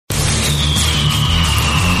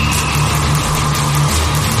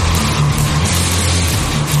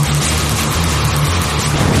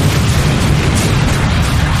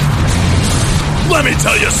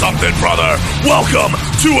tell you something, brother. Welcome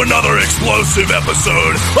to another explosive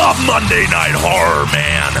episode of Monday Night Horror,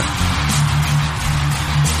 man.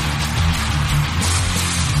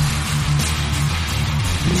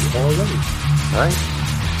 Already. All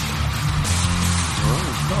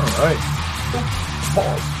right.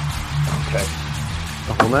 Pause. Okay.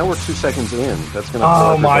 Well, now we're 2 seconds in. That's going to.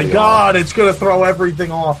 Oh my God! It's going to throw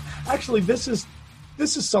everything off. Actually, this is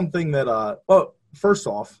something that. Well, first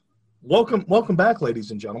off, welcome back, ladies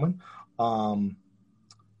and gentlemen.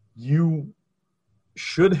 You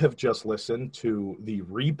should have just listened to the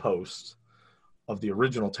repost of the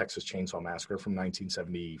original Texas Chainsaw Massacre from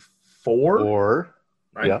 1974.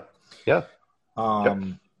 Right? Yeah.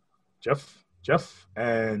 Jeff.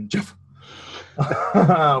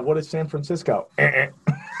 What is San Francisco?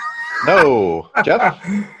 No, Jeff.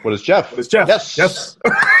 What is Jeff? What is Jeff? Yes.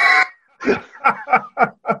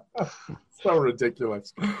 So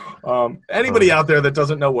ridiculous. Anybody out there that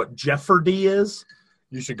doesn't know what Jefferdy is,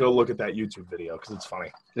 you should go look at that YouTube video because it's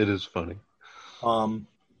funny. It is funny.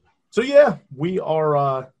 So yeah, we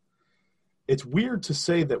are. It's weird to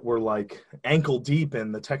say that we're like ankle deep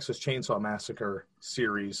in the Texas Chainsaw Massacre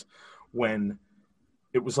series when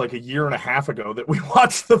it was like a year and a half ago that we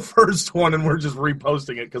watched the first one and we're just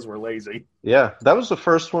reposting it because we're lazy. Yeah, that was the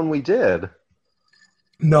first one we did.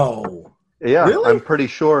 No. Yeah, really? I'm pretty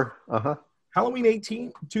sure. Halloween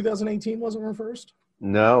 2018 wasn't our first?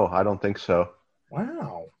 No, I don't think so.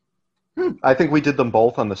 Wow. I think we did them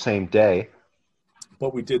both on the same day.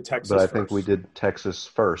 But we did Texas first. first. But I think we did Texas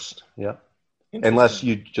first. Yeah. Unless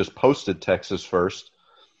you just posted Texas first.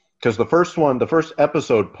 Because the first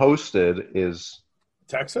episode posted is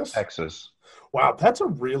Texas. Wow, that's a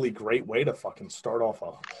really great way to fucking start off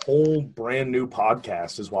a whole brand new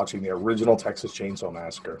podcast is watching the original Texas Chainsaw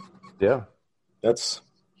Massacre. Yeah. That's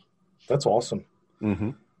awesome.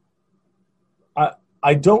 Mm-hmm.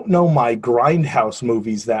 I don't know my Grindhouse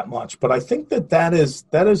movies that much, but I think that is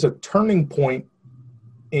a turning point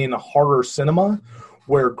in horror cinema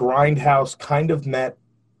where Grindhouse kind of met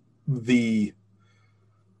the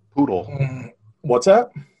Poodle. What's that?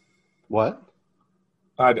 What?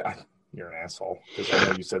 You're an asshole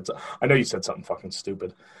because I know you said something fucking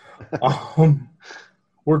stupid.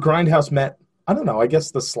 Where Grindhouse met, I don't know, I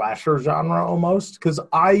guess the slasher genre almost, because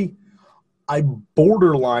I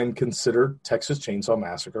borderline considered Texas Chainsaw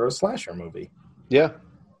Massacre a slasher movie. Yeah,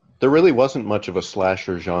 there really wasn't much of a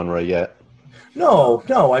slasher genre yet. No.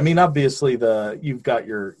 I mean, obviously you've got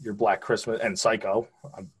your Black Christmas and Psycho,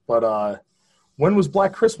 but when was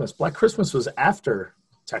Black Christmas? Black Christmas was after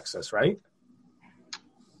Texas, right?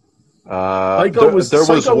 Psycho was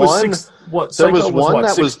one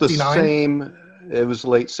that was the same. It was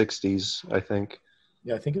late 60s, I think.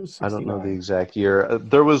 Yeah, I think it was 69. I don't know the exact year.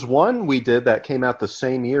 There was one we did that came out the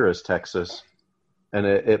same year as Texas, and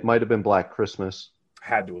it might have been Black Christmas.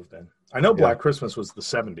 Had to have been. I know Black Christmas was the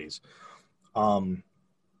 70s. I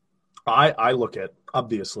look at,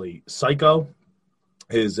 obviously, Psycho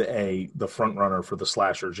is the front runner for the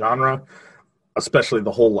slasher genre, especially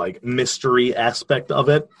the whole like mystery aspect of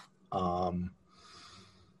it.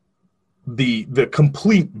 The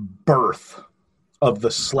complete birth of the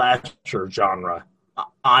slasher genre,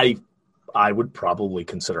 I would probably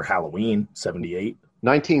consider Halloween 78.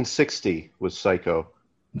 1960 was Psycho.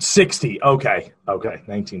 60. Okay.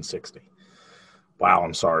 1960. Wow,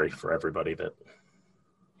 I'm sorry for everybody that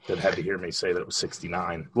had to hear me say that it was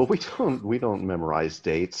 69. Well, we don't memorize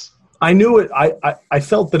dates. I knew it. I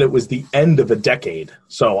felt that it was the end of a decade,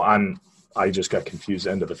 so I just got confused.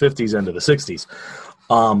 End of the 50s, end of the 60s.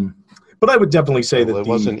 But I would definitely say that it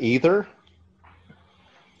wasn't either.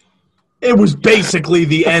 It was basically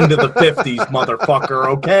the end of the 50s, motherfucker.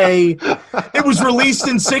 Okay, it was released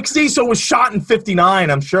in 60, so it was shot in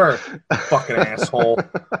 59. I'm sure. Fucking asshole.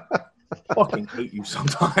 Fucking hate you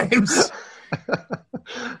sometimes.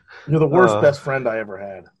 You're the worst best friend I ever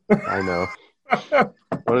had. I know.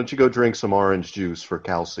 Why don't you go drink some orange juice for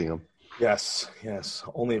calcium? Yes.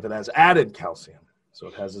 Only if it has added calcium, so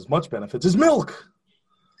it has as much benefits as milk.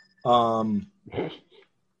 But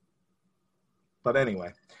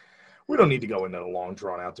anyway, we don't need to go into a long,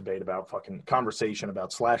 drawn-out debate about fucking conversation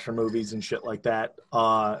about slasher movies and shit like that.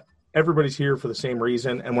 Everybody's here for the same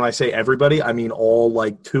reason, and when I say everybody, I mean all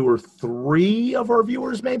like 2 or 3 of our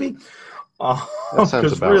viewers, maybe. That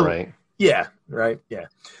sounds about right. Yeah, right, yeah.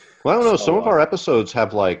 Well, I don't know. Some of our episodes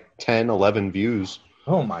have like 10, 11 views.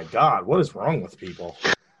 Oh, my God. What is wrong with people?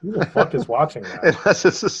 Who the fuck is watching that? Unless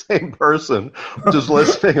it's the same person just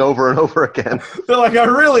listening over and over again. They're like, I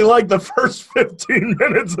really like the first 15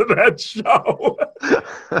 minutes of that show.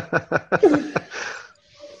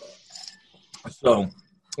 So,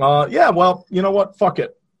 Yeah, well, you know what? Fuck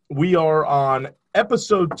it. We are on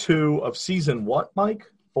episode 2 of season what,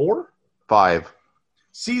 Mike? 4? 5.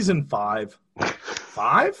 Season 5.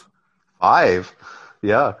 5? 5.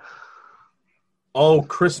 Yeah. Oh,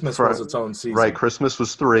 Christmas was its own season. Right, Christmas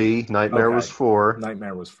was 3, Nightmare was 4.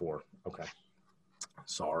 Nightmare was 4. Okay.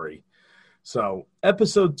 Sorry. So,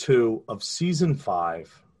 episode 2 of season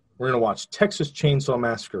 5, we're going to watch Texas Chainsaw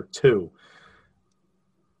Massacre 2.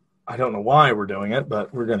 I don't know why we're doing it,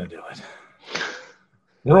 but we're going to do it.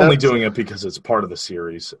 We're only doing it because it's part of the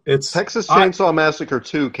series. It's Texas Chainsaw Massacre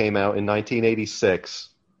 2 came out in 1986.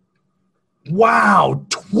 Wow,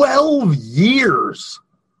 12 years.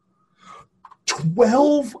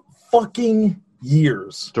 12 fucking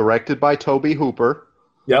years. Directed by Tobe Hooper.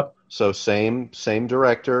 Yep. So same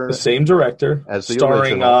director. The same director as the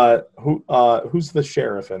starring, original. Who's the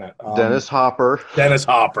sheriff in it? Dennis Hopper. Dennis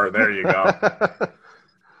Hopper, there you go.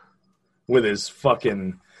 with his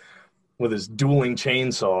dueling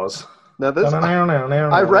chainsaws. Now this,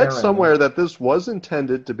 I read somewhere that this was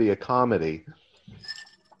intended to be a comedy.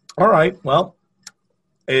 All right, well,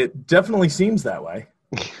 it definitely seems that way.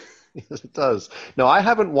 Yes, it does. No, I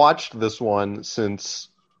haven't watched this one since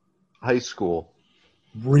high school.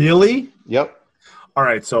 Really? Yep. All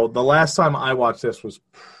right, so the last time I watched this was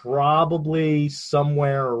probably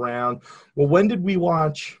somewhere around. Well, when did we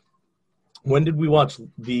watch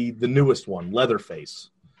the newest one,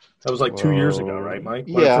 Leatherface? That was like 2 years ago, right, Mike?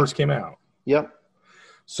 When it first came out. Yep.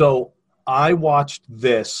 So I watched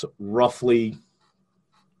this roughly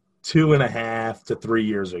 2.5 to 3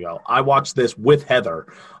 years ago. I watched this with Heather,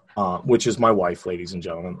 which is my wife, ladies and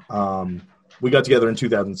gentlemen. We got together in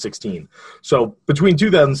 2016. So between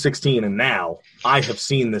 2016 and now, I have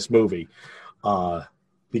seen this movie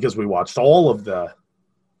because we watched all of the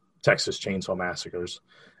Texas Chainsaw Massacres,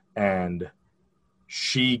 and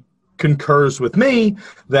she concurs with me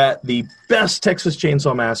that the best Texas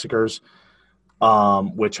Chainsaw Massacres,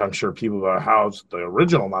 which I'm sure people are, how's the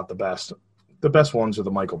original not the best? The best ones are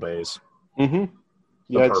the Michael Bays. Mm-hmm.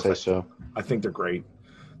 Yeah, I'd say so. I think they're great.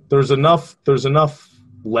 There's enough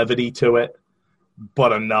levity to it,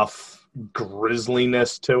 but enough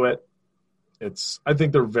grisliness to it. I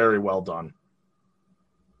think they're very well done.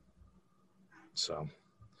 So,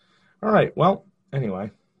 all right. Well,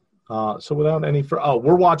 anyway, so without any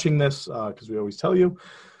we're watching this because we always tell you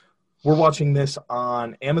we're watching this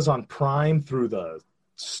on Amazon Prime through the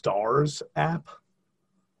Stars app.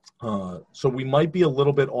 So we might be a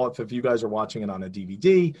little bit off if you guys are watching it on a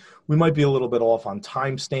DVD. We might be a little bit off on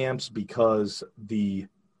timestamps because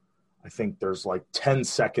I think there's like 10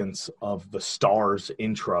 seconds of the Stars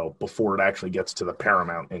intro before it actually gets to the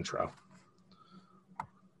Paramount intro.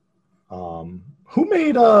 Who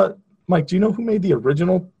made Mike? Do you know who made the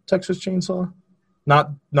original Texas Chainsaw?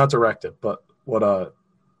 Not directed, but what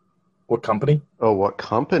company? Oh, what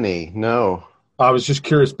company? No. I was just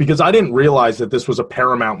curious because I didn't realize that this was a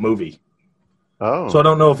Paramount movie. Oh. So I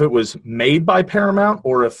don't know if it was made by Paramount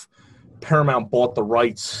or if Paramount bought the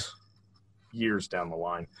rights years down the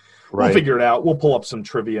line. Right. We'll figure it out. We'll pull up some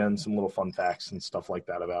trivia and some little fun facts and stuff like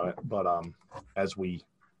that about it. But as we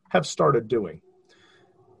have started doing.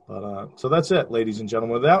 But so that's it, ladies and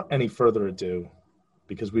gentlemen. Without any further ado,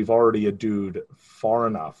 because we've already adooed far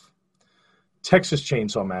enough, Texas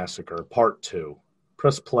Chainsaw Massacre Part 2.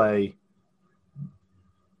 Press play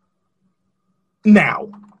now.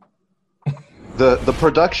 The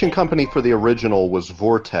production company for the original was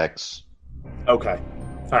Vortex. Okay.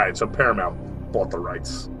 All right, so Paramount bought the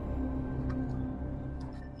rights.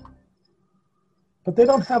 But they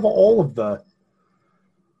don't have all of the...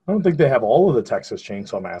 I don't think they have all of the Texas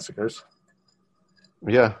Chainsaw Massacres.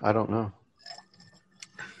 Yeah, I don't know.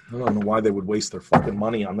 I don't know why they would waste their fucking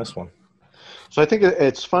money on this one. So I think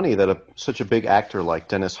it's funny that such a big actor like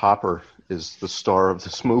Dennis Hopper is the star of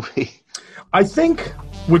this movie. I think,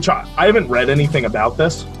 which I haven't read anything about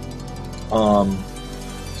this,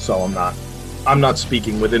 so I'm not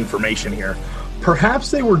speaking with information here.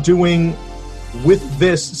 Perhaps they were doing with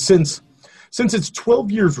this since it's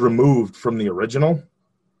 12 years removed from the original.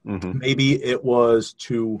 Mm-hmm. Maybe it was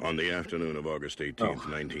to... On the afternoon of August 18th,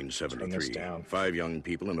 1973, 5 young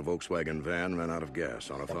people in a Volkswagen van ran out of gas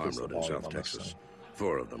on a farm road in South Texas.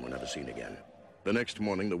 4 of them were never seen again. The next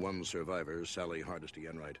morning, the one survivor, Sally Hardesty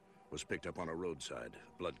Enright, was picked up on a roadside,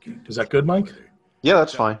 blood-caked. Is that good, Mike? Yeah,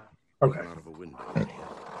 that's fine. Okay.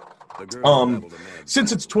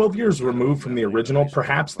 Since it's 12 years removed from the original,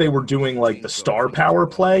 perhaps they were doing like the star power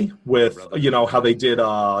play with, how they did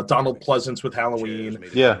Donald Pleasance with Halloween.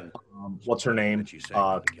 Yeah. What's her name?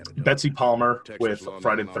 Betsy Palmer with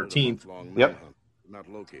Friday the 13th. Yep.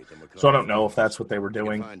 So I don't know if that's what they were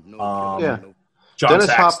doing. Yeah. Dennis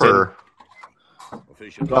Hopper.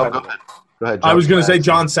 Go ahead, I was going to say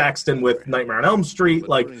John Saxon with Nightmare on Elm Street.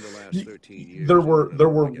 Like, there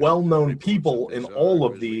were well-known people in all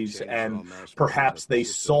of these, and perhaps they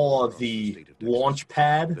saw the launch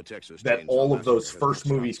pad that all of those first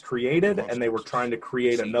movies created, and they were trying to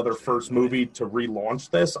create another first movie to relaunch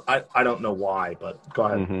this. I don't know why, but go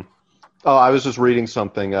ahead. Mm-hmm. Oh, I was just reading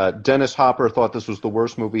something. Dennis Hopper thought this was the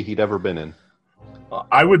worst movie he'd ever been in.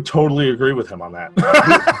 I would totally agree with him on that.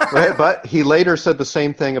 But he later said the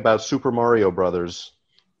same thing about Super Mario Brothers.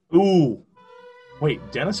 Ooh. Wait,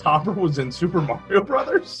 Dennis Hopper was in Super Mario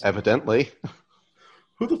Brothers? Evidently.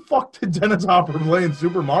 Who the fuck did Dennis Hopper play in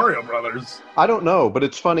Super Mario Brothers? I don't know, but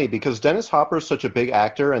it's funny because Dennis Hopper is such a big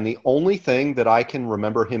actor, and the only thing that I can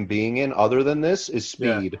remember him being in other than this is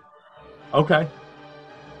Speed. Yeah. Okay.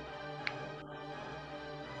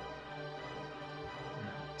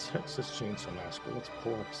 Texas Chainsaw Massacre. Let's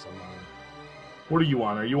pull up some. What are you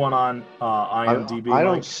on? Are you on IMDb? I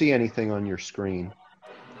don't see anything on your screen.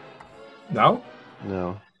 No?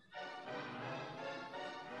 No.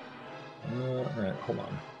 All right, hold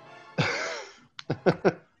on.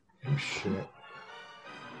 Oh, shit.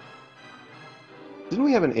 Didn't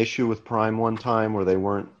we have an issue with Prime one time where they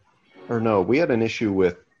weren't... Or no, we had an issue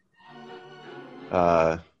with...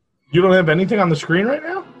 You don't have anything on the screen right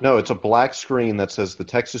now? No, it's a black screen that says The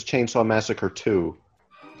Texas Chainsaw Massacre 2.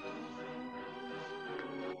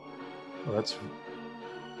 Well, that's...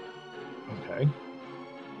 Okay.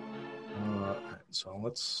 So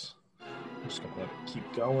let's... I'm just going to let it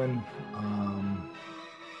keep going.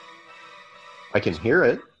 I can hear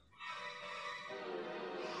it.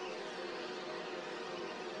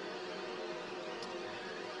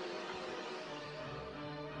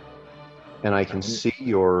 And I can see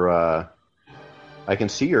your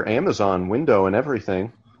Amazon window and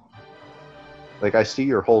everything. Like, I see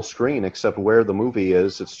your whole screen except where the movie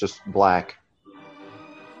is. It's just black.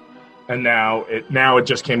 And now it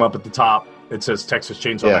just came up at the top. It says Texas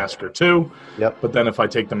Chainsaw Massacre 2. Yep. But then if I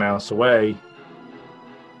take the mouse away,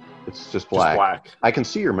 it's just black. I can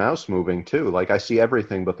see your mouse moving too. Like, I see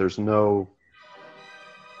everything, but there's no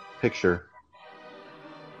picture.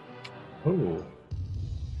 Ooh.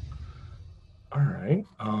 All right.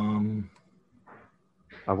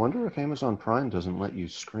 I wonder if Amazon Prime doesn't let you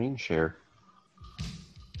screen share.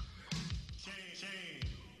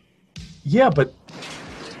 Yeah, but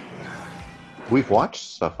we've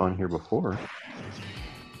watched stuff on here before.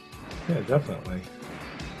 Yeah, definitely.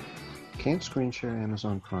 Can't screen share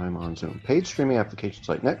Amazon Prime on Zoom. Paid streaming applications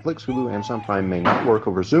like Netflix, Hulu, Amazon Prime may not work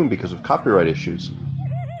over Zoom because of copyright issues.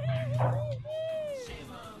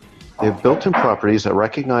 They have built-in properties that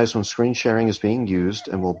recognize when screen sharing is being used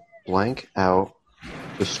and will blank out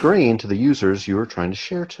the screen to the users you are trying to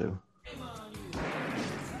share to.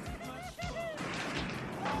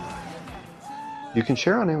 You can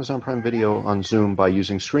share on Amazon Prime Video on Zoom by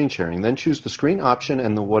using screen sharing. Then choose the screen option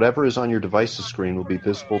and whatever is on your device's screen will be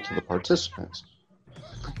visible to the participants.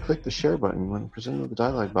 Click the share button when presented with the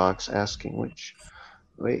dialog box asking which...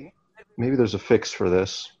 Wait, maybe there's a fix for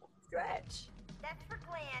this.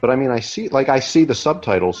 But I mean, I see the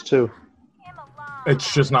subtitles too.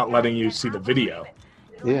 It's just not letting you see the video.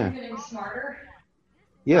 Yeah.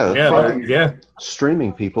 Yeah.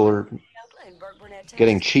 Streaming people are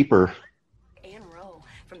getting cheaper.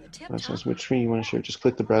 That says which screen you want to share. Just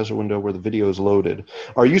click the browser window where the video is loaded.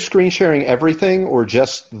 Are you screen sharing everything or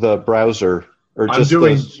just the browser? Or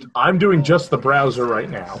I'm doing just the browser right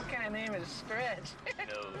now.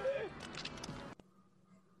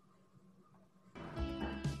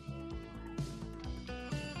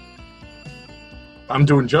 I'm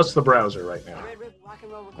doing just the browser right now.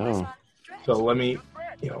 Oh. So let me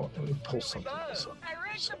pull something else up.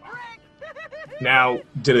 So. Now,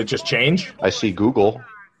 did it just change? I see Google.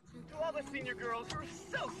 All the senior girls are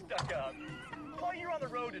so stuck up. Oh, you're on the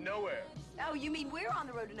road to nowhere. Oh, you mean we're on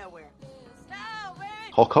the road to nowhere? No, man.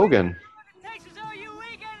 Hulk Hogan. Texas, oh, you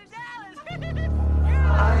weekend in Dallas.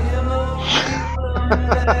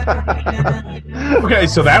 Okay,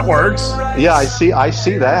 so that works. Yeah, I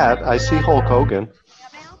see that. I see Hulk Hogan.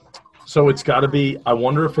 So it's got to be, I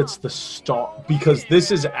wonder if it's the Star, because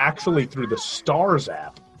this is actually through the Stars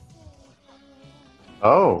app.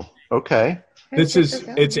 Oh, okay.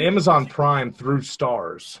 It's Amazon Prime through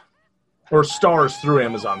Stars. Or Stars through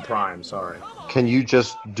Amazon Prime, sorry. Can you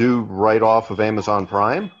just do right off of Amazon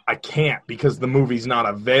Prime? I can't because the movie's not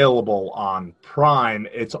available on Prime.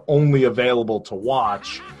 It's only available to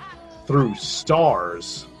watch through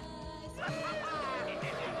Stars.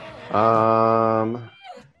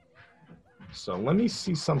 So let me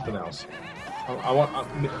see something else. I want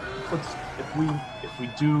if we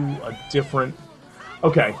do a different.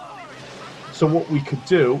 Okay. So what we could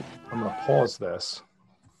do, I'm going to pause this.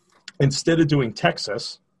 Instead of doing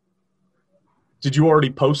Texas, did you already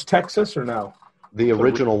post Texas or no? The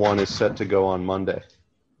original one is set to go on Monday.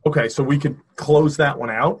 Okay, so we could close that one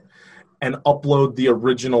out and upload the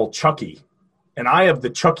original Chucky. And I have the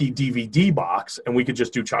Chucky DVD box, and we could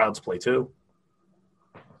just do Child's Play too.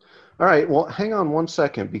 All right, well, hang on one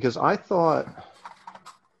second, because I thought...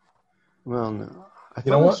 Well, no. I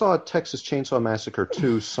thought I saw Texas Chainsaw Massacre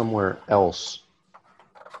 2 somewhere else.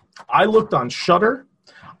 I looked on Shudder,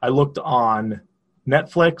 I looked on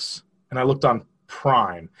Netflix, and I looked on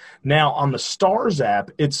Prime. Now, on the Starz app,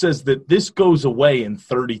 it says that this goes away in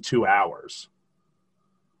 32 hours.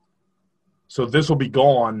 So this will be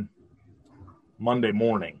gone Monday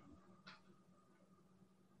morning.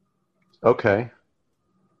 Okay.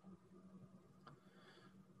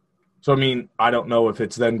 So, I mean, I don't know if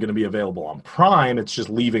it's then going to be available on Prime. It's just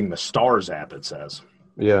leaving the Starz app, it says.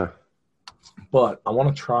 Yeah. But I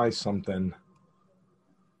want to try something.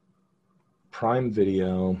 Prime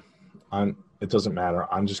Video. It doesn't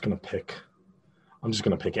matter. I'm just going to pick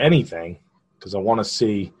anything because I want to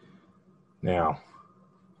see now.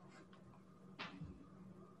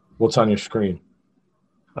 What's on your screen?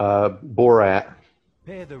 Borat.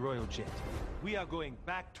 Pay the royal jet. We are going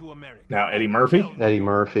back to America. Now, Eddie Murphy? Eddie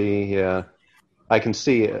Murphy, yeah. I can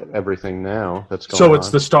see everything now that's going on. So it's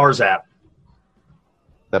the Starz app.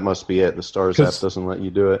 That must be it. The Starz app doesn't let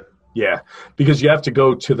you do it. Yeah, because you have to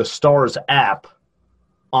go to the Starz app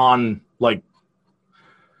on, like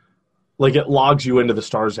it logs you into the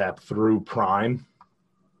Starz app through Prime.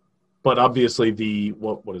 But obviously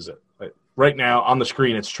what is it? Right now on the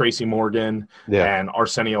screen it's Tracy Morgan and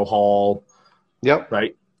Arsenio Hall. Yep.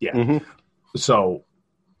 Right? Yeah. Mm-hmm. So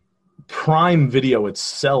Prime Video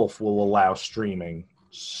itself will allow streaming,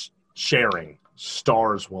 sharing.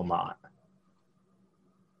 Starz will not.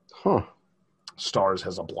 Huh. Starz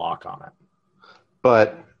has a block on it.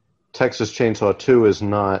 But Texas Chainsaw 2 is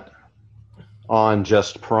not on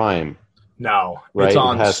just Prime. No, right? It's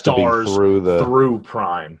on it has Starz to be through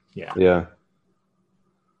Prime. Yeah. Yeah.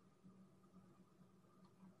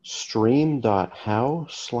 Stream.how/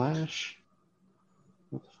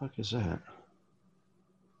 What the fuck is that?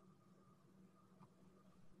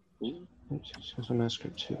 Chainsaw Massacre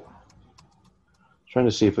 2. Trying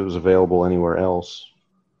to see if it was available anywhere else.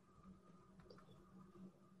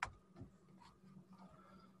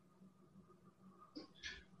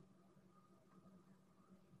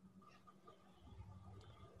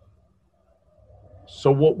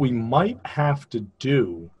 So what we might have to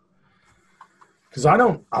do, because I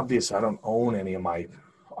don't own any of I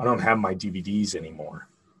don't have my DVDs anymore.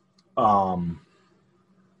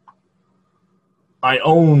 I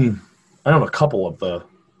own a couple of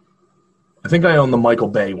I think I own the Michael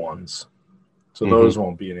Bay ones. So those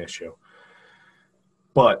won't be an issue.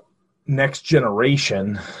 But Next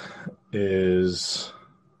Generation was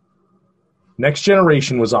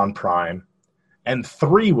on Prime and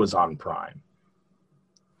 3 was on Prime.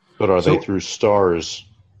 But are they through Starz?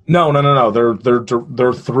 No.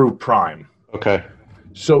 They're through Prime. Okay.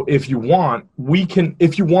 So if you want,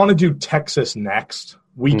 if you want to do Texas next,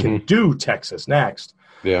 we can do Texas next.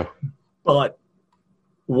 Yeah. But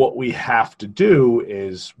what we have to do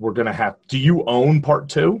is do you own part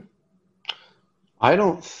 2? I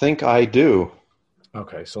don't think I do.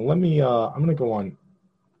 Okay, so let me, I'm going to go on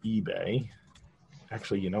eBay.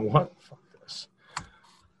 Actually, you know what? Fuck this.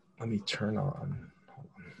 Let me turn on.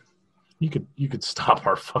 You could stop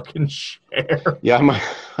our fucking share. Yeah,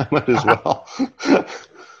 I might as well.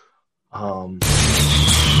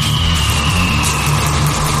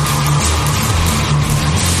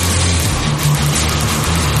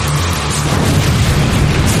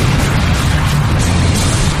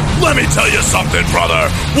 Let me tell you something, brother.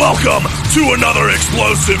 Welcome to another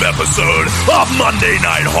explosive episode of Monday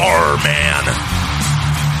Night Horror, man.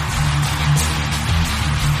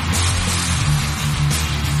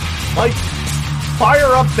 Mike,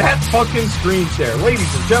 fire up that fucking screen share. Ladies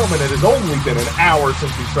and gentlemen, it has only been an hour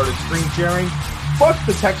since we started screen sharing. Fuck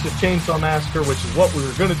the Texas Chainsaw Massacre, which is what we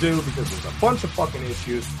were going to do because there's a bunch of fucking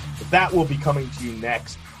issues. But that will be coming to you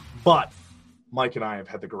next. But Mike and I have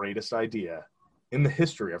had the greatest idea in the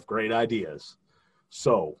history of great ideas.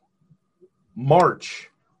 So, March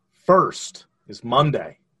 1st is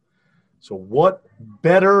Monday. So what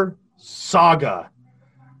better saga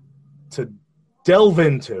to delve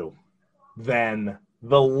into than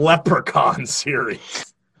the Leprechaun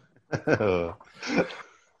series? The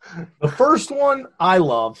first one I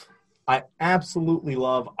love. I absolutely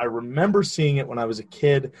love. I remember seeing it when I was a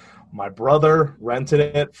kid. My brother rented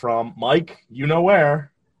it from Mike, you know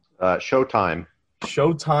where? Showtime.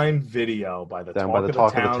 Showtime Video by the Down Talk, by the of,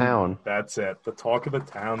 Talk the of the Town. That's it. The Talk of the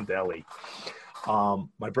Town Deli.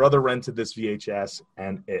 My brother rented this VHS,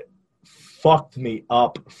 and it fucked me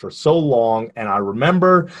up for so long. And I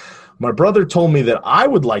remember my brother told me that I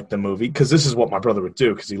would like the movie, because this is what my brother would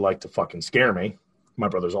do, because he liked to fucking scare me. My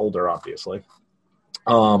brother's older, obviously.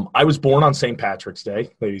 I was born on St. Patrick's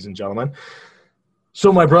Day, ladies and gentlemen.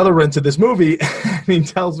 So my brother rented this movie, and he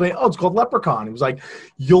tells me, oh, it's called Leprechaun. He was like,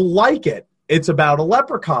 you'll like it. It's about a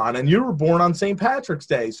leprechaun, and you were born on St. Patrick's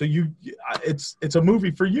Day, so it's a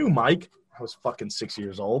movie for you, Mike. I was fucking 6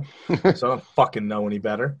 years old, so I don't fucking know any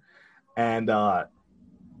better. And,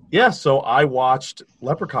 so I watched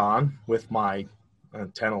Leprechaun with my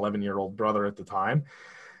 10, 11-year-old brother at the time,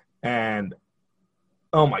 and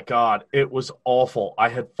oh, my God, it was awful. I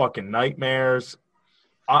had fucking nightmares.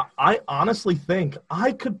 I honestly think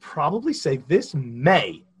I could probably say this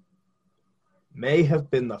may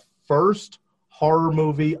have been the first horror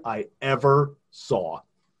movie I ever saw.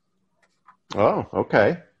 Oh,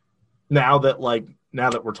 okay. Now that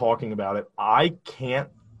we're talking about it, I can't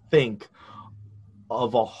think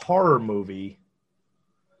of a horror movie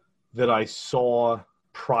that I saw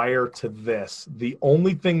prior to this. The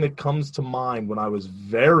only thing that comes to mind when I was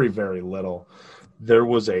very, very little, there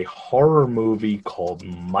was a horror movie called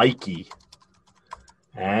Mikey.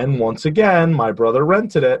 And once again, my brother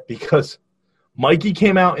rented it because Mikey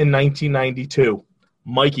came out in 1992.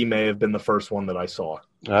 Mikey may have been the first one that I saw.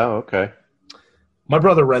 Oh, okay. My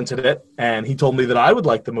brother rented it, and he told me that I would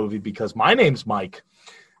like the movie because my name's Mike.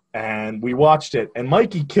 And we watched it, and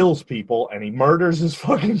Mikey kills people, and he murders his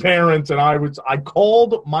fucking parents. And I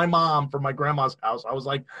called my mom from my grandma's house. I was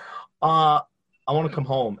like, I want to come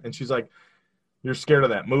home. And she's like, you're scared of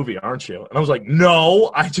that movie, aren't you? And I was like,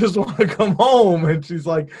 no, I just want to come home. And she's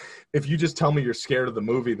like, if you just tell me you're scared of the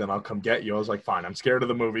movie, then I'll come get you. I was like, fine, I'm scared of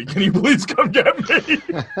the movie. Can you please come get me?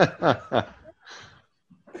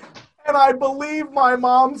 And I believe my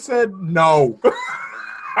mom said no.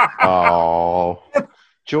 Oh,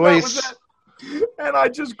 Joyce. And I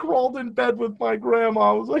just crawled in bed with my grandma.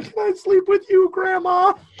 I was like, can I sleep with you,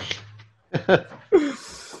 Grandma?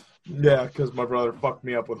 Yeah, because my brother fucked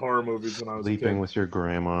me up with horror movies when I was Sleeping a kid. with your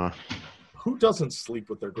grandma. Who doesn't sleep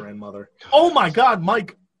with their grandmother? Oh, my God,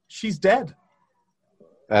 Mike, she's dead.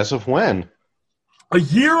 As of when? A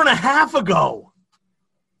year and a half ago.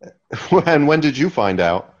 And when did you find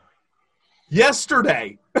out?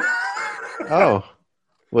 Yesterday. Oh.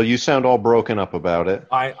 Well, you sound all broken up about it.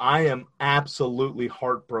 I am absolutely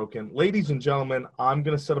heartbroken. Ladies and gentlemen, I'm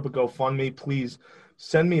going to set up a GoFundMe. Please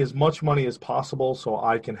send me as much money as possible so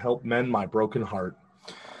I can help mend my broken heart.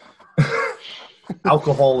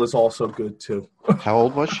 Alcohol is also good, too. How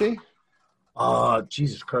old was she?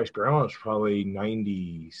 Jesus Christ, Grandma was probably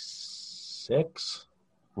 96.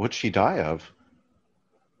 What'd she die of?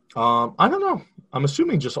 I don't know. I'm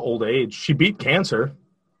assuming just old age. She beat cancer.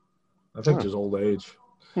 I think just old age.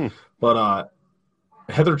 But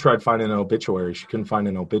Heather tried finding an obituary. She couldn't find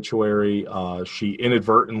an obituary. She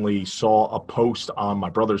inadvertently saw a post on my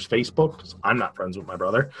brother's Facebook, because I'm not friends with my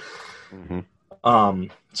brother. Mm-hmm.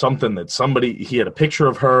 Something that he had a picture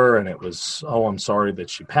of her, and it was, oh, I'm sorry that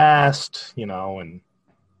she passed, and I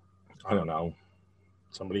don't know.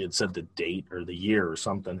 Somebody had said the date or the year or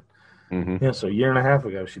something. Mm-hmm. Yeah, so a year and a half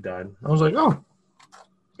ago she died. I was like, oh.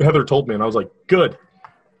 Heather told me, and I was like, good.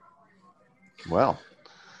 Well.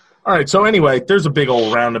 All right, so anyway, there's a big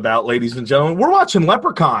old roundabout, ladies and gentlemen. We're watching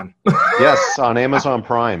Leprechaun. Yes, on Amazon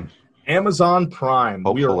Prime. Amazon Prime.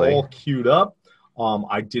 Hopefully. We are all queued up.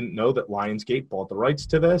 I didn't know that Lionsgate bought the rights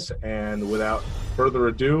to this, and without further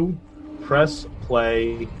ado, press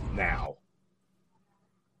play now.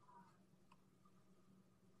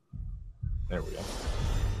 There we go.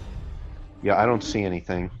 Yeah, I don't see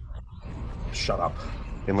anything. Shut up.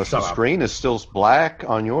 Unless the screen is still black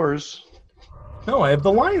on yours. No, I have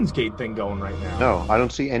the Lionsgate thing going right now. No, I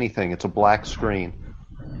don't see anything. It's a black screen.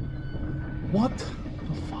 What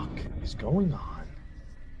the fuck is going on?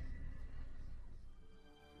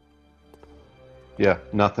 Yeah,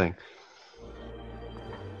 nothing.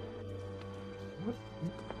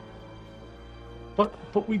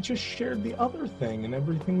 What? But we just shared the other thing and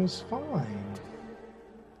everything was fine.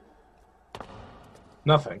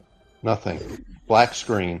 Nothing. Nothing. Black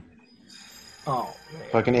screen. Oh, man.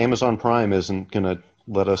 Fucking Amazon Prime isn't going to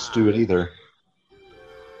let us do it either.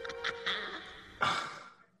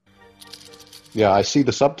 Yeah, I see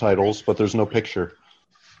the subtitles, but there's no picture.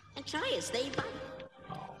 And try as they might.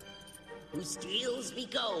 Who steals me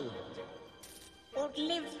gold won't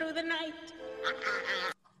live through the night.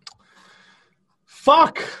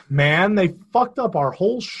 Fuck, man. They fucked up our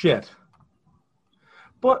whole shit.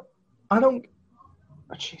 But I don't...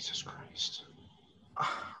 Oh, Jesus Christ.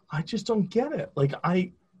 I just don't get it. Like,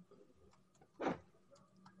 I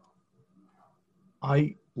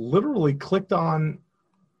literally clicked on,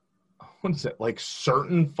 what is it, like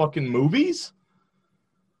certain fucking movies?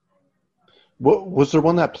 What was there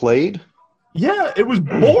one that played? Yeah, it was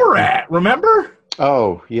Borat, remember?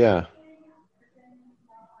 Oh, yeah.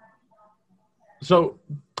 So,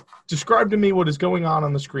 describe to me what is going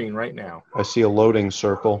on the screen right now. I see a loading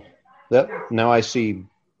circle. Now I see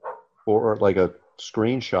like a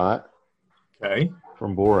screenshot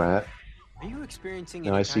from Borat. Are you experiencing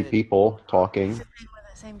and I see people talking. Is it the thing where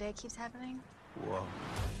the same day keeps happening? Whoa.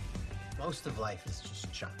 Most of life is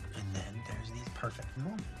just junk, and then there's these perfect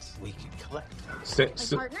moments we can collect. Like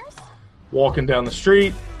partners? Walking down the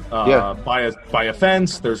street, by a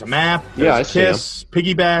fence. There's a map. There's I a kiss,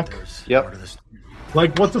 piggyback. Yep.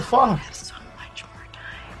 Like, what the fuck?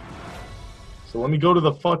 So let me go to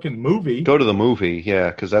the fucking movie. Go to the movie, yeah,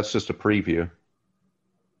 because that's just a preview.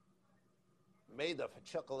 Made of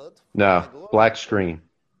chocolate. No, black screen.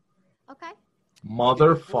 Okay.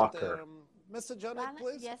 Motherfucker. Message on it,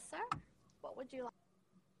 please. Yes, sir. What would you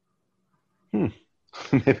like?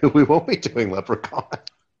 Maybe we won't be doing Leprechaun.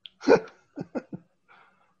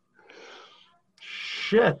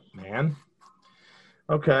 Shit, man.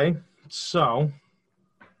 Okay, so.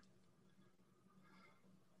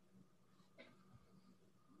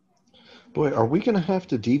 Boy, are we going to have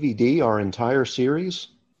to DVD our entire series?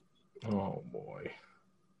 Oh, boy.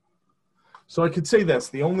 So I could say this.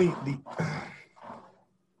 I'm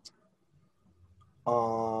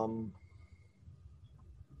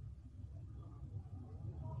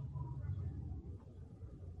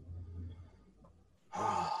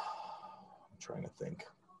trying to think.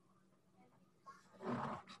 Are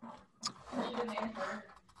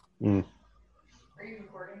you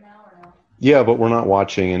recording now or no? Yeah, but we're not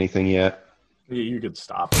watching anything yet. Yeah, you could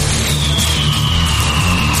stop.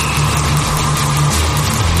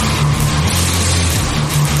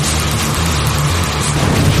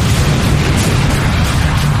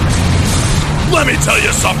 Let me tell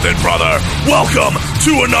you something, brother. Welcome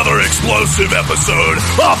to another explosive episode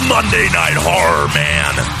of Monday Night Horror,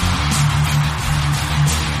 man.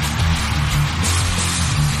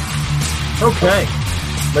 Okay,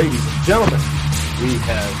 ladies and gentlemen, we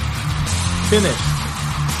have finished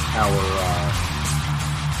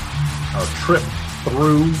our trip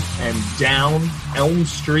through and down Elm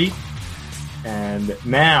Street, and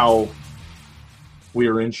now we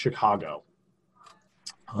are in Chicago.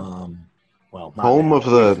 Well, home of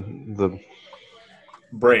the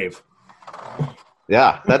Brave.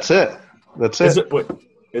 Yeah, that's it. That's it.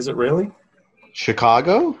 Is it really?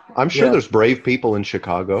 Chicago? I'm sure there's brave people in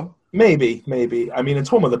Chicago. Maybe. I mean, it's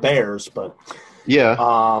home of the Bears, but yeah.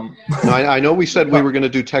 I know we said we were going to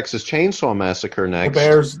do Texas Chainsaw Massacre next. The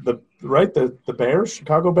Bears, the Bears,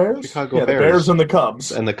 Chicago Bears, Bears. The Bears and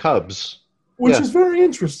the Cubs, which is very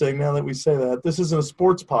interesting. Now that we say that, this isn't a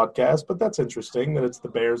sports podcast, but that's interesting that it's the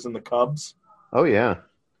Bears and the Cubs. Oh yeah.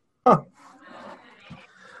 Huh.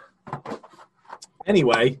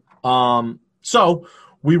 Anyway, so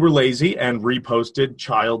we were lazy and reposted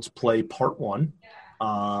Child's Play Part 1.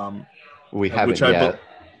 We haven't yet.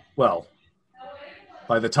 Well,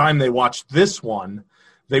 by the time they watch this one,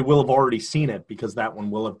 they will have already seen it because that one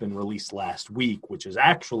will have been released last week, which is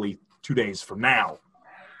actually 2 days from now.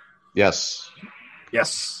 Yes,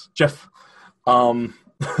 Jeff.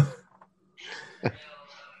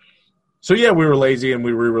 So yeah, we were lazy and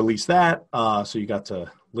we re-released that. So you got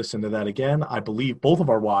to listen to that again. I believe both of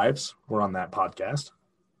our wives were on that podcast.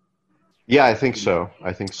 Yeah, I think so.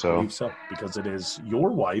 I believe so, because it is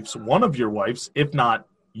one of your wife's, if not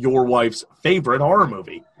your wife's favorite horror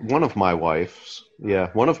movie. One of my wives.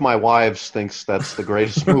 Yeah, one of my wives thinks that's the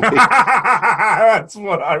greatest movie. That's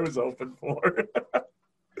what I was hoping for.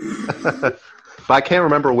 But I can't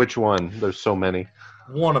remember which one. There's so many.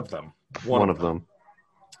 One of them. One of them.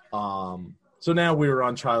 So now we are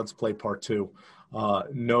on Child's Play Part 2.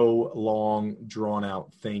 No long,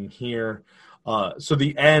 drawn-out thing here. So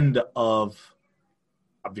the end of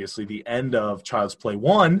Child's Play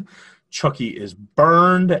 1, Chucky is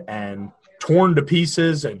burned and torn to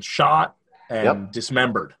pieces and shot and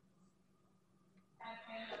dismembered.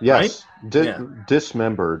 Yes, right?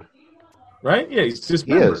 Dismembered. Right? Yeah, he's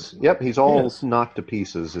dismembered. He is. Yep, he's all knocked to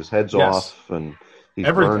pieces. His head's off, and he's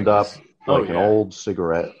burned up like an old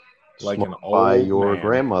cigarette smoked by your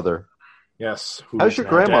grandmother. Yes. How's your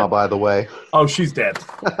grandma, by the way? Oh, she's dead.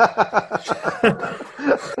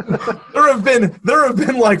 There have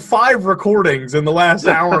been like 5 recordings in the last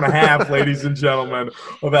hour and a half, ladies and gentlemen,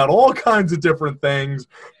 about all kinds of different things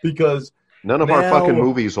because none of our fucking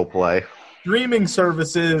movies will play. Streaming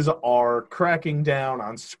services are cracking down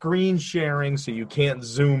on screen sharing, so you can't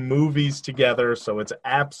Zoom movies together, so it's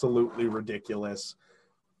absolutely ridiculous.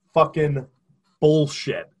 Fucking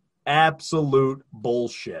bullshit. Absolute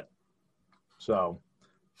bullshit. So,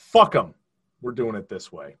 fuck them. We're doing it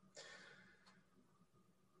this way.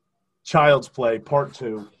 Child's Play Part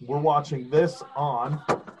 2. We're watching this on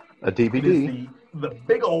a DVD. The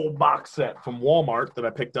big old box set from Walmart that I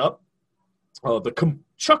picked up. The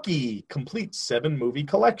Chucky Complete 7-movie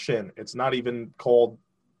collection. It's not even called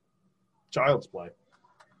Child's Play.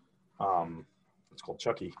 It's called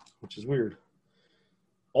Chucky, which is weird.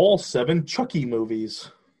 All 7 Chucky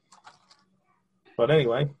movies. But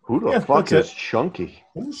anyway. Who the fuck is Chunky?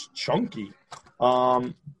 Who's Chunky?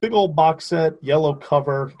 Big old box set, yellow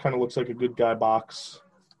cover. Kind of looks like a Good Guy box.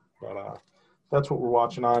 But that's what we're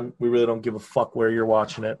watching on. We really don't give a fuck where you're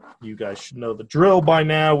watching it. You guys should know the drill by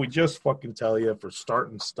now. We just fucking tell you for start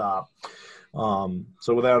and stop.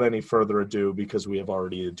 So without any further ado, because we have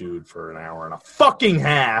already a-doed for an hour and a fucking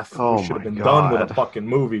half, we should have been done with a fucking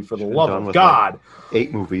movie, for the love of God. Like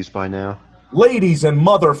 8 movies by now. Ladies and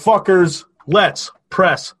motherfuckers, let's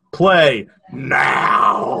press play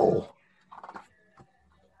now.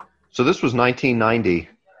 So this was 1990.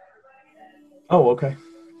 Oh, okay.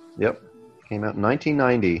 Yep. Came out in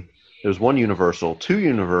 1990. There's 1 Universal, 2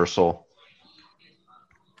 Universal,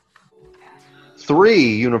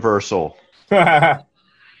 3 Universal,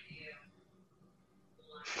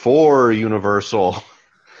 4 Universal.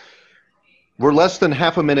 We're less than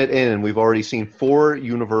half a minute in, and we've already seen 4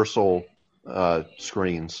 Universal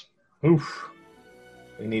screens. Oof.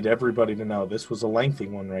 We need everybody to know this was a lengthy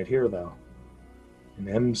one right here, though. An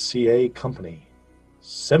MCA company.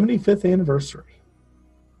 75th anniversary.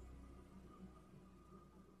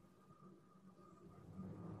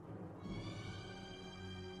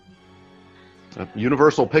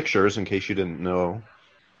 Universal Pictures, in case you didn't know.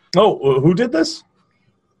 Oh, who did this?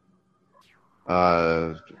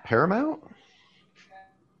 Paramount?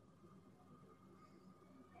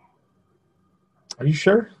 Are you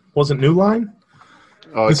sure? Wasn't New Line?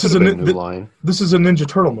 Oh, this is a New Line. This is a Ninja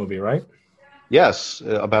Turtle movie, right? Yes,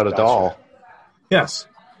 about a doll. Yes.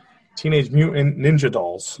 Teenage Mutant Ninja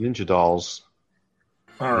Dolls. Ninja Dolls.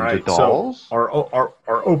 All right. Dolls? So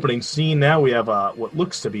our opening scene now, we have what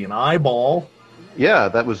looks to be an eyeball. Yeah,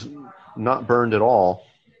 that was not burned at all.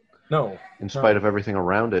 No. In spite of everything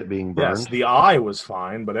around it being burned. Yes, the eye was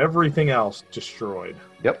fine, but everything else destroyed.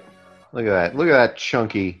 Yep. Look at that. Look at that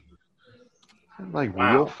Chunky. Like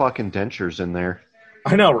real fucking dentures in there.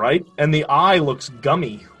 I know, right? And the eye looks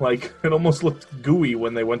gummy. Like, it almost looked gooey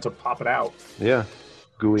when they went to pop it out. Yeah.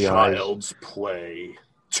 Gooey Child's eyes. Play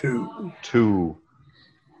 2. 2. You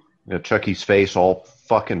know, Chucky's face all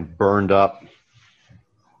fucking burned up.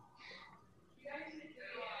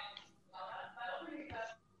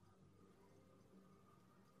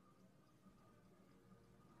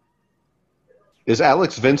 Is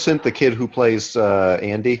Alex Vincent the kid who plays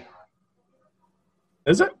Andy?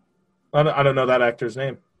 Is it? I don't know that actor's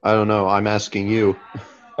name. I don't know. I'm asking you.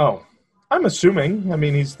 Oh. I'm assuming. I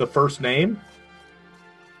mean, he's the first name.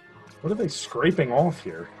 What are they scraping off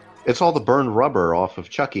here? It's all the burned rubber off of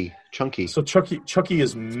Chunky. So Chucky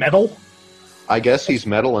is metal? I guess he's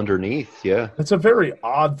metal underneath, yeah. That's a very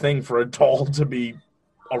odd thing for a doll to be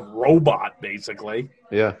a robot, basically.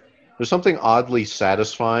 Yeah. There's something oddly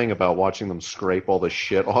satisfying about watching them scrape all the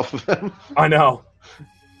shit off of them. I know.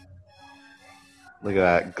 Look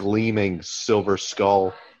at that gleaming silver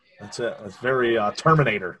skull. That's it. That's very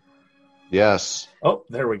Terminator. Yes. Oh,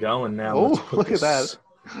 there we go. And now look at that.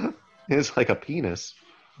 It's like a penis.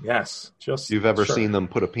 Yes. You've ever seen them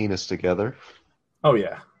put a penis together? Oh,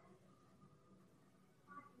 yeah.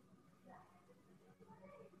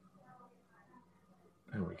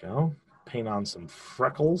 There we go. Paint on some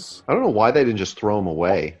freckles. I don't know why they didn't just throw him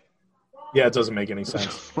away. Yeah, it doesn't make any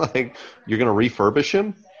sense. Like, you're going to refurbish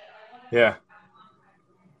him? Yeah.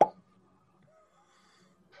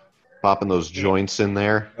 Popping those joints in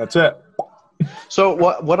there. That's it. So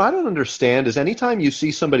what I don't understand is anytime you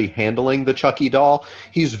see somebody handling the Chucky doll,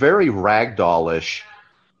 he's very ragdollish.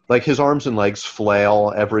 Like his arms and legs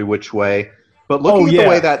flail every which way. But looking at the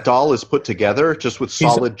way that doll is put together, just with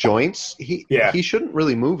solid joints, he shouldn't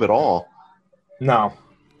really move at all. No.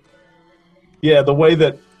 Yeah, the way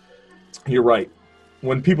that you're right.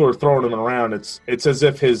 When people are throwing him around, it's as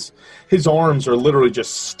if his arms are literally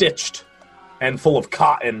just stitched and full of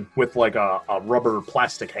cotton with like a rubber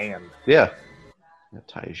plastic hand. Yeah. You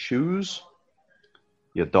tie your shoes.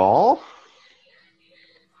 Your doll.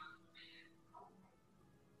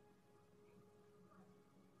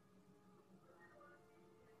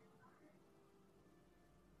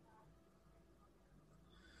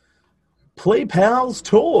 Play Pals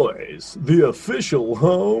Toys, the official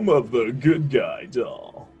home of the Good Guy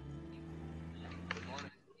doll.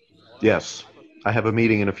 Yes. I have a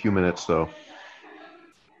meeting in a few minutes, though.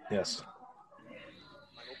 Yes.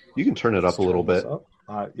 You can turn it up a little bit. Yep.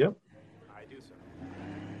 I do, sir.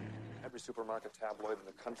 Every supermarket tabloid in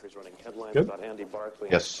the country is running headlines Good. about Andy Barkley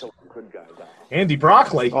Yes. and the Good Guy doll. Andy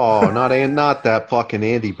Broccoli. Oh, not that fucking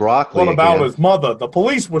Andy Broccoli. What about again. his mother? The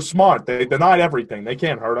police were smart. They denied everything. They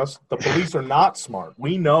can't hurt us. The police are not smart.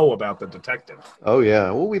 We know about the detective. Oh,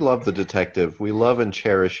 yeah. Well, we love the detective. We love and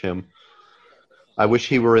cherish him. I wish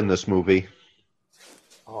he were in this movie.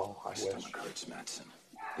 Oh, I wish. Hurts, Madsen.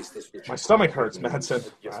 My stomach hurts, Madsen.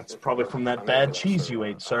 That's probably from that bad cheese you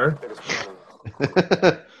ate, sir.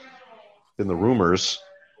 In the rumors.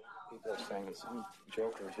 People are saying that some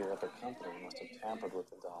joker here at the company must have tampered with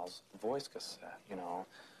the doll's voice cassette. You know,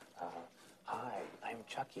 hi, I'm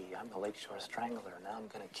Chucky. I'm the Lakeshore Strangler. Now I'm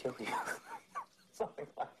going to kill you. Something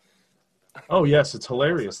like that. Oh, yes, it's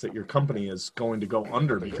hilarious that your company is going to go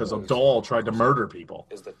under because a doll tried to murder people.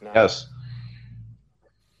 Yes.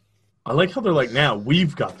 I like how they're like, now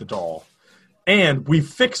we've got the doll, and we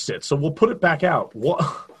fixed it, so we'll put it back out.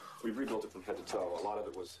 What? We rebuilt it from head to toe. A lot of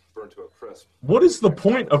it was burned to a crisp. What is the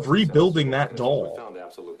point of rebuilding that We doll? found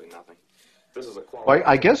absolutely nothing. This is a quality. Well,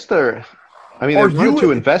 I guess they're... I mean, they're going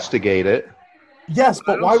to investigate it. Yes,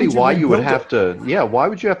 but why I don't would see why you would rebuild have to... Yeah, why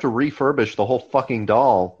would you have to refurbish the whole fucking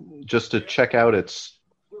doll just to check out its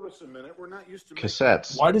Give us a minute. We're not used to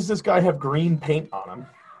cassettes? Why does this guy have green paint on him?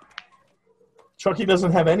 Chucky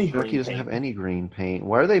doesn't have any green Chucky doesn't paint. have any green paint.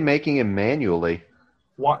 Why are they making him manually?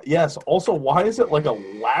 Why, yes, also, why is it like a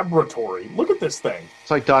laboratory? Look at this thing.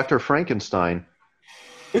 It's like Dr. Frankenstein.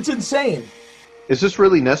 It's insane. Is this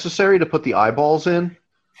really necessary to put the eyeballs in?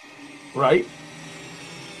 Right?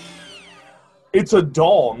 It's a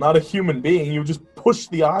doll, not a human being. You just push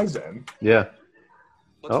the eyes in. Yeah.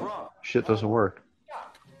 Shit doesn't work.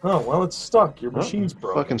 Oh, well, it's stuck. Your machine's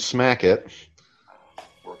broken. Fucking smack it.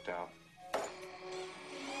 worked out.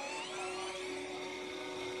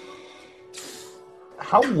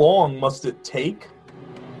 How long must it take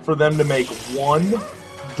for them to make one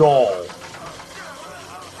doll?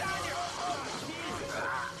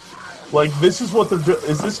 Like, this is what they're doing.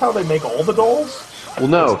 Is this how they make all the dolls? Well,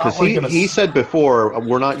 no, It's not because like he said before,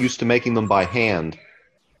 we're not used to making them by hand.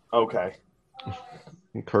 Okay.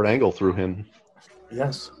 And Kurt Angle threw him.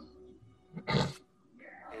 Yes. Andy?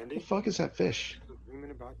 What the fuck is that fish?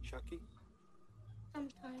 Agreement about Chucky?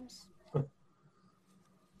 Sometimes. You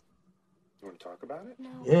want to talk about it? No.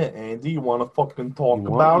 Yeah, Andy, you want to fucking talk You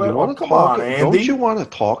about it? you wanna Oh, come talk, on, Andy. Don't you want to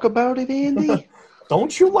talk about it, Andy?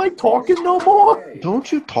 Don't you like talking no more?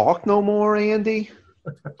 Don't you talk no more, Andy?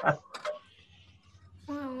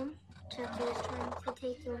 Mom, Chucky was trying to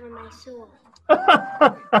take over my soul.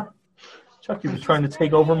 Chucky was trying to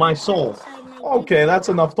take over my soul. Okay, that's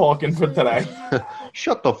enough talking for today.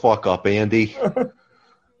 Shut the fuck up, Andy.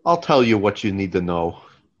 I'll tell you what you need to know.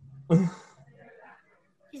 Because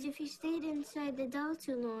if he stayed inside the doll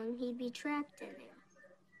too long, he'd be trapped in it.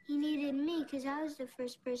 He needed me because I was the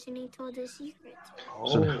first person he told his secret.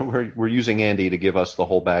 So now we're using Andy to give us the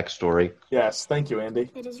whole backstory. Yes, thank you, Andy.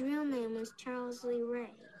 That his real name was Charles Lee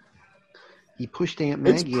Ray. He pushed Aunt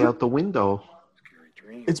Maggie out the window.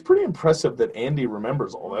 It's pretty impressive that Andy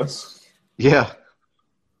remembers all this. Yeah.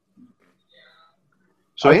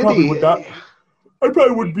 So I probably Andy... I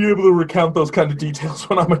probably wouldn't be able to recount those kind of details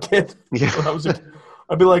when I'm a kid. Yeah. When I was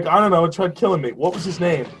I'd be like, I don't know, it tried killing me. What was his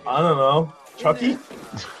name? I don't know. Chucky?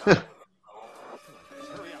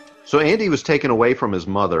 So Andy was taken away from his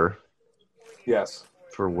mother Yes.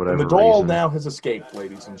 for whatever And the doll reason. now has escaped,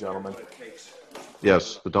 ladies and gentlemen.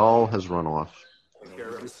 Yes, the doll has run off.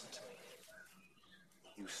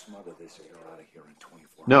 You smother this or you're out of here in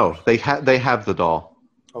 24 No, they have the doll.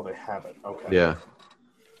 Oh, they have it. Okay. Yeah.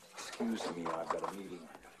 Excuse me, I've got a meeting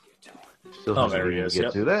I gotta get to. Still Oh, has there he everything is, to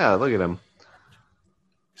get yep. to. Yeah, look at him.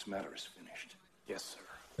 This matter is finished. Yes, sir.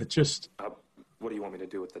 It just... What do you want me to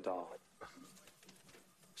do with the doll?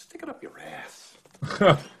 Stick it up your ass.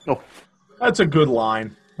 Oh, That's a good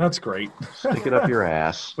line. That's great. stick it up your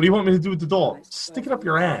ass. What do you want me to do with the doll? Stick it up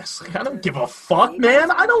your ass. I don't give a fuck, man.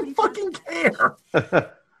 I don't fucking care.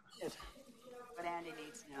 What Andy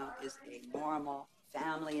needs now is a normal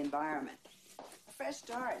family environment. A fresh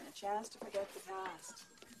start and a chance to forget the past.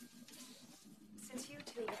 Since you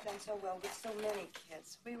two have done so well with so many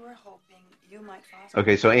kids, we were hoping you might foster...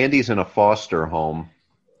 Okay, so Andy's in a foster home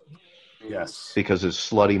Yes. because his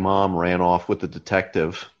slutty mom ran off with the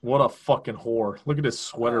detective. What a fucking whore. Look at his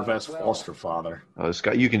sweater vest foster father. Oh, this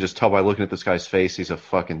guy, you can just tell by looking at this guy's face, he's a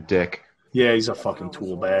fucking dick. Yeah, he's a fucking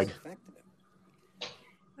tool bag.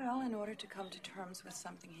 Well, Well, in order to come to terms with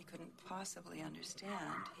something he couldn't possibly understand,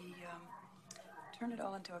 he turned it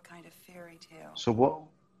all into a kind of fairy tale. So what?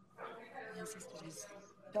 He insisted his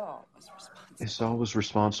doll was responsible. His doll was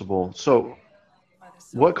responsible. So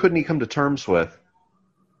what couldn't he come to terms with?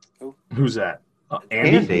 Who's that?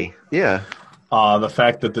 Andy? Yeah. The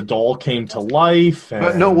fact that the doll came to life.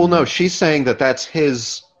 And... No. She's saying that that's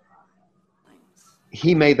his...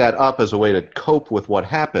 He made that up as a way to cope with what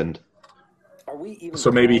happened. Are we even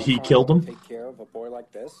so maybe he killed him? Take care of a boy like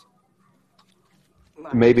this?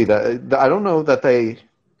 Maybe that... I don't know that they...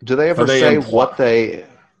 Do they ever say what they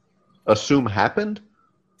assume happened?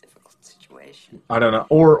 Difficult situation. I don't know.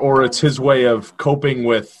 Or it's his way of coping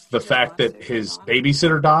with the fact that his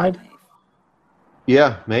babysitter died?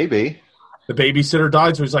 Yeah, maybe. The babysitter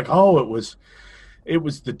died, so he's like, oh, it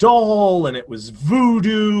was the doll, and it was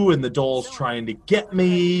voodoo, and the doll's trying to get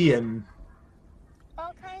me, and...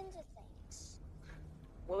 All kinds of things.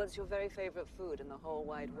 Well, it's your very favorite food in the whole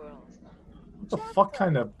wide world. What the fuck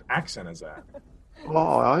kind of accent is that?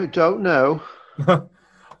 Oh, I don't know.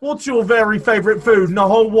 What's your very favorite food in the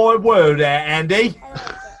whole wide world there, Andy?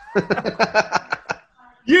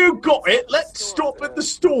 You got it. Let's stop at the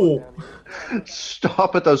store.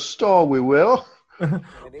 Stop at the store, we will.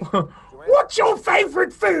 What's your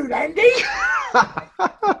favorite food, Andy?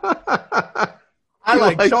 I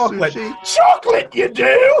like chocolate. Sushi? Chocolate, you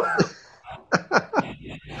do?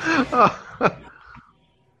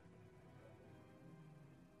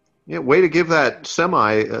 Yeah, way to give that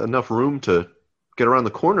semi enough room to get around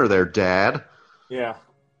the corner there, Dad. Yeah.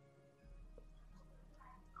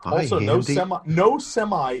 Hi, also, Andy. no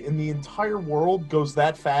semi in the entire world goes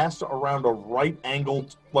that fast around a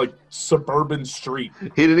right-angled, like, suburban street. He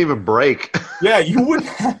didn't even brake. Yeah, you wouldn't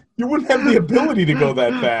have the ability to go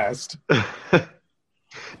that fast.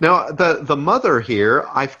 Now, the mother here,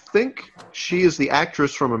 I think she is the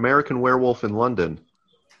actress from American Werewolf in London.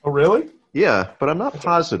 Oh, really? Yeah, but I'm not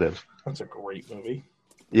positive. That's a great movie.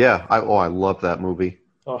 Yeah, I love that movie.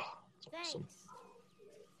 Oh, that's awesome.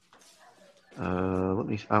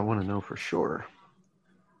 I want to know for sure.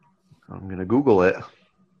 I'm going to Google it.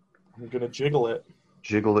 I'm going to jiggle it.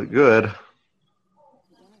 Jiggle it good.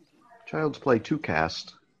 Child's Play 2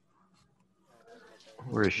 cast.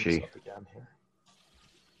 Where is she?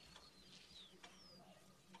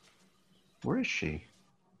 Where is she?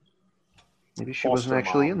 Maybe she wasn't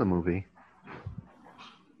actually in the movie.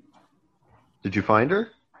 Did you find her?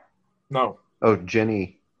 No. Oh,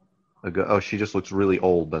 Jenny. Oh, she just looks really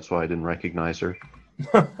old. That's why I didn't recognize her.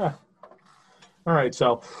 All right,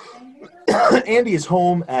 so Andy is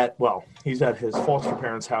home he's at his foster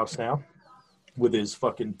parents' house now with his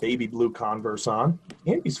fucking baby blue Converse on.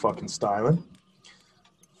 Andy's fucking styling.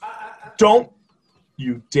 Don't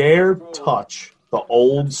you dare touch the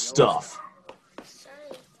old stuff.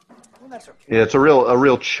 Yeah, it's a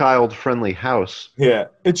real child-friendly house. Yeah,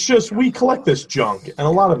 it's just we collect this junk, and a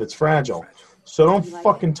lot of it's fragile. So don't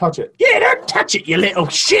fucking touch it. Yeah, don't touch it, you little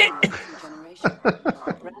shit!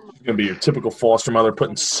 It's gonna be your typical foster mother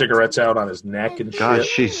putting cigarettes out on his neck and God,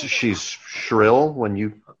 shit. she's shrill when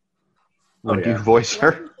you voice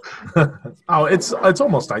her. Oh, it's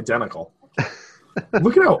almost identical.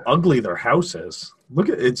 Look at how ugly their house is. Look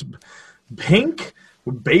at it's pink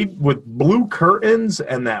with blue curtains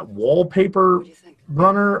and that wallpaper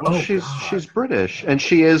runner. Well, she's British, and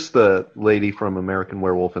she is the lady from American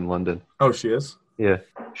Werewolf in London. Oh, she is? Yeah.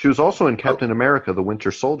 She was also in Captain America, the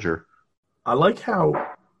Winter Soldier. I like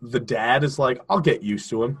how the dad is like, I'll get used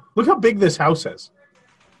to him. Look how big this house is.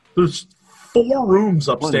 There's 4 rooms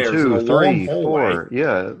upstairs. 1, 2, and a 3, long hallway. 4.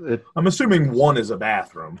 Yeah. I'm assuming 1 is a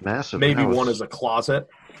bathroom. Massive Maybe house. 1 is a closet.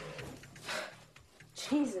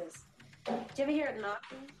 Jesus. Did you ever hear it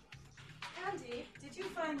knocking? Andy, did you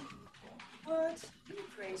find... What? You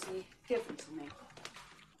crazy. Give them to me.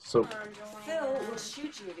 So Phil will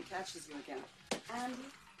shoot you if he catches you again. Andy,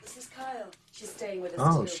 this is Kyle. She's staying with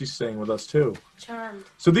us too. she's staying with us too. Charmed.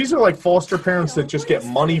 So these are like foster parents that just get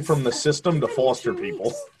money from the system to foster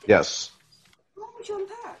people. Yes. Why would you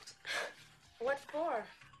unpacked? What for?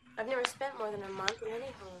 I've never spent more than a month in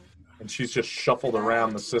any home. And she's just shuffled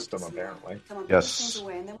around the system, apparently. Come on, Yes. put these things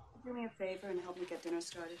away and then do me a favor and help me get dinner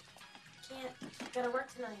started. Can't. Gotta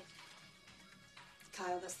work tonight.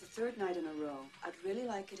 Kyle, that's the 3rd night in a row. I'd really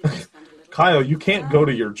like it if you spend a little Kyle, you can't go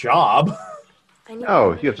to your job.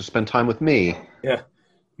 Oh, you have to spend time with me. Yeah.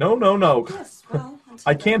 No. Yes, well,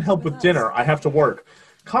 I can't help with dinner. I have to work.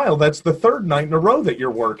 Kyle, that's the 3rd night in a row that you're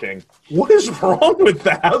working. What is wrong with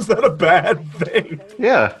that? How's that a bad thing?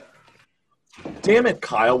 Yeah. Damn it,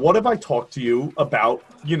 Kyle. What have I talked to you about,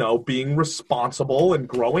 being responsible and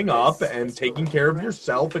growing up and taking care of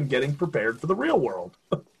yourself and getting prepared for the real world?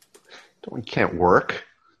 We can't work.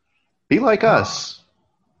 Be like us.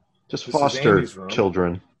 Just This is foster Andy's room.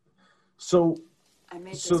 children. So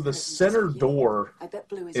the center door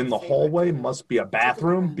in the hallway must be a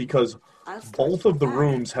bathroom because both of the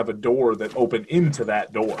rooms have a door that open into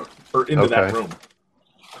that door or into that room.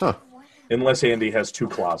 Huh. Unless Andy has 2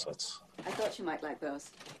 closets. I thought you might like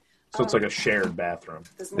those. So it's like a shared bathroom.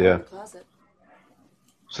 There's more in the closet.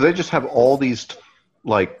 So they just have all these,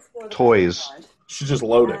 toys. She's just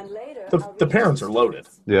loaded. The parents are loaded.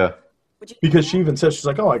 Yeah. Because she even says, she's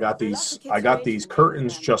like, oh, I got these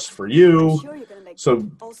curtains just for you. So,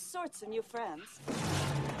 All sorts of new friends.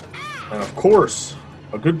 and of course,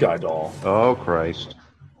 a good guy doll. Oh, Christ.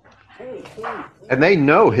 And they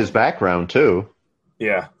know his background, too.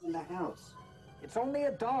 Yeah. In the house. It's only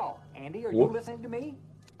a doll. Andy, are you listening to me?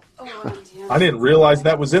 I didn't realize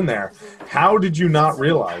that was in there. How did you not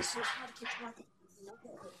realize?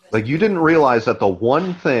 You didn't realize that the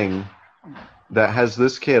one thing that has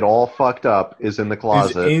this kid all fucked up is in the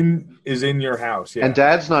closet. Is in your house, yeah. And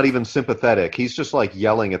Dad's not even sympathetic. He's just,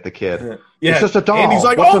 yelling at the kid. Yeah. It's just a doll. And he's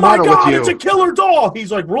like, What's oh the my matter God, with you? it's a killer doll.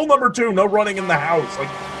 He's like, rule number 2, no running in the house.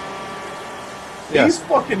 These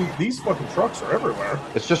fucking trucks are everywhere.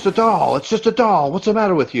 It's just a doll. It's just a doll. What's the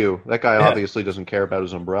matter with you? That guy obviously doesn't care about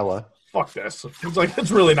his umbrella. Fuck this. He's like,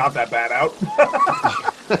 it's really not that bad out.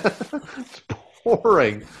 It's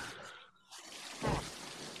boring.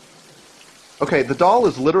 Okay, the doll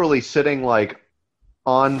is literally sitting,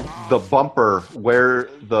 on the bumper where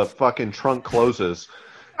the fucking trunk closes.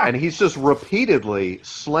 And he's just repeatedly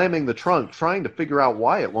slamming the trunk, trying to figure out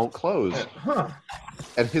why it won't close. Huh.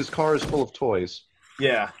 And his car is full of toys.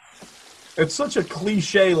 Yeah. It's such a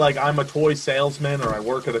cliche, I'm a toy salesman or I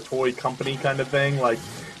work at a toy company kind of thing.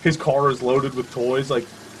 His car is loaded with toys.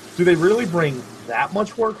 Do they really bring that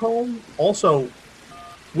much work home? Also,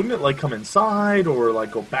 wouldn't it, come inside or,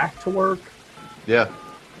 go back to work? Yeah.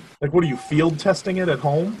 What are you, field testing it at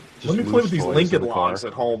home? Just Let me play with these toys Lincoln in the Logs car.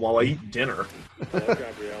 at home while I eat dinner. That's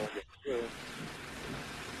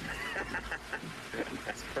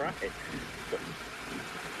right.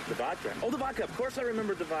 The vodka. Oh, the vodka. Of course I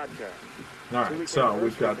remembered the vodka. All right, so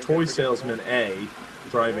we've got toy salesman A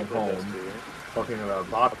driving home, talking about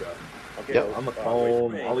vodka. Okay, Yep, on the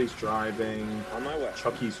phone, while he's driving. On my way.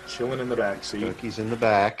 Chucky's chilling in the back seat. Chucky's in the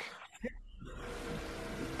back.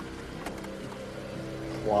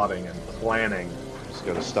 Plotting and planning. He's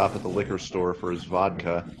got to stop at the liquor store for his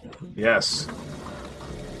vodka. Yes.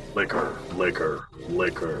 Liquor, liquor,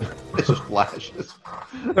 liquor. It just flashes.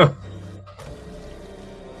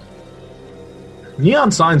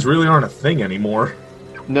 Neon signs really aren't a thing anymore.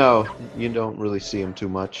 No, you don't really see him too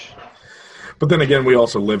much. But then again, we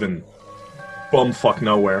also live in bumfuck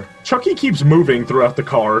nowhere. Chucky keeps moving throughout the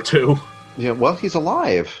car, too. Yeah, well, he's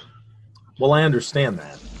alive. Well, I understand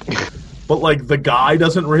that. But, the guy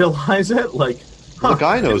doesn't realize it? The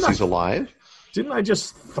guy knows he's alive. Didn't I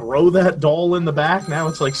just throw that doll in the back? Now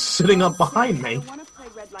it's, sitting up behind me. I want to play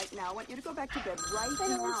red light now. I want you to go back to bed right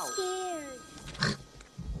now. I'm scared.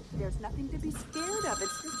 There's nothing to be scared of.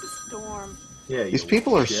 It's just a storm. Yeah, These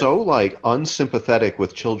people are so, unsympathetic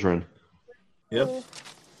with children. Yep.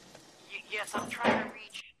 Yes, I'm trying to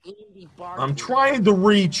reach Andy Barkley. I'm trying to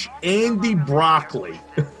reach Andy Broccoli.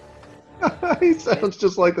 He sounds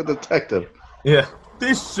just like the detective. Yeah.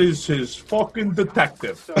 This is his fucking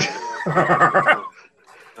detective.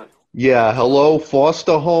 Yeah, hello,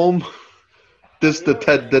 foster home? This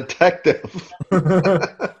detective.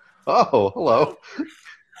 Oh, hello.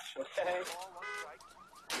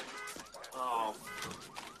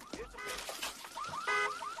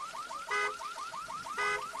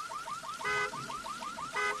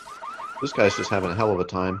 This guy's just having a hell of a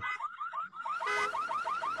time.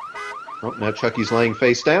 Oh, now Chucky's laying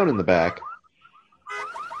face down in the back.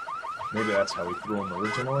 Maybe that's how he threw him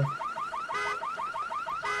originally.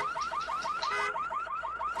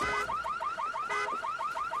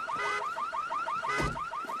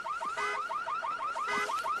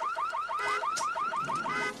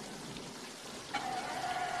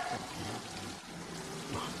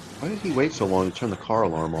 Why did he wait so long to turn the car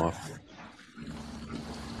alarm off?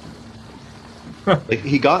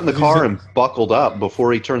 He got in the car and buckled up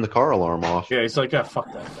before he turned the car alarm off. Yeah, he's like,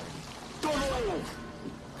 fuck that thing.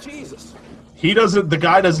 Jesus. The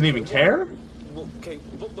guy doesn't even care? Okay,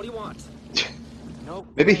 what do you want?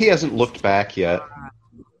 Maybe he hasn't looked back yet.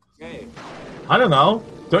 Hey. I don't know.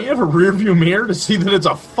 Don't you have a rear view mirror to see that it's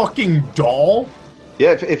a fucking doll?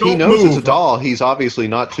 Yeah, if he Don't knows move. it's a doll, he's obviously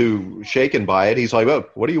not too shaken by it. He's like, oh,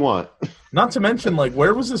 what do you want? Not to mention,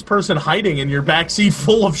 where was this person hiding in your backseat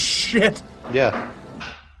full of shit? Yeah.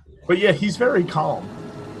 But yeah, he's very calm.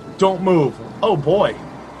 Don't move. Oh boy.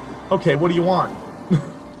 Okay, what do you want?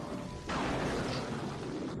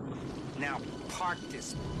 Now park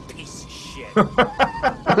this piece of shit.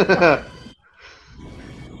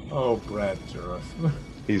 Oh, Brad Dourif.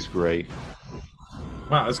 He's great.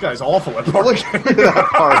 Wow, this guy's awful at parking. Look at that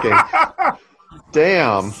parking.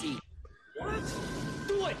 Damn.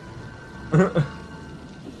 Do it.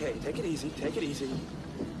 Hey, take it easy. Take it easy.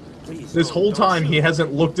 Please. This whole time, he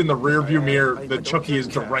hasn't looked in the rearview mirror that Chucky is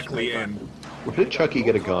directly in. Where did Chucky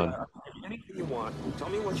get a gun? Anything you want. Tell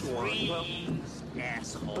me what you want. Well,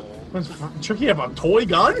 Asshole. Does Chucky have a toy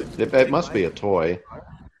gun? It must be a toy.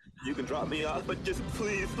 you can drop me off, but just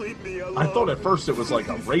please leave me alone. I thought at first it was like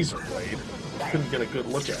a razor blade. Couldn't get a good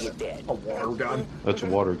look at it. A water gun. That's a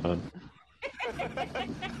water gun.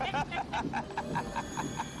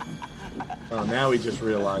 Oh, now he just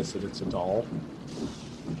realized that it's a doll.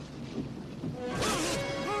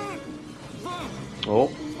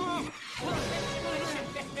 Oh.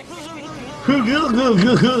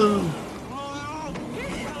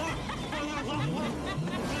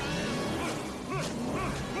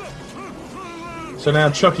 So now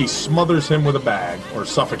Chucky smothers him with a bag, or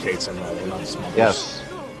suffocates him, rather, not smothers. Yes.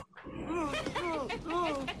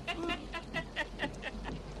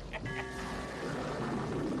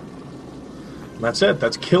 That's it.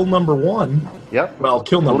 That's kill number 1. Yep. Well,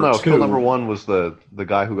 kill number 2. Kill number 1 was the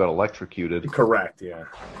guy who got electrocuted. Correct, yeah.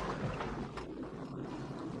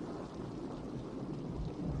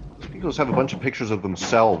 People have a bunch of pictures of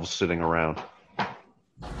themselves sitting around.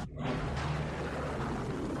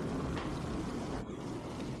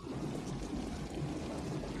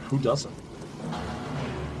 Who doesn't?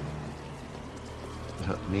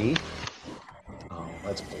 Me? Oh,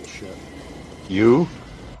 that's bullshit. You?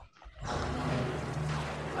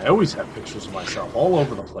 I always have pictures of myself all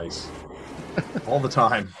over the place. All the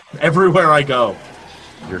time. Everywhere I go.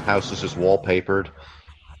 Your house is just wallpapered.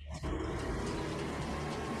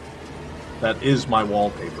 That is my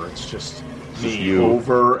wallpaper. It's just me you.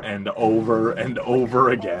 over and over and over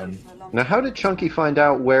again. Now, how did Chunky find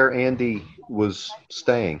out where Andy was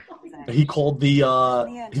staying? He called the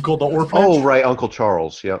orphanage. Oh, right, Uncle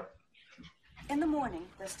Charles. Yep. In the morning,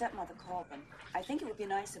 their stepmother called them. I think it would be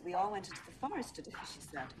nice if we all went into the forest today, she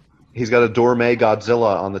said. He's got a Dorme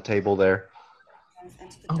Godzilla on the table there.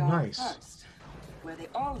 Into the Oh, dark nice. forest, where they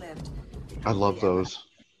all lived. I love those.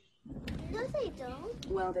 No, they don't.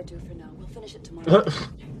 Well, they do for now. We'll finish it tomorrow.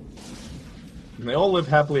 And they all live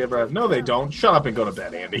happily ever after. No, they don't. Shut up and go to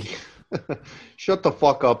bed, Andy. Shut the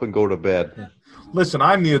fuck up and go to bed. Listen,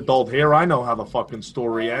 I'm the adult here. I know how the fucking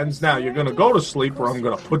story ends. Now, you're going to go to sleep or I'm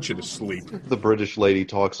going to put you to sleep. The British lady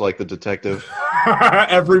talks like the detective.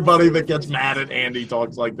 Everybody that gets mad at Andy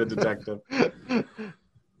talks like the detective. My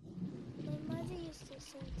mother used to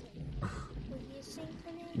sing to me. Will you sing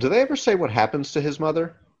for me? Do they ever say what happens to his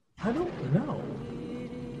mother? I don't know.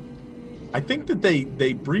 I think that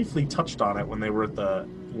they briefly touched on it when they were at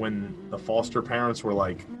when the foster parents were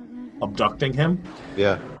like abducting him.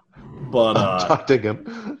 Yeah. But abducting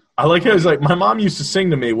him. I like how he's like, my mom used to sing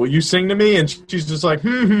to me. Will you sing to me? And she's just like,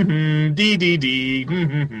 dee dee dee,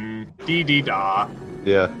 dee dee da.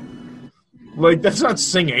 Yeah. Like, that's not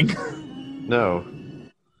singing. No.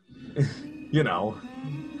 You know.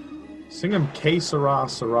 Sing him Que Sera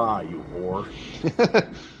Sera, you whore.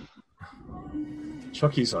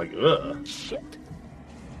 Chucky's like, ugh. Shit.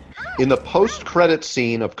 In the post-credit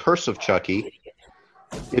scene of Curse of Chucky,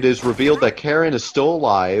 it is revealed that Karen is still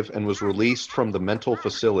alive and was released from the mental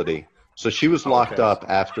facility. So she was locked up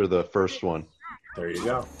after the first one. There you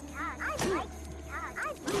go.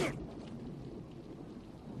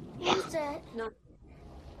 What's that?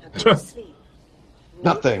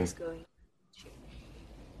 Nothing.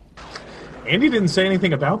 Andy didn't say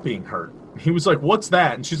anything about being hurt. He was like, what's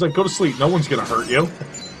that? And she's like, go to sleep. No one's going to hurt you.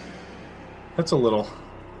 That's a little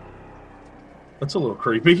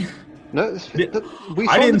creepy. No,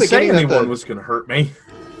 I didn't say anyone was going to hurt me.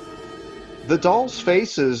 The dolls'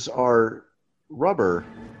 faces are rubber.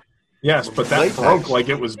 Yes, but that latex. broke like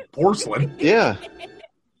it was porcelain. Yeah.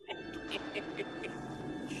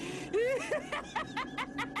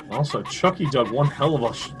 Also, Chucky dug one hell of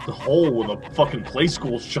a hole with a fucking play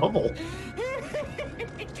school shovel.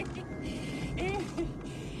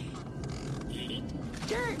 Eat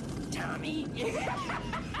dirt, Tommy.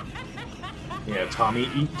 Yeah, Tommy,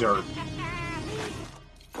 eat dirt.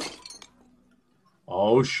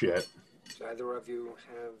 Oh, shit. Do either of you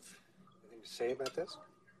have anything to say about this?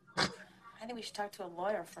 I think we should talk to a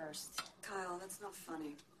lawyer first. Kyle, that's not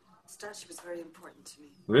funny. The statue was very important to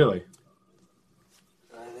me. Really?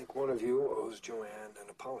 I think one of you owes Joanne an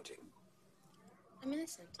apology. I'm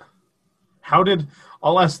innocent.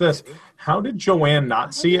 I'll ask this. How did Joanne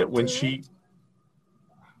not see it when she...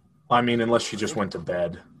 I mean, unless she just went to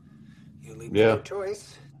bed. You leave no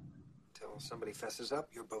choice. Until somebody fesses up,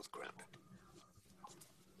 you're both grounded.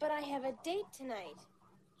 But I have a date tonight.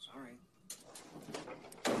 Sorry.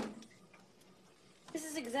 This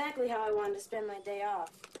is exactly how I wanted to spend my day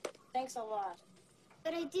off. Thanks a lot.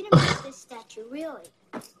 But I didn't make this statue, really.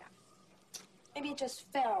 Maybe it just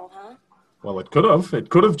fell, huh? Well, it could have. It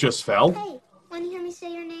could have just fell. Hey, want to hear me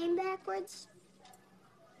say your name backwards?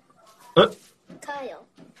 Kyle.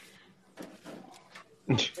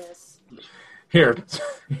 Here.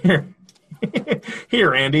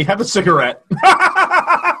 Here, Andy, have a cigarette.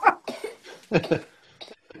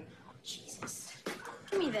 Jesus.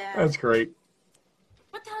 Give me that. That's great.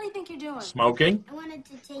 What the hell do you think you're doing? Smoking? I wanted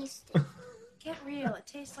to taste it. Get real. It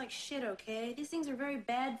tastes like shit, okay? These things are very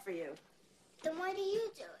bad for you. Then why do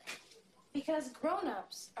you do it? Because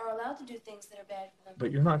grown-ups are allowed to do things that are bad for them.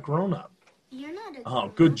 But you're not grown up. You're not a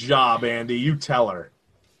Oh, good job, Andy. You tell her.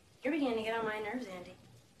 You're beginning to get on my nerves, Andy.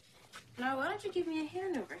 Now, why don't you give me a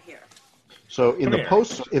hand over here? So in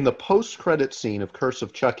the post-credit scene of Curse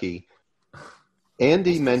of Chucky,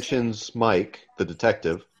 Andy mentions Mike, the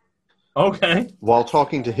detective. Okay. While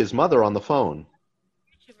talking to his mother on the phone.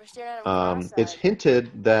 It's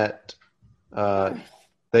hinted that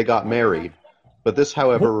they got married, but this,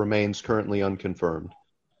 however, remains currently unconfirmed.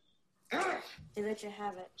 They let you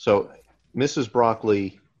have it. So Mrs.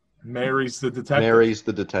 Broccoli marries the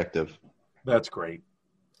detective. That's great.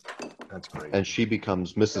 That's great. And she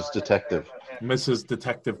becomes Mrs. Detective. Mrs.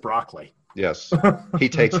 Detective Broccoli. Yes. He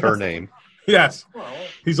takes her name. Yes.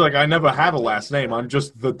 He's like, I never had a last name. I'm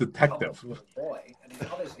just the detective. Boy, and he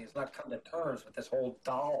obviously has not come to terms with this whole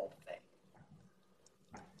doll thing.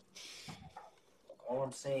 All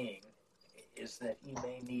I'm saying is that he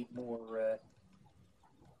may need more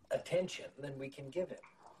attention than we can give him.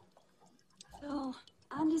 Phil,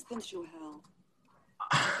 Andy's been through hell.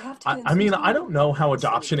 I mean, I don't know how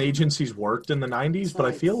adoption agencies worked in the 90s, but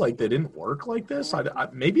I feel like they didn't work like this.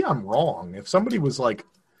 Maybe I'm wrong. If somebody was like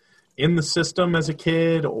in the system as a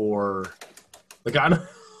kid, or like I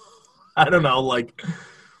don't know, like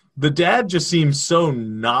the dad just seems so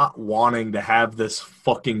not wanting to have this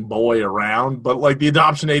fucking boy around, but like the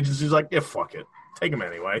adoption agency's like, yeah, fuck it, take him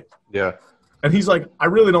anyway. Yeah. And he's like, I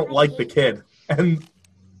really don't like the kid, and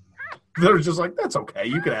they're just like, that's okay,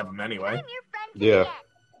 you can have him anyway. Yeah.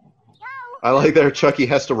 I like that Chucky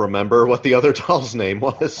has to remember what the other doll's name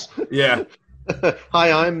was. Yeah.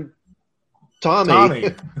 Hi, I'm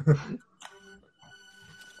Tommy.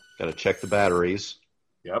 Got to check the batteries.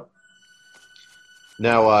 Yep.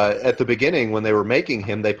 Now, at the beginning, when they were making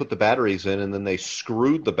him, they put the batteries in, and then they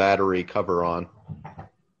screwed the battery cover on.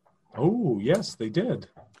 Oh, yes, they did.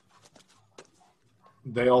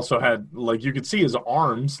 They also had, like, you could see his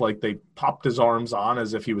arms, like they popped his arms on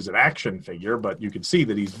as if he was an action figure, but you could see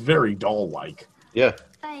that he's very doll-like. Yeah.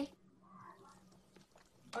 Hi.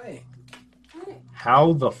 Hi.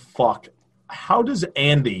 How the fuck? How does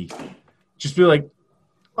Andy just be like,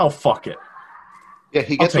 oh, fuck it? Yeah,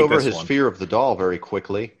 he gets over his fear of the doll very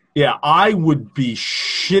quickly. Yeah, I would be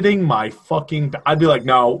shitting my fucking... I'd be like,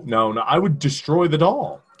 no. I would destroy the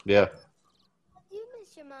doll. Yeah. You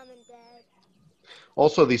miss your mom and dad.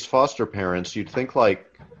 Also, these foster parents, you'd think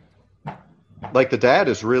like the dad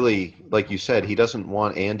is really, like you said, he doesn't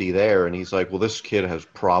want Andy there, and he's like, well, this kid has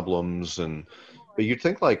problems, but you'd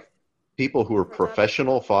think like people who are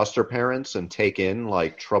professional foster parents and take in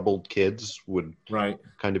like troubled kids would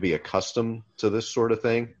kind of be accustomed to this sort of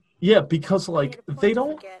thing. Yeah, because like they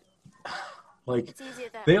don't, like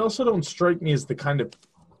they also don't strike me as the kind of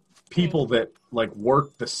people that like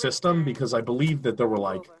work the system, because I believe that there were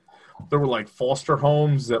like foster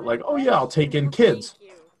homes that like, oh yeah, I'll take in kids,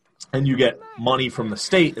 and you get money from the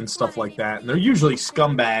state and stuff like that, and they're usually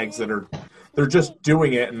scumbags that they're just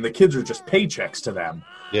doing it, and the kids are just paychecks to them.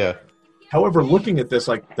 Yeah. However, looking at this,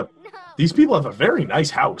 like these people have a very nice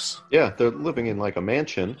house. Yeah, they're living in like a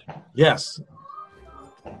mansion. Yes.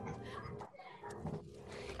 Come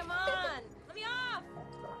on, let me off.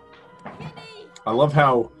 I love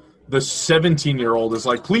how the 17-year-old is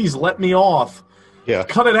like, please let me off. Yeah.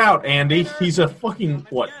 Cut it out, Andy. He's a fucking,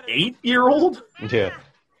 8-year-old? Yeah.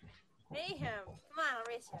 Pay him. Come on, I'll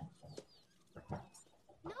race you.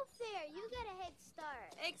 No fair. You got a head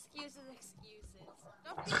start. Excuses.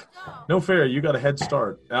 Don't be dumb. No fair. You got a head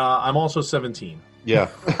start. I'm also 17. Yeah.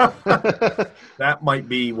 That might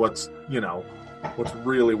be what's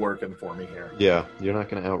really working for me here. Yeah. You're not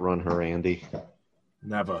going to outrun her, Andy.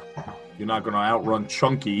 Never. You're not going to outrun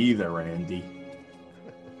Chunky either, Andy.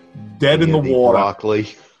 Dead in the water. Broccoli.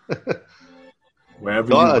 Wherever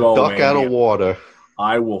you go, duck Andy, out of water.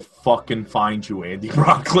 I will fucking find you, Andy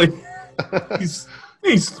Broccoli.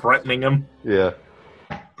 He's threatening him. Yeah.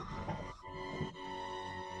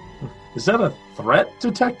 Is that a threat,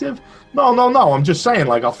 detective? No. I'm just saying,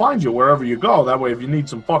 like, I'll find you wherever you go. That way, if you need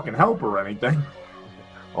some fucking help or anything.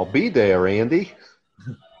 I'll be there, Andy.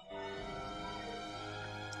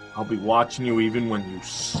 I'll be watching you even when you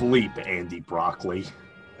sleep, Andy Broccoli.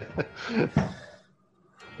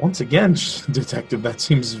 Once again, detective, that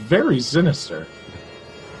seems very sinister.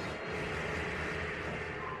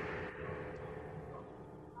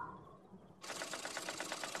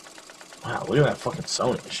 Wow, look at that fucking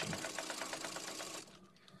sewing machine.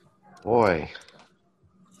 Boy.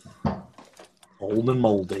 Old and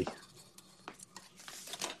moldy.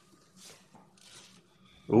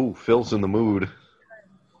 Ooh, Phil's in the mood.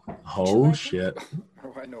 Oh, shit.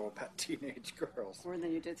 Oh, I know about teenage girls. More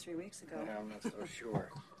than you did 3 weeks ago. Yeah, I'm not so sure.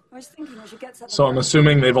 I was thinking we should get something. So I'm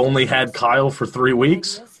assuming they've only had Kyle for 3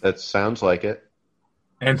 weeks? That sounds like it.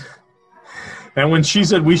 And when she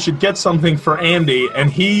said we should get something for Andy, and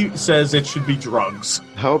he says it should be drugs.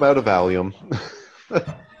 How about a Valium?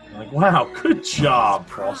 Like, wow, good job,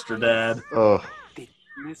 Foster Dad. Oh. Did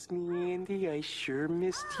you miss me, Andy? I sure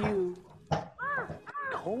missed you.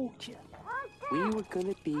 Told you. We were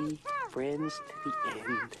gonna be friends to the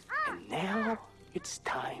end, and now it's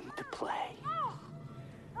time to play.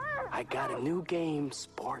 I got a new game,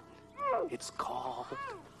 Sport. It's called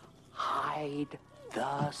Hide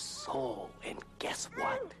the Soul, and guess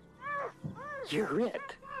what? You're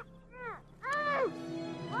it.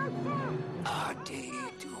 Adi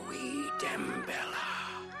Dewey Dembella.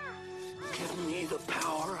 Give me the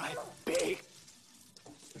power, I beg.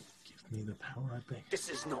 Give me the power, I beg. This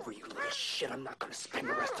isn't over, you little shit. I'm not gonna spend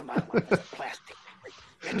the rest of my life as plastic.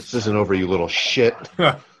 This isn't over, you little shit.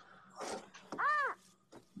 Oh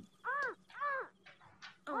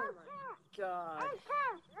my god.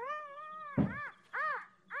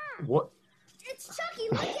 What? It's Chucky,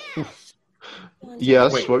 look at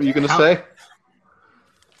Yes, Wait, what were you going to how- say?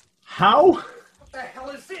 How? What the hell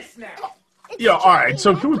is this now? Yeah, all right.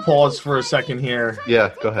 So can we pause for a second here?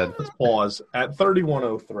 Yeah, go ahead. Let's pause at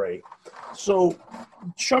 31:03. So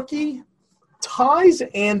Chucky ties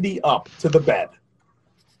Andy up to the bed,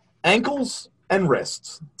 ankles and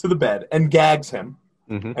wrists to the bed, and gags him,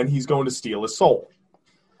 and he's going to steal his soul.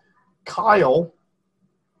 Kyle,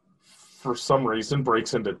 for some reason,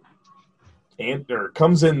 breaks into or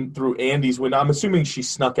comes in through Andy's window. I'm assuming she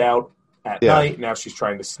snuck out at night. Now she's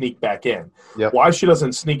trying to sneak back in. Yep. Why she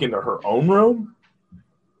doesn't sneak into her own room?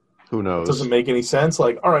 Who knows? Doesn't make any sense.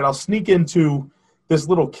 Like, all right, I'll sneak into this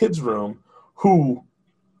little kid's room who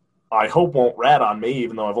I hope won't rat on me,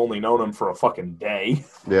 even though I've only known him for a fucking day.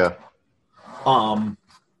 Yeah.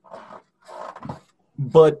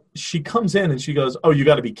 But she comes in and she goes, "Oh, you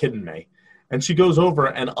got to be kidding me." And she goes over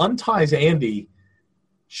and unties Andy.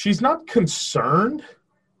 She's not concerned.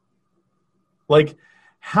 Like,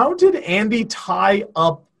 how did Andy tie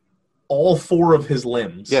up all 4 of his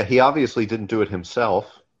limbs? Yeah, he obviously didn't do it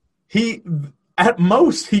himself. At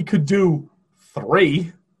most, he could do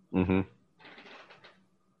 3. Mm-hmm.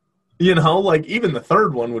 You know, like, even the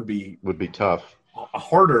third one would be tough.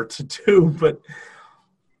 Harder to do, but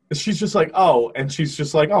she's just like, oh, and she's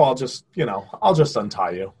just like, oh, I'll just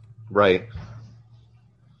untie you. Right.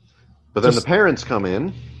 But then the parents come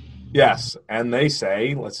in. Yes, and they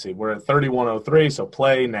say, let's see, we're at 31:03, so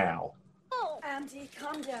play now. Andy,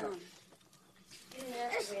 calm down.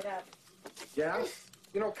 Wait up. Yeah?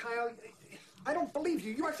 You know, Kyle, I don't believe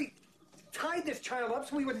you. You actually tied this child up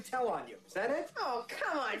so we wouldn't tell on you. Is that it? Oh,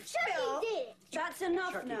 come on, Phil. That's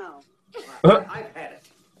enough now. I've had it.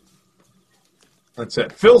 That's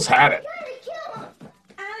it. Phil's had it.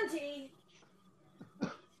 Andy.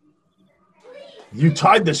 You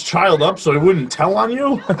tied this child up so he wouldn't tell on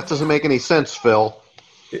you? That doesn't make any sense, Phil.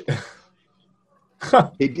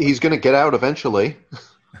 He's going to get out eventually.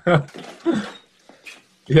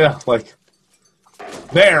 Yeah, like,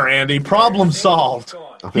 there, Andy, problem solved.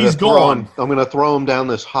 He's gone. I'm going to throw him down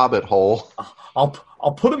this hobbit hole. I'll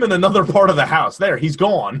put him in another part of the house. There, he's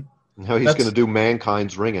gone. Now he's going to do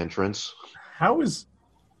Mankind's ring entrance. How is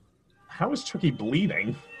Chucky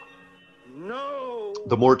bleeding? No.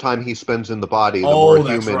 The more time he spends in the body, the Oh, more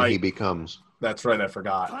that's human right. he becomes. That's right, I If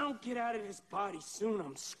forgot. I don't get out of this body soon,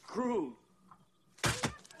 I'm screwed.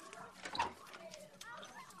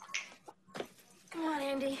 Come on,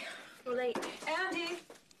 Andy. We're late. Andy.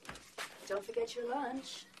 Don't forget your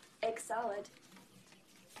lunch. Egg salad.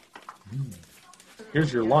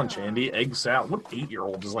 Here's your lunch, Andy. Egg salad. What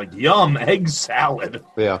 8-year-old is like, yum, egg salad?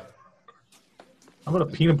 Yeah. How about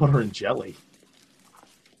a peanut butter and jelly?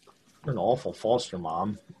 You're an awful foster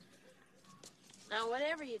mom. Now,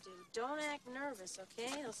 whatever you do, don't act nervous,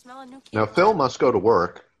 okay? They'll smell a new kid. Now, Phil must go to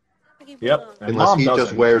work. Yep. And Unless Mom he just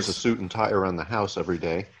doesn't. wears a suit and tie around the house every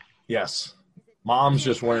day. Yes. Mom's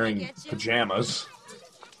just wearing pajamas.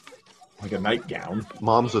 Like a nightgown.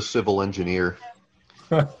 Mom's a civil engineer.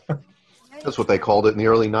 That's what they called it in the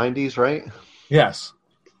early 90s, right? Yes.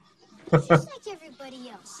 Just like everybody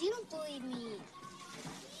else. You don't believe me.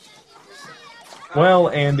 Well,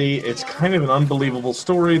 Andy, it's kind of an unbelievable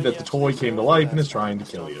story that the toy came to life and is trying to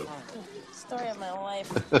kill you. Story of my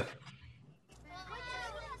life.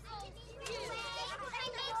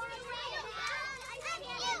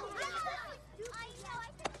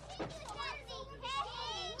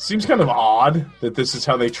 Seems kind of odd that this is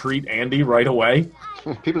how they treat Andy right away.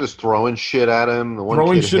 People just throwing shit at him. The one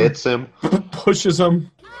Throwing kid shit- hits him. Pushes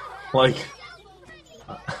him. Like,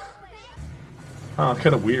 kind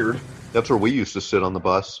of weird. That's where we used to sit on the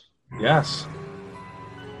bus. Yes.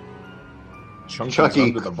 Chunky's Chucky,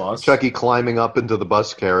 under the bus. Chucky climbing up into the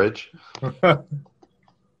bus carriage.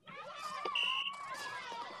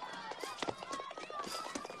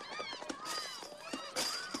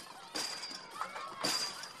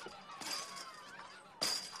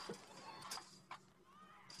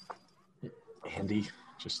 Andy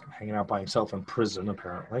just hanging out by himself in prison,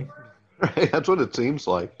 apparently. Right, that's what it seems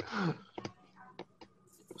like.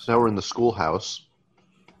 So now we're in the schoolhouse.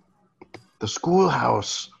 The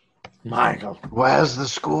schoolhouse. Michael. Where's the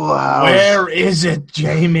schoolhouse? Where is it,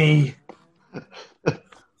 Jamie?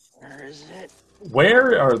 Where is it?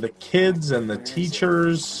 Where are the kids and the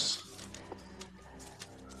teachers?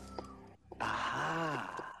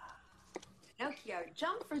 Pinocchio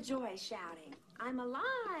jumped for joy, shouting, "I'm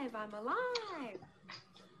alive! I'm alive!"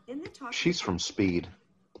 Then the talk. She's from Speed.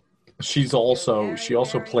 She also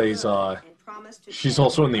plays, she's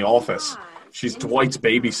also in The Office. She's Dwight's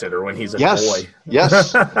babysitter when he's a boy.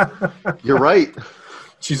 Yes. You're right.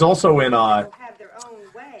 She's also in,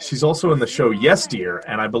 she's also in the show Yes Dear,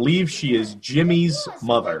 and I believe she is Jimmy's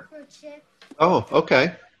mother. Oh,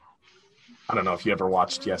 okay. I don't know if you ever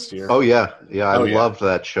watched Yes Dear. Oh, yeah. Yeah, I loved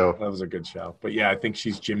that show. That was a good show. But yeah, I think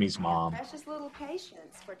she's Jimmy's mom. Precious little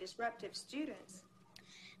patience for disruptive students.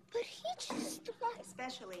 But he just...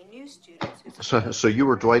 Especially new students. Who So you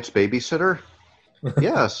were Dwight's babysitter?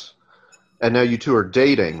 Yes. And now you two are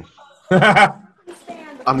dating. I'm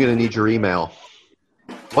going to need your email.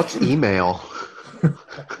 What's email?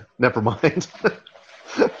 Never mind.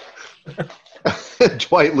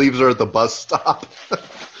 Dwight leaves her at the bus stop.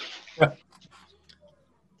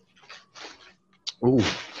 Ooh.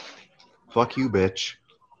 Fuck you, bitch.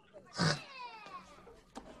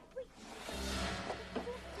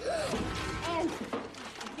 And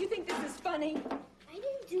you think this is funny? I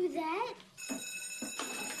didn't do that.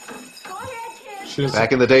 Go ahead, kid.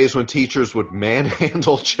 Back in the days when teachers would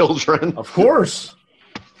manhandle children. Of course.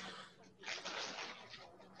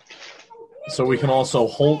 So we can also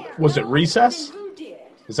hold... Was it recess?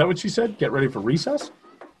 Is that what she said? Get ready for recess?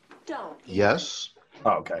 Don't. Yes.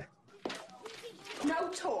 Oh, okay. No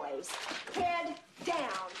toys. Head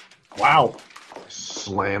down. Wow.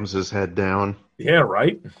 Slams his head down. Yeah,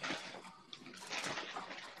 right?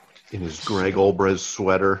 In his Greg Olbrez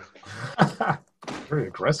sweater. Very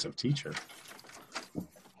aggressive teacher.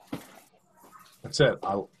 That's it.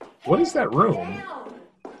 What is that room?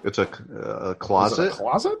 It's a closet. Is it a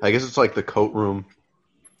closet? I guess it's like the coat room.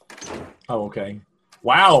 Oh, okay.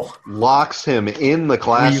 Wow. Locks him in the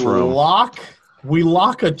classroom. We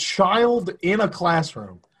lock a child in a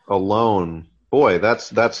classroom. Alone. Boy,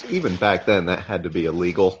 that's even back then, that had to be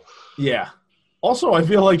illegal. Yeah. Also, I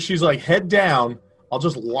feel like she's like, head down. I'll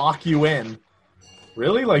just lock you in.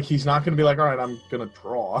 Really? Like, he's not going to be like, all right, I'm going to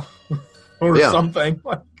draw. or something.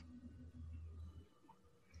 Like,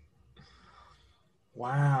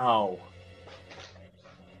 wow.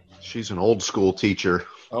 She's an old school teacher.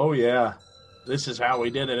 Oh, yeah. This is how we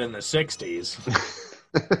did it in the 60s.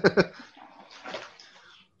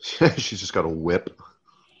 She's just got a whip.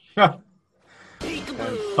 And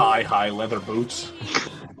thigh-high leather boots.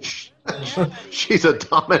 She's a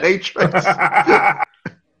dominatrix.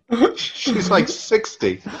 She's like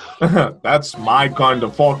 60. That's my kind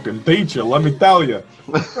of fucking teacher, let me tell you.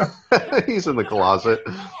 He's in the closet.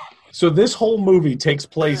 So this whole movie takes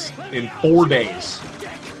place in 4 days.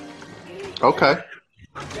 Okay.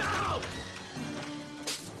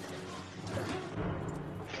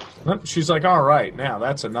 She's like, all right, now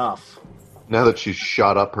that's enough. Now that she's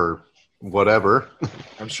shot up her whatever.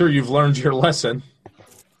 I'm sure you've learned your lesson.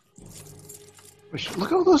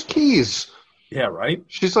 Look at all those keys. Yeah, right?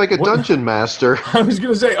 She's like a dungeon master. I was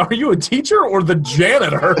going to say, are you a teacher or the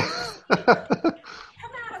janitor? Come out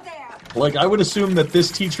of there. Like, I would assume that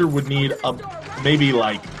this teacher would need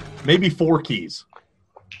maybe 4 keys.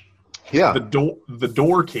 Yeah. The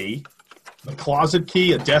door key, the closet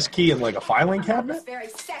key, a desk key, and like a filing cabinet. Very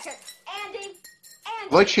second, Andy.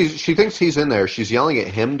 Like she thinks he's in there. She's yelling at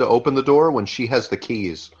him to open the door when she has the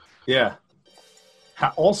keys. Yeah.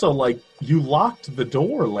 Also, like, you locked the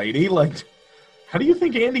door, lady. Like, how do you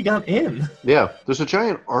think Andy got in? Yeah, there's a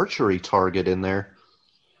giant archery target in there.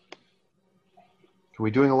 Are we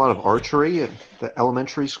doing a lot of archery at the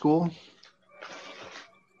elementary school?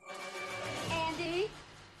 Andy.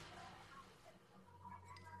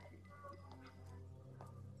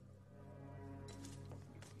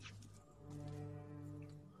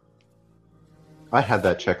 I had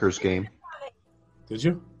that checkers game. Did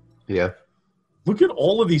you? Yeah. Look at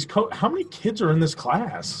all of these how many kids are in this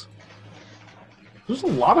class? There's a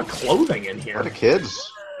lot of clothing in here. A lot of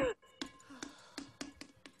kids.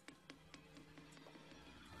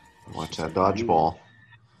 Watch that dodgeball.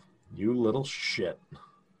 You little shit.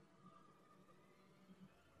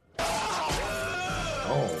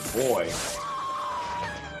 Oh, boy.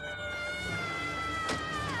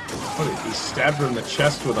 What, did he stab her in the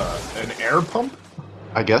chest with an air pump?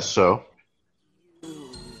 I guess so.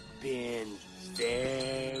 You've been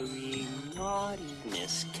very naughty,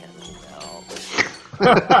 Miss Kettlewell.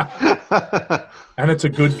 And it's a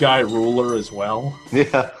good guy ruler as well.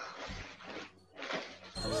 Yeah.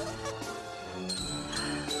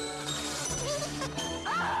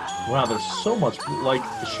 Wow, there's so much, like,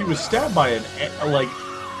 she was stabbed by like,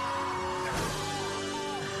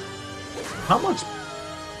 how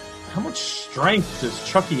much strength does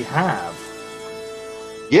Chucky have?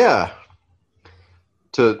 Yeah.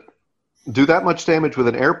 To do that much damage with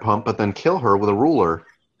an air pump, but then kill her with a ruler.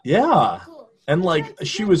 Yeah. And, like,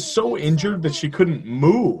 she was so injured that she couldn't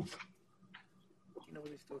move.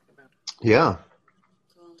 Yeah.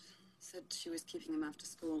 Said she was keeping him after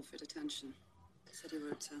school for detention. Said he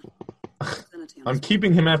wrote I'm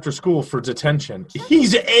keeping him after school for detention.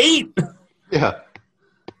 He's 8! Yeah.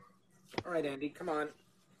 All right, Andy, come on.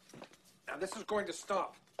 Now this is going to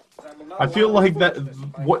stop. I feel like that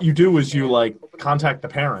what you do is you, like, contact the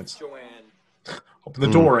parents. Open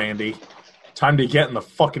the door, Andy. Time to get in the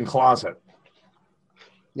fucking closet.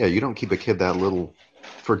 Yeah, you don't keep a kid that little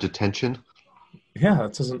for detention. Yeah,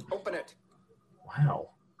 that doesn't... Open it. Wow.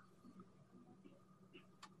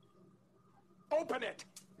 Open it.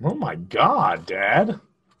 Oh my God, Dad.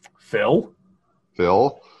 Phil?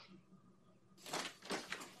 Phil?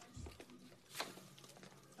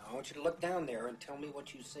 I want you to look down there and tell me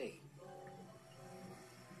what you see.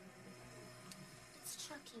 It's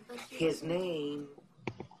Chucky, but His name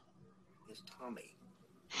is Tommy.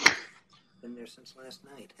 Been there since last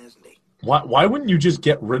night, hasn't he? Why wouldn't you just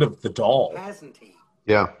get rid of the doll? Hasn't he?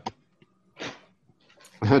 Yeah.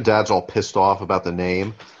 Dad's all pissed off about the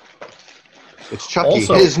name. It's Chucky.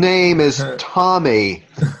 Also, his name is Tommy.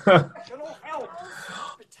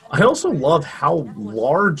 I also love how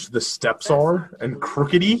large the steps are and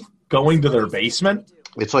crookedy going to their basement.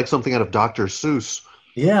 It's like something out of Dr. Seuss.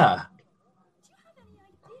 Yeah.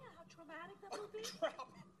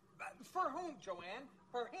 For whom, Joanne?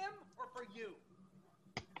 For him or for you?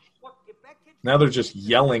 Look, if that kid... Now they're just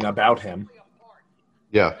yelling about him.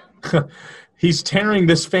 Yeah. He's tearing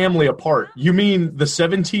this family apart. You mean the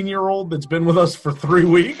 17-year-old that's been with us for 3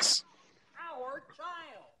 weeks? Our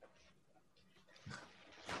child.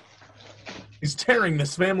 He's tearing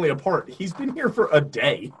this family apart. He's been here for a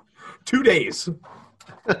day. 2 days.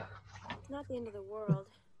 not the end of the world.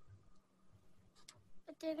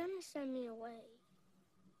 But they're gonna send me away.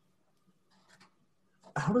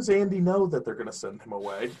 How does Andy know that they're gonna send him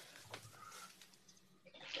away?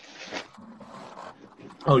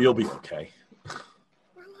 Oh, you'll be okay.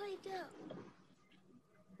 Where will I go?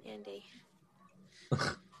 Andy.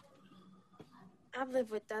 I've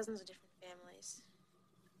lived with dozens of different families.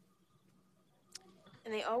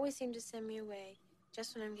 And they always seem to send me away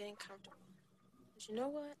just when I'm getting comfortable. But you know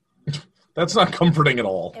what? That's not comforting at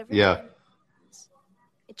all. Yeah.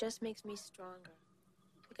 It just makes me stronger.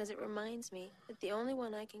 Because it reminds me that the only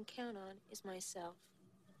one I can count on is myself.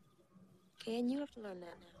 Okay, and you have to learn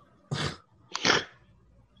that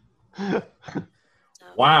now.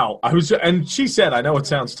 Wow. And she said, I know it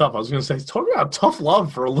sounds tough. I was going to say, talk about tough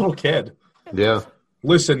love for a little kid. Yeah.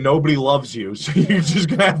 Listen, nobody loves you, so you're just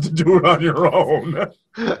going to have to do it on your own.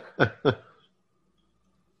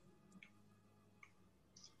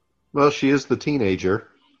 Well, she is the teenager.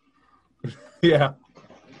 Yeah.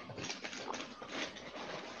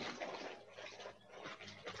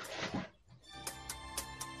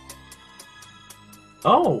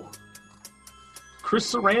 Oh. Chris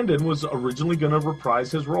Sarandon was originally going to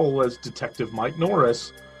reprise his role as Detective Mike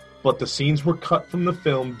Norris, but the scenes were cut from the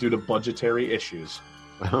film due to budgetary issues.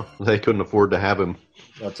 Well, they couldn't afford to have him.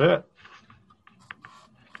 That's it.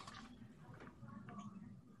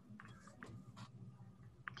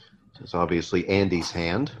 It's obviously Andy's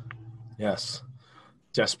hand. Yes.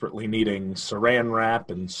 Desperately needing saran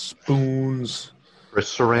wrap and spoons.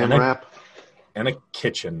 Chris Saran wrap? And a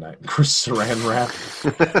kitchen knife. Chris Saran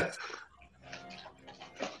wrap.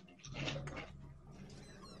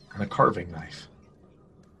 And a carving knife.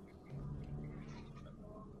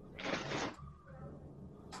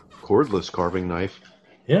 Cordless carving knife.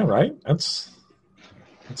 Yeah, right? That's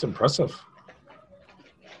impressive.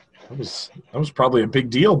 That was probably a big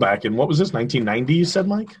deal back in, what was this, 1990, you said,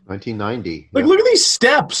 Mike? 1990. Like, look at these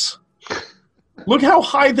steps. Look how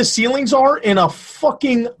high the ceilings are in a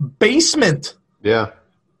fucking basement. Yeah.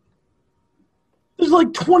 There's like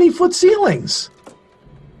 20-foot ceilings.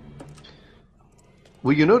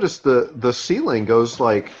 Well, you notice the ceiling goes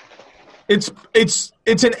like... It's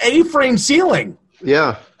an A-frame ceiling.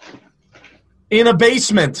 Yeah. In a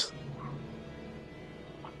basement.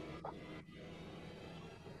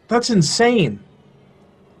 That's insane.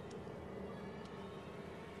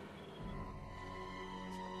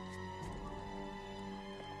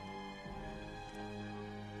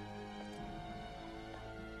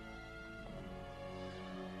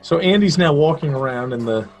 So Andy's now walking around in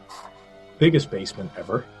the biggest basement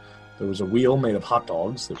ever. There was a wheel made of hot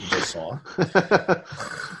dogs that we just saw.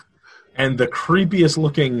 And the creepiest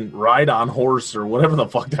looking ride-on horse or whatever the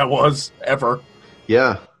fuck that was ever.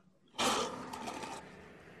 Yeah.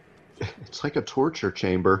 It's like a torture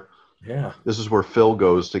chamber. Yeah. This is where Phil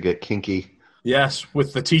goes to get kinky. Yes,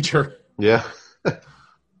 with the teacher. Yeah.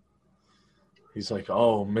 He's like,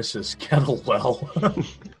 oh, Mrs. Kettlewell.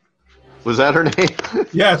 Was that her name?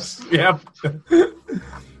 Yes. Yep.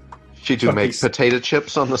 She do make potato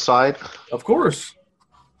chips on the side? Of course.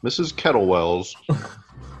 Mrs. Kettlewells.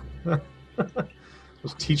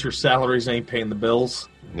 Those teacher salaries ain't paying the bills.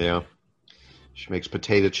 Yeah. She makes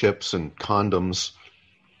potato chips and condoms.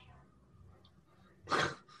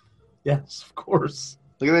 Yes, of course.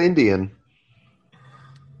 Look at the Indian.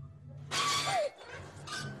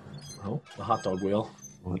 Oh, the hot dog wheel.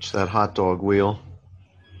 Watch that hot dog wheel.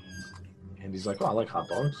 And he's like, oh, I like hot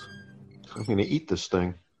dogs. I'm going to eat this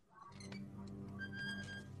thing.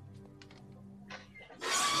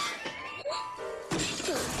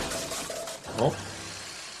 Oh.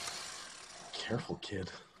 Careful,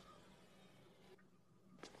 kid.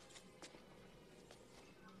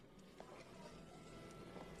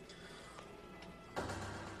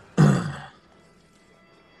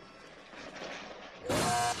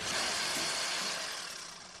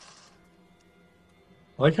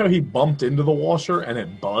 I like how he bumped into the washer and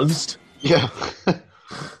it buzzed. Yeah.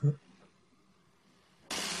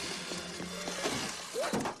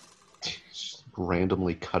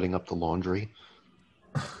 Randomly cutting up the laundry.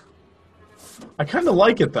 I kind of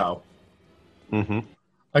like it, though. Mm-hmm.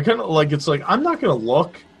 I kind of like, it's like, I'm not going to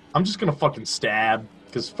look. I'm just going to fucking stab.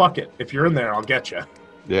 Because fuck it. If you're in there, I'll get you.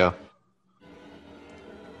 Yeah.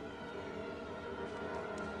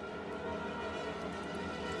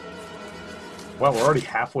 Well, we're already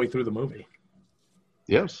halfway through the movie.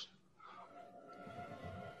 Yes.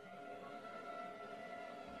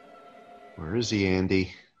 Where is he,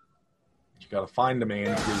 Andy? You gotta find him,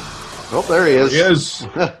 Andy. Oh, there he is. There he is.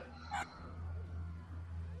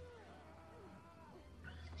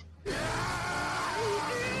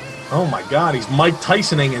 Oh my God, he's Mike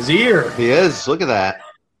Tysoning his ear. He is. Look at that.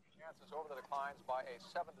 Chances over the declines by a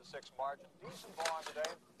 7-6 margin. Decent ball on today.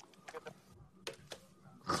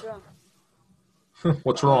 What's wrong?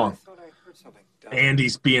 What's wrong? I thought I heard something.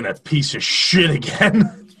 Andy's being a piece of shit again.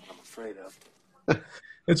 I'm afraid of.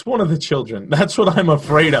 It's one of the children. That's what I'm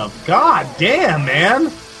afraid of. God damn,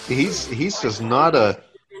 man. He's just not a...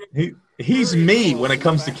 He's me when it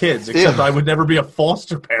comes to kids, except I would never be a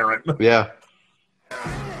foster parent. Yeah.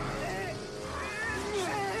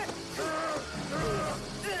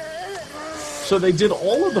 So they did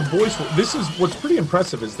all of the voice work. This is what's pretty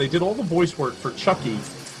impressive is they did all the voice work for Chucky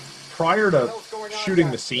prior to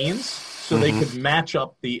shooting the scenes so they could match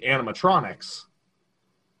up the animatronics.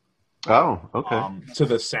 Oh, okay. To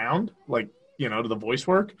the sound, like, you know, to the voice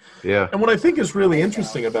work. Yeah. And what I think is really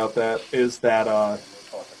interesting about that is that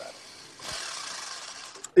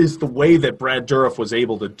is the way that Brad Dourif was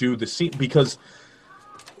able to do the scene, because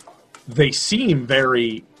they seem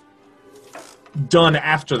very done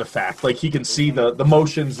after the fact. Like, he can see the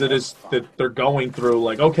motions that they're going through.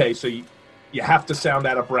 Like, okay, so you have to sound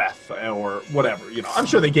out of breath or whatever. You know, I'm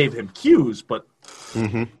sure they gave him cues, but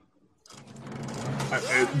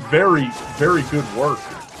Very, very good work,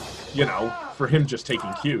 you know, for him just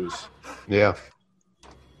taking cues. Yeah.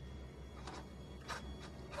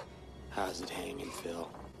 How's it hanging, Phil?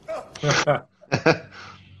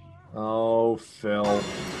 Oh, Phil.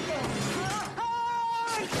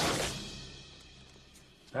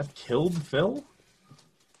 That killed Phil?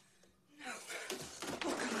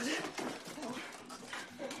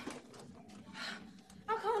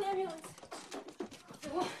 I'll call an ambulance.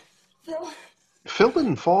 Phil. Phil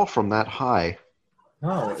didn't fall from that high.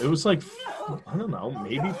 No, it was like, I don't know,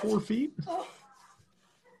 maybe 4 feet?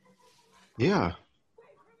 Yeah.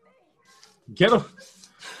 Get him.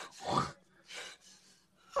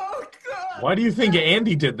 Why do you think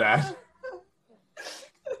Andy did that?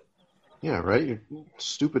 Yeah, right? Your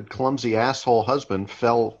stupid, clumsy asshole husband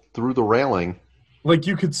fell through the railing. Like,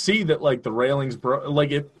 you could see that, like, the railings broke.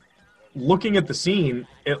 Like, it. Looking at the scene,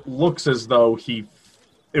 it looks as though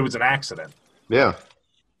it was an accident. Yeah.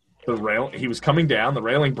 He was coming down, the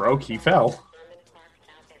railing broke, he fell.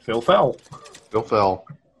 Phil fell. Phil fell.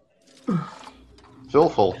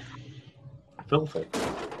 Philful. Philful.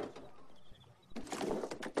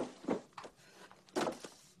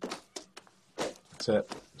 That's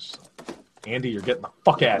it. Andy, you're getting the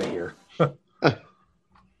fuck out of here.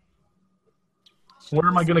 Where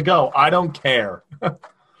am I going to go? I don't care.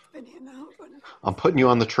 I'm putting you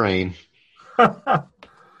on the train.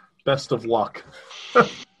 Best of luck.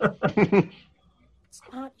 It's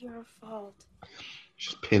not your fault.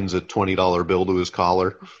 Just pins a $20 bill to his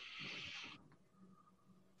collar.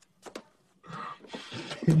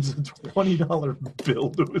 Pins a $20 bill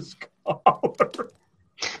to his collar.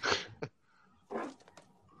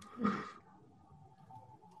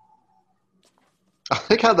 I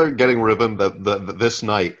think how they're getting rid of him this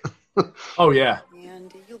night. Oh, yeah.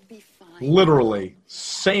 Andy, you'll be fine. Literally.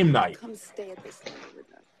 Same night. Come stay at this neighborhood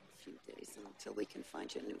a few days until we can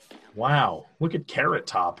find you a new family. Wow. Look at Carrot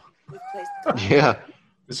Top. We've placed Yeah.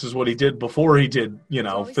 This is what he did before he did, you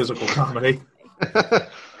know, physical comedy.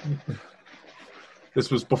 This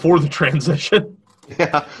was before the transition.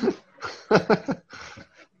 Yeah.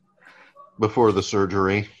 Before the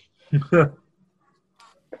surgery.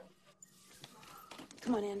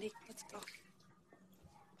 Come on, Andy. Let's go.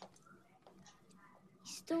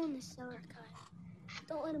 He's still in the cellar, Kyle.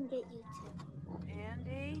 Don't let him get you two.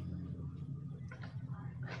 Andy?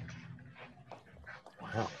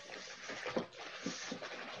 Wow.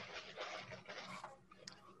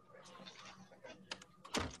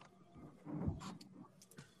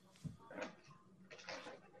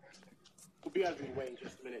 We'll be out of your way in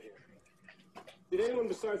just a minute here. Did anyone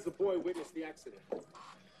besides the boy witness the accident?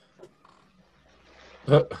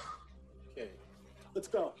 Okay, let's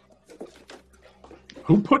go.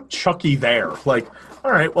 Who put Chucky there? Like,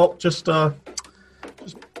 all right, well, just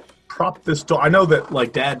prop this doll. I know that,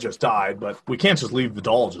 like, Dad just died, but we can't just leave the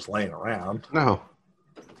doll just laying around. No.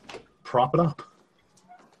 Prop it up.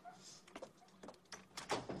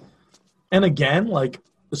 And again, like,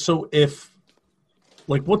 so if,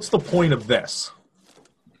 like, what's the point of this?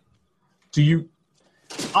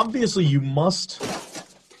 Obviously you must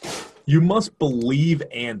believe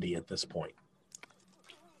Andy at this point.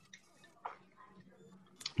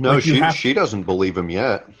 No, like she doesn't believe him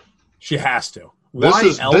yet. She has to.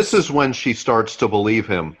 This is when she starts to believe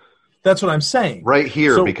him. That's what I'm saying. Right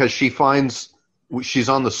here, because she finds she's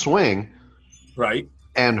on the swing. Right.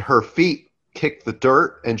 And her feet kick the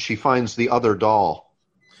dirt, and she finds the other doll.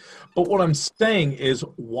 But what I'm saying is,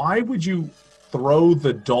 why would you throw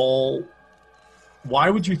the doll? Why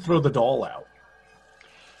would you throw the doll out?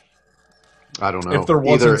 I don't know. If there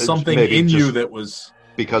wasn't something in you that was...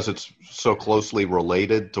 Because it's so closely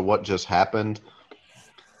related to what just happened.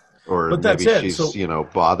 Or but maybe that's she's,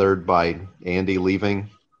 bothered by Andy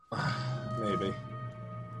leaving. Maybe.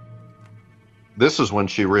 This is when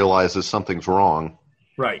she realizes something's wrong.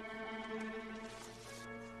 Right.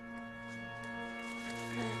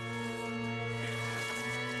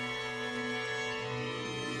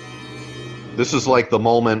 This is like the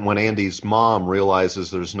moment when Andy's mom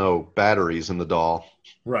realizes there's no batteries in the doll.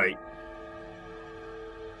 Right.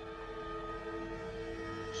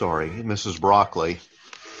 Sorry, Mrs. Broccoli.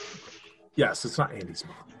 Yes, it's not Andy's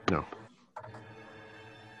mom. No.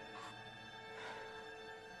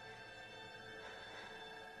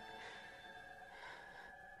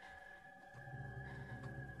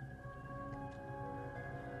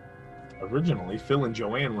 Originally, Phil and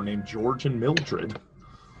Joanne were named George and Mildred.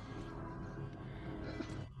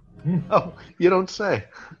 Oh, you don't say.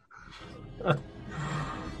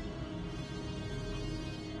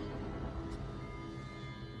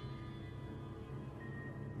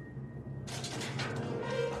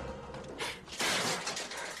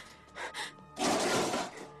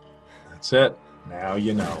 That's it. Now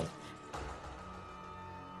you know.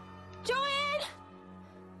 Joanne!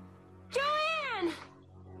 Joanne!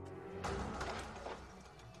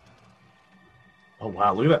 Oh,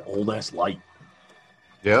 wow. Look at that old-ass light.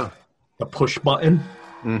 Yeah. The push button.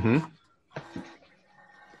 Mm-hmm.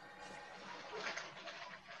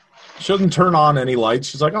 She doesn't turn on any lights.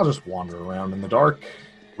 She's like, I'll just wander around in the dark.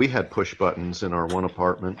 We had push buttons in our one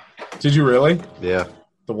apartment. Did you really? Yeah.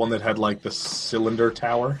 The one that had, like, the cylinder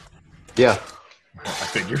tower? Yeah. I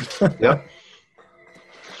figured. Yep.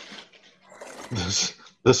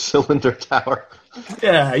 The cylinder tower.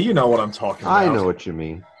 Yeah, you know what I'm talking about. I know what you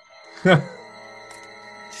mean.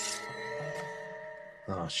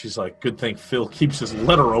 Oh, she's like, good thing Phil keeps his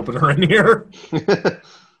letter opener in here.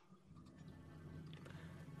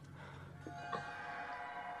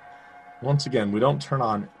 Once again, we don't turn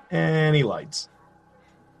on any lights.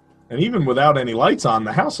 And even without any lights on,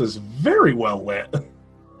 the house is very well lit.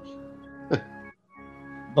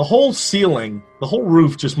 The whole ceiling, the whole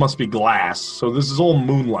roof just must be glass. So this is all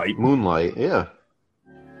moonlight. Moonlight, yeah.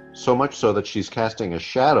 So much so that she's casting a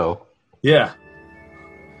shadow. Yeah.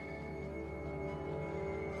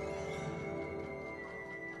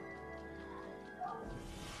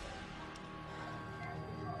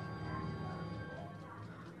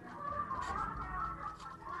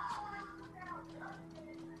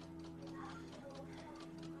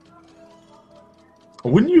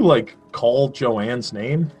 Wouldn't you, like, call Joanne's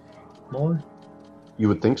name more? You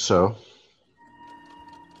would think so.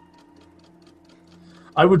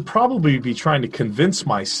 I would probably be trying to convince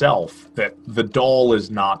myself that the doll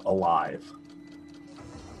is not alive.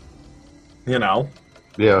 You know?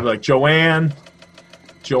 Yeah. Like, Joanne.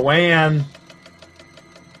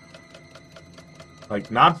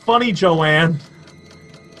 Like, not funny, Joanne.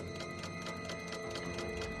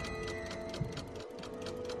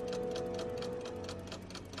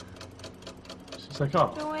 She's like,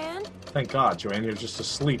 oh, Joanne? Thank God, Joanne, you're just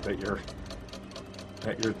asleep at your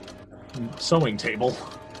sewing table.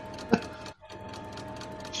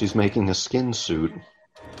 She's making a skin suit.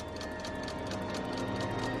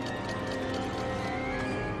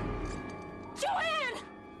 Joanne!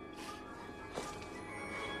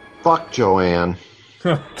 Fuck Joanne.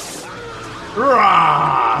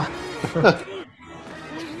 Rah!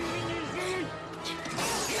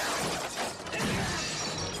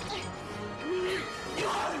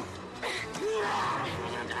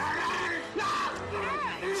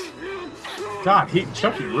 God,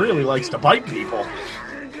 Chucky really likes to bite people.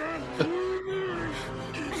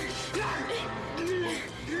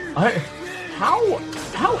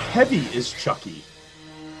 How heavy is Chucky?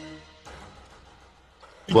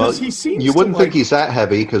 Because Well, he seems you wouldn't to, think he's that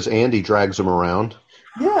heavy because Andy drags him around.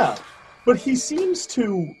 Yeah, but he seems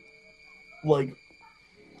to, like,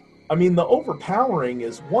 I mean, the overpowering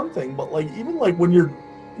is one thing, but, like, even, like,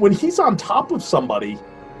 when he's on top of somebody,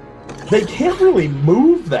 they can't really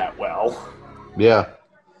move that well. Yeah.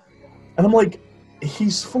 And I'm like,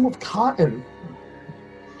 he's full of cotton.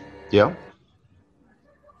 Yeah.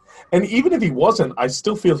 And even if he wasn't, I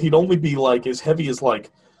still feel he'd only be, like, as heavy as, like,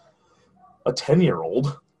 a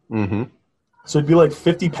 10-year-old. Mm-hmm. So it'd be, like,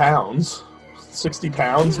 50 pounds, 60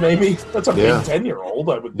 pounds, maybe. That's a big 10-year-old,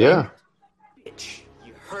 I would think. Yeah. Bitch,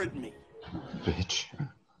 you heard me. Bitch.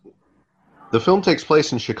 The film takes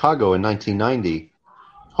place in Chicago in 1990.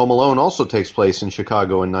 Home Alone also takes place in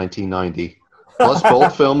Chicago in 1990. Plus,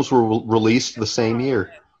 both films were released the same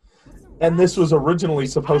year. And this was originally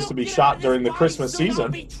supposed to be shot during the Christmas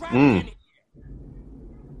season. Mm.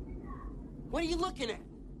 What are you looking at?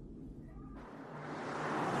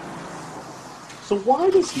 So why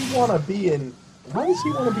does he want to be in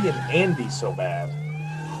Andy so bad?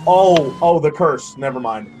 Oh, the curse. Never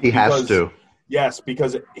mind. He has to. Yes,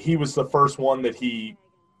 because he was the first one that he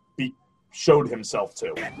showed himself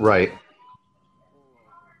to. Right.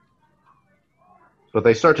 But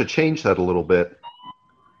they start to change that a little bit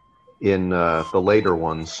in the later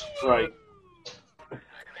ones. Right.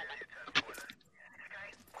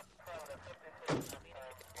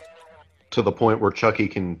 To the point where Chucky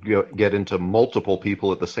can get into multiple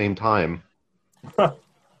people at the same time. I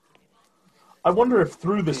wonder if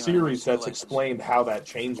through the series that's explained how that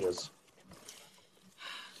changes.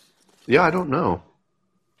 Yeah, I don't know.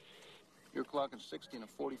 You're clocking 60 and a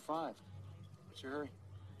 45. What's your hurry?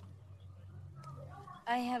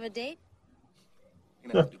 I have a date?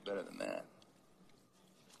 You're gonna have to do better than that.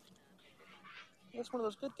 That's one of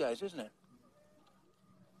those good guys, isn't it?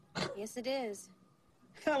 Yes, it is.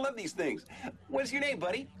 I love these things. What's your name,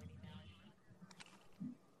 buddy?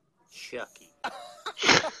 Chucky.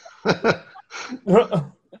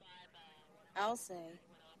 I'll say.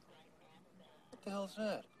 What the hell's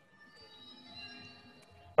that?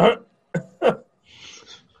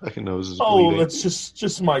 Fucking nose is Oh, bleeding. that's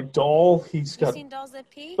just my doll. He's You got. seen dolls that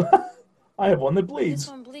pee? I have one that bleeds.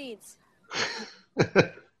 This one bleeds.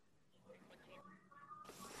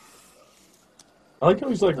 I like how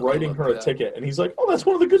he's like writing her a ticket, and he's like, "Oh, that's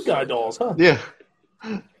one of the good guy dolls, huh?" Yeah.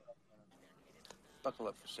 Buckle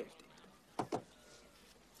up for safety.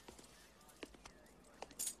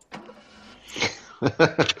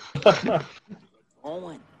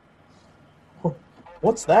 Owen.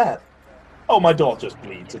 What's that? Oh, my doll just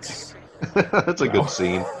bleeds. It's That's a good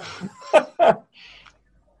scene.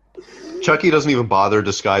 Chucky doesn't even bother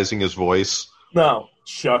disguising his voice. no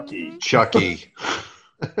Chucky. Chucky.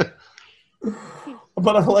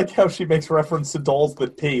 But I like how she makes reference to dolls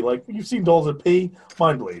that pee. Like, you've seen dolls that pee?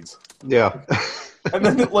 Mine bleeds. Yeah. And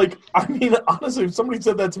then, like, I mean, honestly, if somebody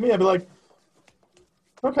said that to me, I'd be like,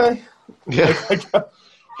 okay. Yeah.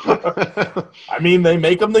 I mean, they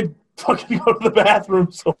make them to fucking go to the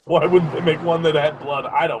bathroom, so why wouldn't they make one that had blood?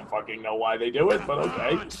 I don't fucking know why they do it, but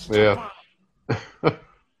okay. Yeah.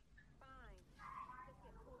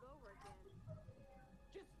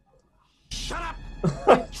 Shut up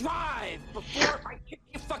and drive before I kick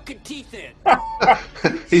your fucking teeth in.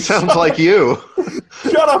 He sounds like you.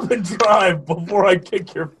 Shut up and drive before I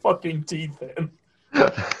kick your fucking teeth in.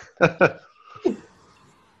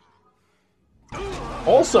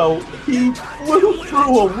 Also, he flew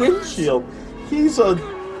through a windshield. He's a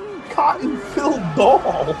cotton-filled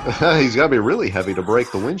doll. He's got to be really heavy to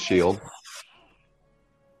break the windshield.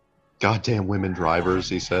 Goddamn women drivers,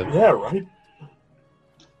 he said. Yeah, right?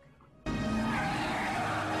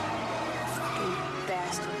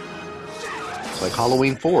 It's like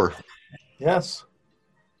Halloween 4. Yes.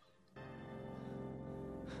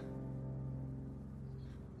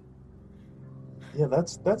 Yeah,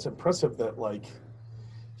 that's impressive that, like,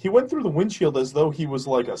 he went through the windshield as though he was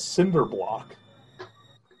like a cinder block.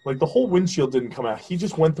 Like, the whole windshield didn't come out. He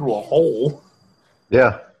just went through a hole.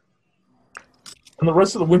 Yeah. And the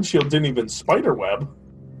rest of the windshield didn't even spider web.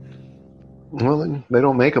 Well, they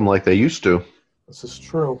don't make them like they used to. This is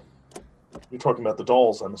true. You're talking about the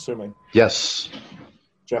dolls, I'm assuming. Yes.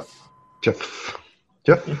 Jeff.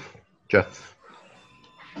 Got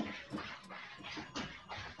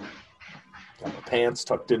my pants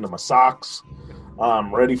tucked into my socks.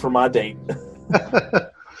 I'm ready for my date.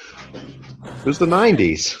 It was the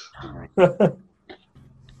 90s.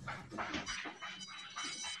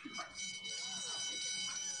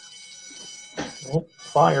 Oh,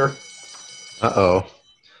 fire. Uh-oh.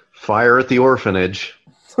 Fire at the orphanage.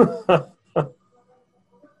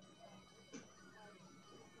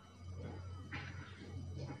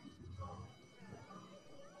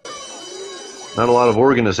 Not a lot of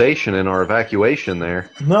organization in our evacuation there.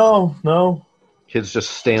 No. Kids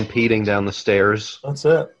just stampeding down the stairs. That's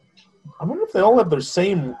it. I wonder if they all have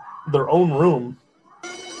their own room.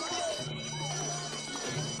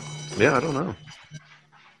 Yeah, I don't know.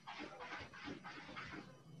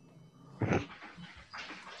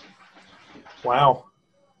 Wow.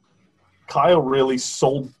 Kyle really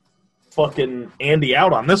sold fucking Andy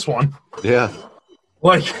out on this one. Yeah.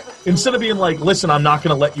 Like, instead of being like, listen, I'm not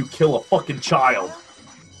going to let you kill a fucking child.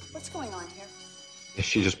 What's going on here?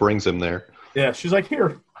 She just brings him there. Yeah, she's like,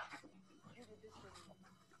 here.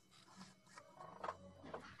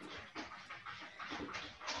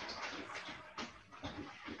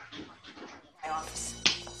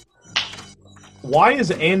 Why is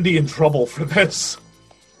Andy in trouble for this?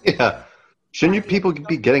 Yeah. Shouldn't you people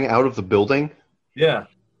be getting out of the building? Yeah.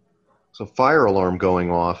 It's a fire alarm going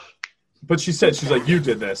off. But she's like, you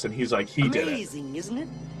did this, and he's like, he did it. Amazing, isn't it?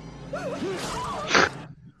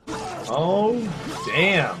 Oh,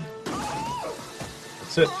 damn.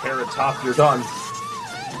 That's it, Carrot Top, you're done.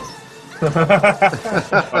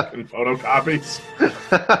 Fucking photocopies.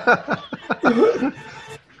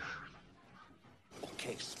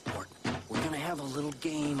 Okay, sport. We're gonna have a little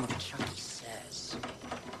game of Chucky Says.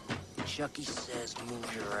 Chucky says,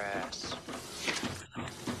 move your ass.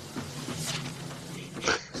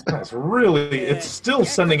 That's really, it's still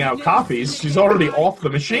sending out copies. She's already off the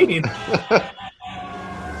machine.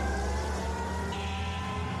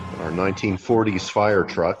 Our 1940s fire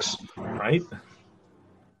trucks. Right?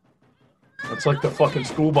 That's like the fucking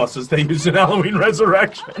school buses they use in Halloween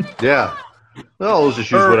Resurrection. Yeah. Well, we'll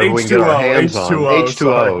just use whatever we can get our hands on.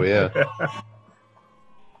 H2O, yeah.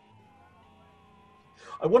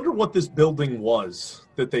 I wonder what this building was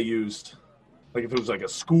that they used. Like if it was like a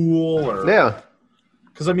school or... Yeah.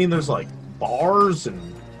 Because, I mean, there's like bars and...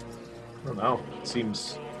 I don't know. It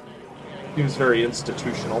seems very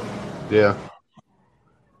institutional. Yeah.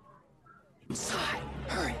 Inside.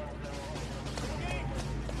 Hurry.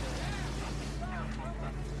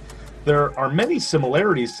 There are many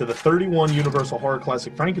similarities to the 31 Universal Horror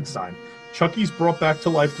Classic Frankenstein. Chucky's brought back to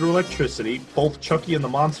life through electricity. Both Chucky and the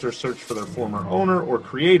monster search for their former owner or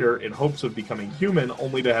creator in hopes of becoming human,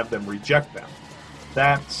 only to have them reject them.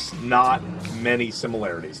 That's not many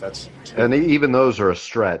similarities. That's two. And even those are a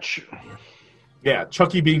stretch. Yeah,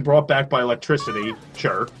 Chucky being brought back by electricity,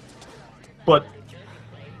 sure. But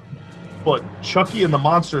Chucky and the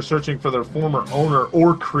monster searching for their former owner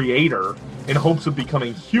or creator in hopes of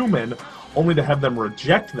becoming human, only to have them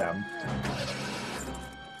reject them.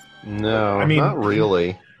 No, I mean, not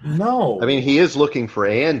really. No. I mean, he is looking for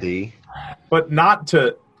Andy. But not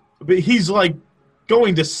to... But he's, like,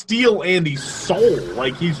 going to steal Andy's soul.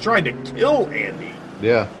 Like, he's trying to kill Andy.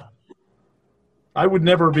 Yeah. I would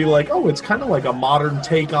never be like, oh, it's kind of like a modern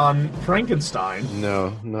take on Frankenstein.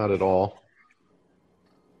 No, not at all.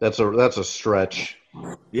 That's a stretch.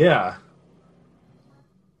 Yeah.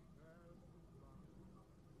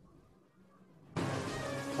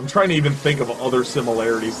 I'm trying to even think of other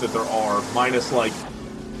similarities that there are, minus, like,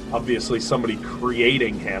 obviously somebody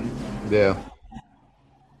creating him. Yeah.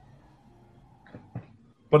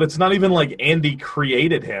 But it's not even like Andy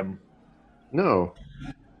created him. No.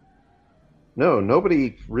 No,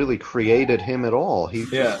 nobody really created him at all. He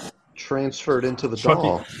transferred into the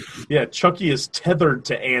doll. Yeah, Chucky is tethered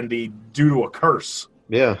to Andy due to a curse.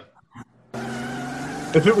 Yeah.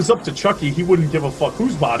 If it was up to Chucky, he wouldn't give a fuck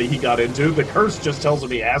whose body he got into. The curse just tells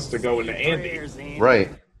him he has to go into Andy. Right.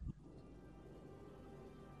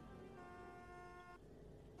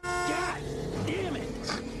 God damn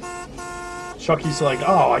it! Chucky's like,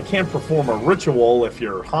 oh, I can't perform a ritual if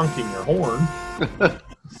you're honking your horn.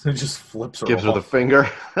 It just flips her Gives off. her the finger.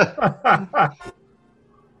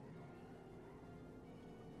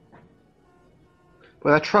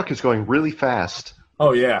 Well, that truck is going really fast.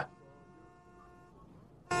 Oh, yeah.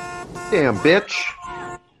 Damn, bitch.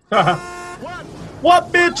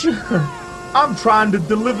 What, bitch? I'm trying to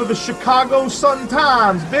deliver the Chicago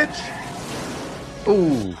Sun-Times, bitch.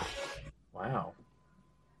 Ooh. Wow.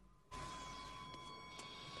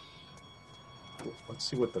 Let's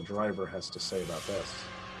see what the driver has to say about this.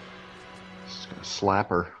 Just gonna slap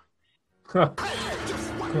her.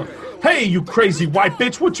 Hey, you crazy white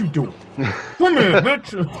bitch, what you doing? Come here,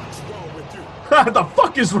 bitch. What the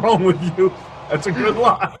fuck is wrong with you? That's a good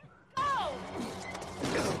line.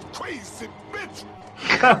 Crazy bitch.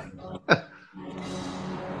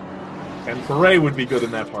 And Foray would be good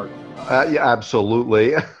in that part. Yeah,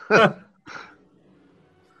 absolutely.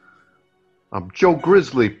 I'm Joe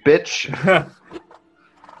Grizzly, bitch.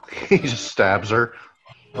 He just stabs her.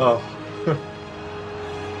 Oh.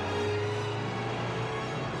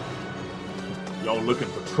 Y'all looking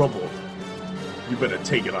for trouble? You better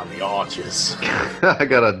take it on the arches. I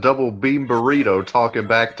got a double beam burrito talking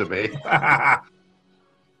back to me.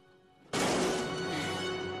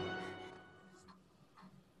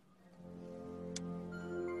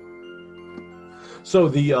 So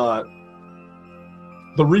the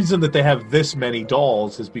reason that they have this many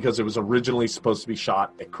dolls is because it was originally supposed to be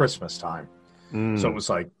shot at Christmas time. So it was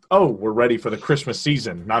like, oh, we're ready for the Christmas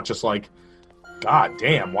season, not just like, God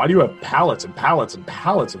damn, why do you have pallets and pallets and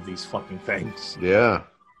pallets of these fucking things? Yeah.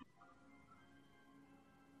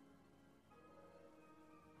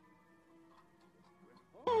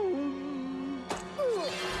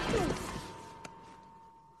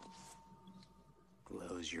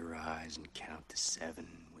 Close your eyes and count to 7.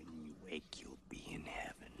 When you wake, you'll be in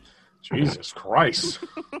heaven. Jesus Christ.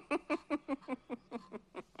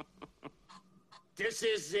 This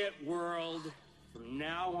is it, world. From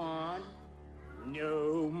now on,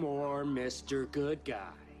 no more Mr. Good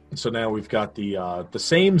Guy. So now we've got the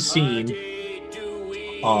same scene.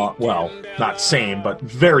 Well, not same, but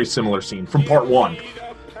very similar scene from part 1.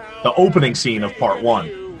 The opening scene of part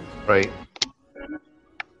 1. Right.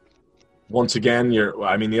 Once again,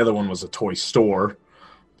 the other one was a toy store,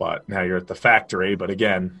 but now you're at the factory, but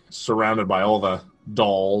again, surrounded by all the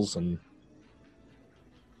dolls and...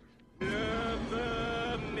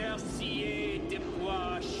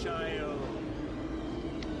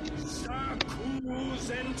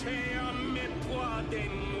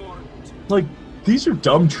 Like, these are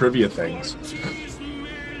dumb trivia things.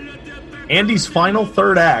 Andy's final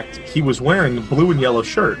third act, he was wearing a blue and yellow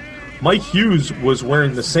shirt. Mike Hughes was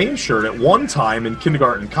wearing the same shirt at one time in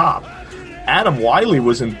Kindergarten Cop. Adam Wiley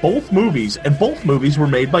was in both movies, and both movies were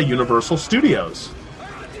made by Universal Studios.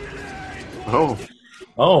 Oh.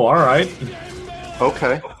 Oh, all right.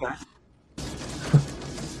 Okay.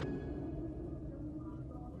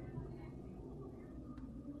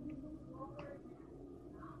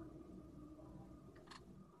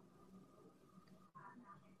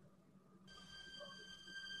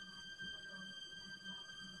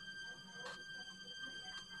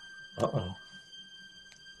 Uh-oh.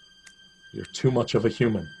 You're too much of a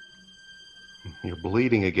human. You're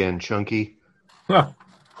bleeding again, Chunky. Huh.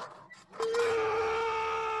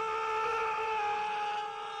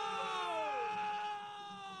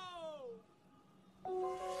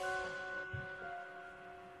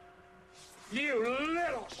 You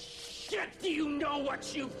little shit! Do you know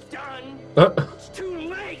what you've done? It's too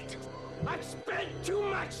late! I've spent too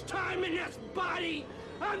much time in this body!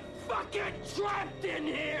 I'm fucking trapped in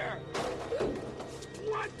here!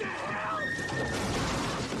 What the hell?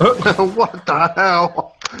 What the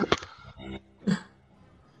hell?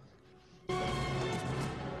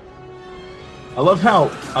 I love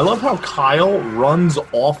how Kyle runs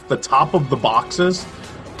off the top of the boxes,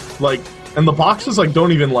 like, and the boxes like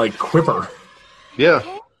don't even like quiver. Yeah,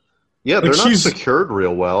 yeah, they're like not secured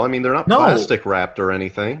real well. I mean, they're not plastic wrapped or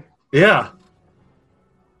anything. Yeah.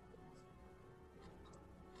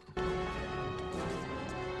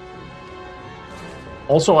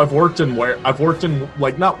 Also, I've worked in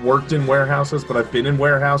like not worked in warehouses, but I've been in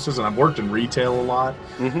warehouses and I've worked in retail a lot.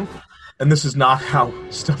 Mm-hmm. And this is not how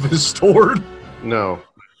stuff is stored. No.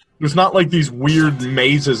 There's not like these weird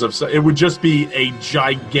mazes of stuff. It would just be a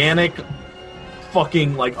gigantic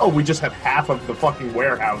fucking, like, oh, we just have half of the fucking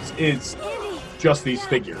warehouse is just these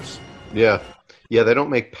figures. Yeah. Yeah, they don't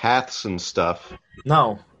make paths and stuff.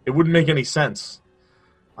 No, it wouldn't make any sense.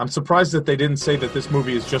 I'm surprised that they didn't say that this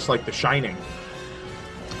movie is just like The Shining.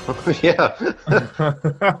 Yeah.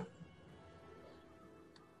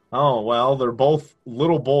 Oh, well, they're both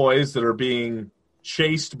little boys that are being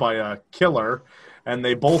chased by a killer, and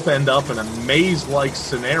they both end up in a maze-like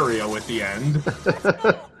scenario at the end.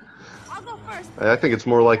 I'll go first. I think it's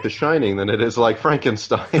more like The Shining than it is like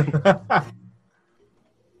Frankenstein.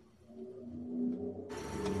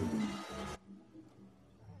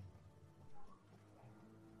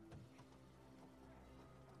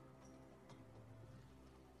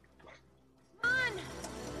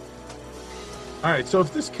 Alright, so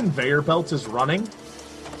if this conveyor belt is running,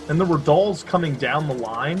 and there were dolls coming down the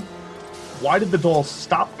line, why did the dolls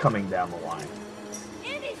stop coming down the line?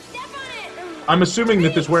 Andy, step on it! I'm assuming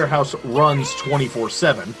that this warehouse runs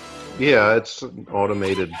 24/7. Yeah, it's an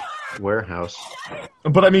automated warehouse.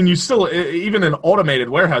 But I mean, you still, even an automated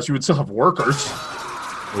warehouse, you would still have workers.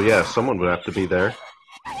 Well, yeah, someone would have to be there.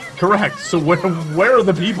 Correct. So where are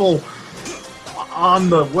the people on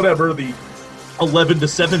the, whatever, the 11 to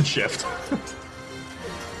 7 shift?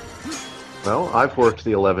 Well, I've worked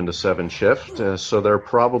the 11 to 7 shift, so they're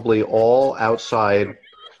probably all outside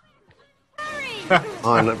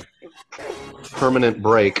on a permanent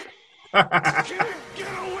break.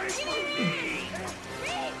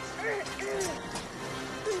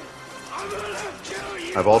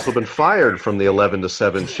 I've also been fired from the 11 to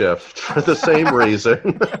 7 shift for the same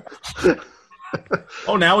reason.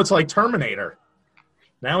 Oh, now it's like Terminator.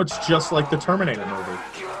 Now it's just like the Terminator movie.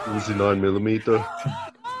 Uzi 9mm.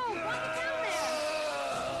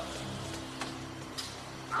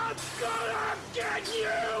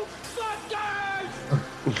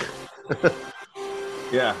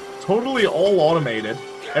 Yeah, totally all automated.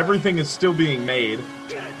 Everything is still being made,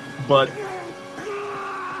 but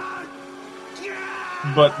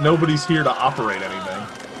nobody's here to operate anything.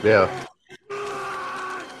 Yeah.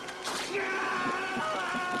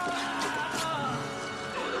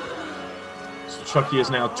 So Chucky is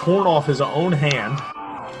now torn off his own hand.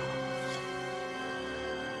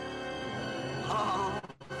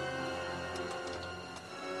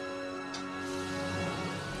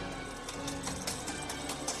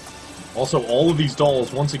 Also, all of these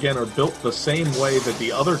dolls, once again, are built the same way that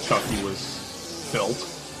the other Chucky was built.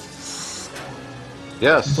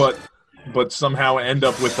 Yes. But somehow end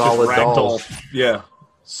up with solid ragdoll. dolls. Yeah.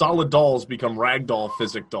 Solid dolls become ragdoll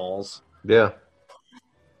physic dolls. Yeah.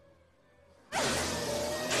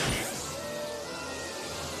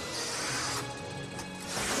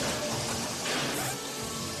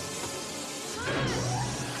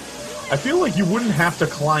 I feel like you wouldn't have to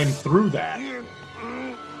climb through that.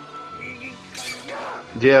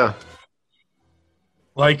 Yeah.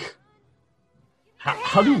 Like,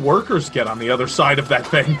 how do workers get on the other side of that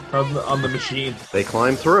thing, on the machine? They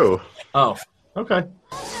climb through. Oh, okay.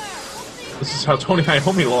 This is how Tony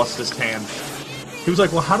Iommi lost his hand. He was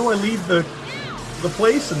like, well, how do I leave the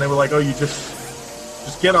place? And they were like, oh, you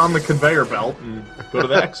just get on the conveyor belt and go to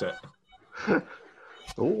the exit.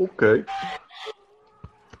 Oh, okay.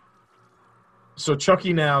 So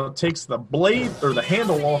Chucky now takes the blade, or the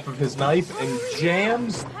handle off of his knife, and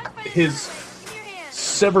jams his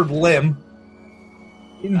severed limb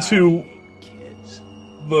into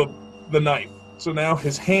the knife. So now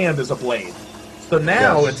his hand is a blade. So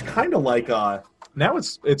now it's kind of like Now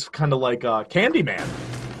it's kind of like Candyman.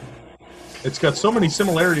 It's got so many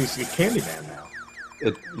similarities to Candyman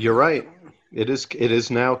now. You're right. It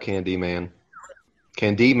is now Candyman.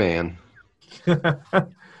 Candyman.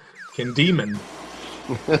 Candyman.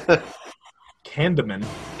 Candyman.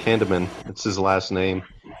 Candyman. It's his last name.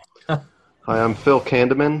 Hi, I'm Phil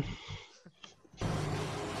Candyman.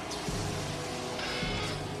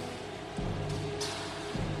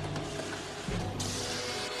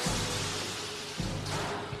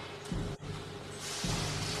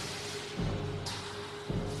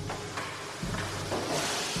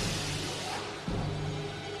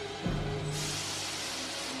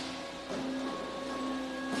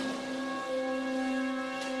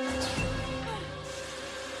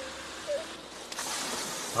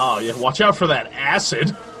 Oh, yeah, watch out for that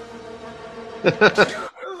acid.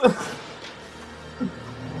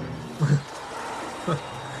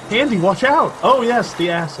 Andy, watch out. Oh, yes, the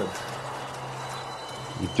acid.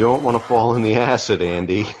 You don't want to fall in the acid,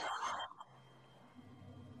 Andy.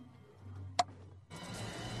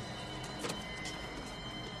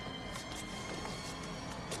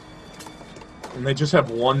 And they just have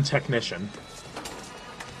one technician.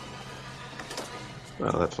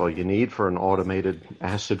 Well, that's all you need for an automated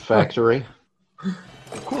acid factory.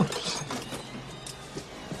 Of course.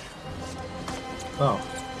 Oh,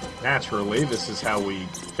 naturally, this is how we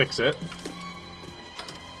fix it.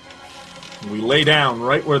 We lay down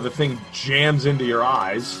right where the thing jams into your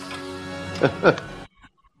eyes.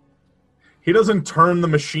 He doesn't turn the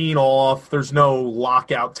machine off. There's no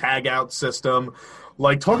lockout, tag-out system.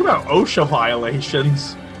 Like, talk about OSHA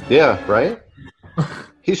violations. Yeah, right?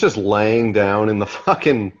 He's just laying down in the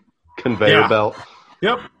fucking conveyor belt.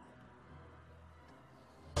 Yep.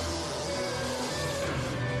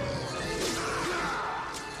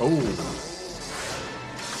 Oh.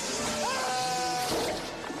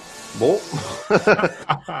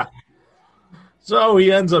 So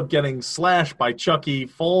he ends up getting slashed by Chucky,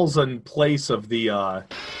 falls in place of the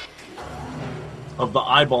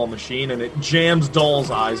eyeball machine, and it jams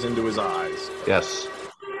Doll's eyes into his eyes. Yes.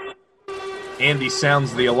 Andy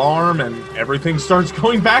sounds the alarm, and everything starts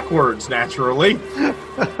going backwards, naturally.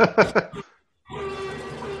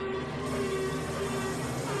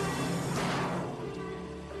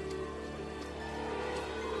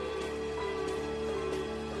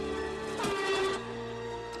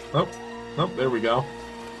 Oh, there we go.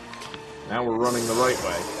 Now we're running the right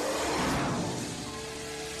way.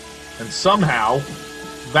 And somehow,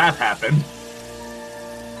 that happened.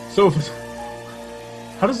 So,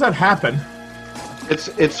 how does that happen?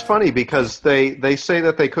 It's funny because they say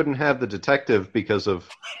that they couldn't have the detective because of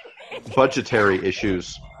budgetary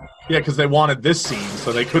issues. Yeah, because they wanted this scene,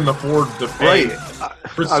 so they couldn't afford to pay. I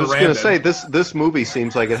was going to say this movie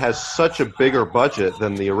seems like it has such a bigger budget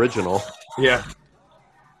than the original. Yeah,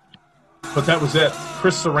 but that was it.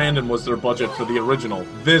 Chris Sarandon was their budget for the original.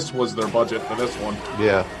 This was their budget for this one.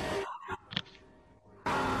 Yeah.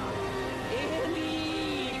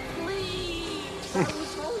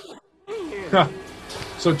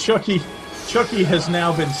 So Chucky has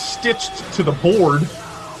now been stitched to the board,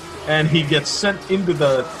 and he gets sent into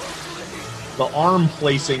the arm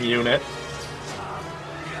placing unit.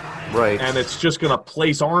 Right. And it's just going to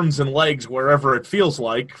place arms and legs wherever it feels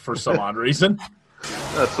like for some odd reason.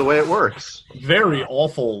 That's the way it works. Very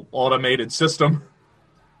awful automated system.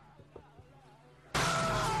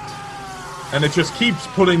 And it just keeps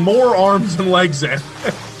putting more arms and legs in.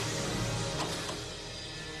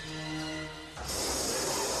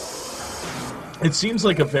 It seems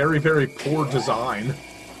like a very, very poor design.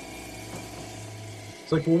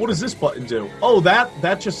 It's like, well, what does this button do? Oh,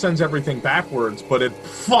 that just sends everything backwards, but it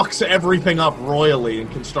fucks everything up royally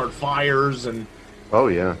and can start fires and... Oh,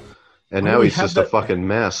 yeah. And now he's just a fucking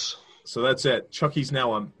mess. So that's it. Chucky's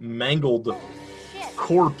now a mangled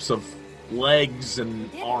corpse of legs and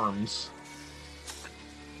arms.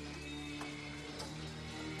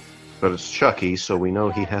 But it's Chucky, so we know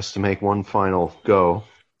he has to make one final go.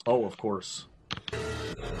 Oh, of course.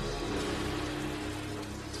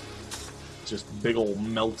 Just big old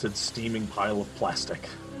melted, steaming pile of plastic.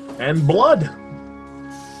 And blood!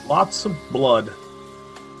 Lots of blood.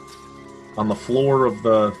 On the floor of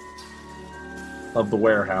the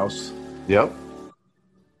warehouse. Yep.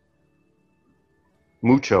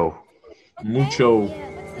 Mucho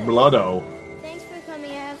bloodo. Thanks for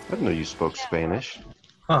coming out. I didn't know you spoke Spanish.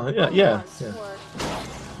 Oh, yeah.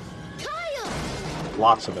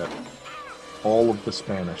 Lots of it. All of the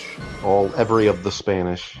Spanish. Every of the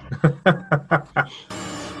Spanish.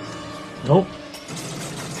 Nope.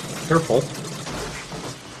 Careful.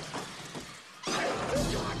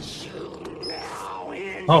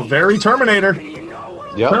 Oh, very Terminator.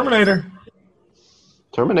 Yep. Terminator,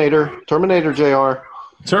 JR.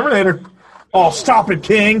 Terminator. Oh, stop it,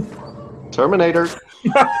 King. Terminator.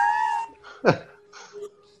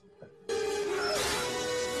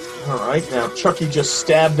 All right, now Chucky just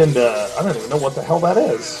stabbed into, I don't even know what the hell that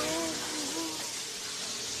is.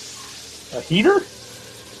 A heater?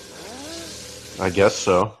 I guess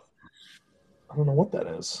so. I don't know what that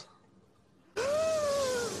is.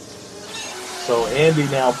 So Andy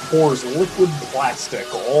now pours liquid plastic,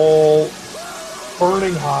 all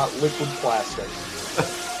burning hot liquid plastic,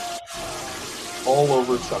 all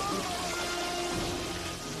over Chucky.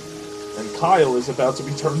 And Kyle is about to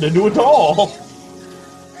be turned into a doll.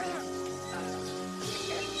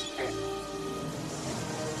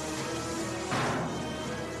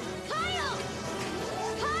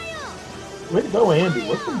 Way to go, Andy.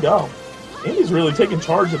 Let him go. Andy's really taking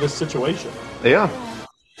charge of this situation. Yeah.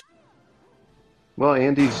 Well,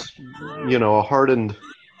 Andy's, a hardened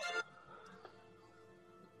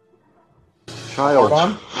child. Hard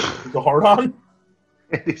on? The hard on?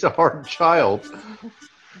 Andy's a hardened child.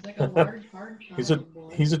 Like a large, hard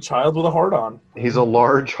child. He's a child with a hard on. He's a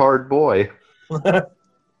large, hard boy.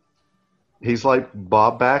 He's like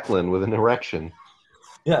Bob Backlund with an erection.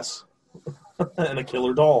 Yes. And a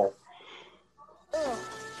killer doll.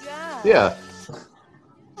 Yeah.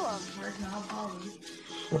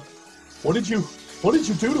 What did you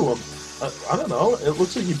do to him? I don't know. It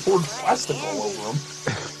looks like you poured plastic all over him.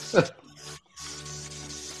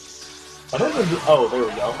 Oh, there we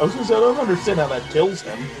go. I was going to say, I don't understand how that kills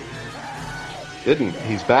him. Didn't.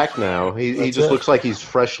 He's back now. He just looks like he's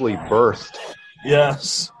freshly birthed.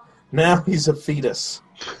 Yes. Now he's a fetus.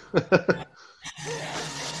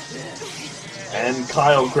 And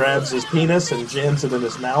Kyle grabs his penis and jams it in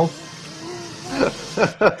his mouth.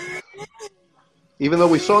 Even though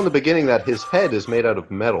we saw in the beginning that his head is made out of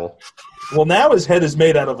metal. Well, now his head is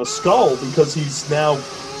made out of a skull because he's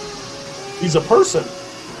a person.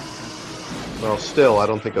 Well, still, I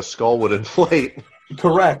don't think a skull would inflate.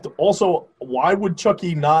 Correct. Also, why would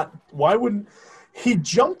he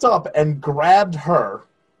jumped up and grabbed her.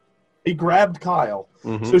 He grabbed Kyle.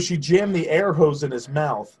 Mm-hmm. So she jammed the air hose in his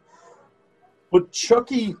mouth. But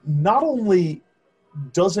Chucky not only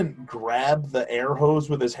doesn't grab the air hose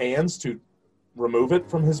with his hands to remove it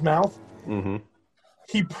from his mouth, mm-hmm.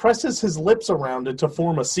 he presses his lips around it to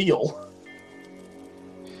form a seal.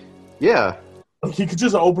 Yeah. He could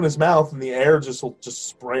just open his mouth and the air will just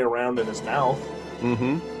spray around in his mouth.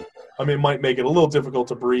 Mm-hmm. I mean, it might make it a little difficult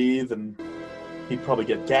to breathe, and he'd probably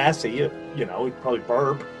get gassy. He'd probably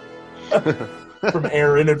burp from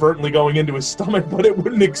air inadvertently going into his stomach, but it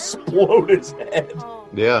wouldn't explode his head.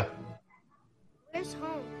 Yeah. Where's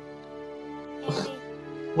home?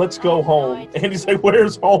 Let's go home. Andy's like,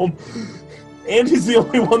 where's home? Andy's the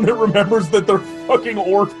only one that remembers that they're fucking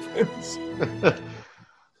orphans.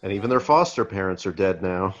 And even their foster parents are dead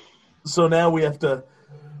now. So now we don't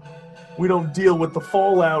deal with the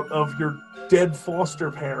fallout of your dead foster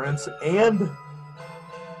parents and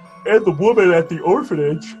the woman at the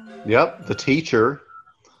orphanage. Yep, the teacher.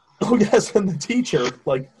 Oh, yes, and the teacher.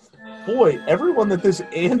 Like, boy, everyone that this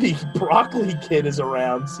Andy Broccoli kid is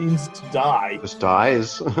around seems to die. Just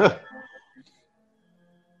dies.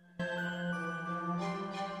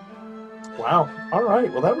 Wow. All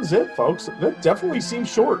right. Well, that was it, folks. That definitely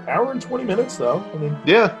seems short. Hour and 20 minutes, though. I mean,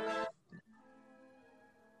 yeah.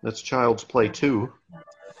 That's Child's Play 2.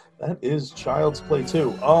 That is Child's Play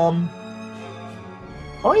 2. I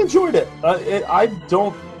enjoyed it. I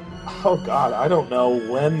don't know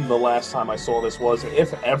when the last time I saw this was,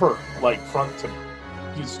 if ever, like front to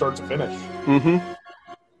start to finish. Mm-hmm.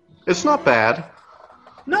 It's not bad.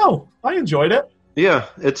 No, I enjoyed it. Yeah,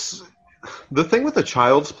 it's the thing with the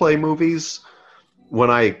Child's Play movies.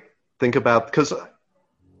 When I think about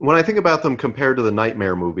them compared to the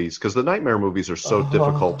Nightmare movies, because the Nightmare movies are so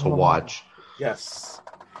difficult to watch. Yes,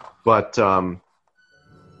 but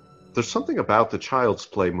there's something about the Child's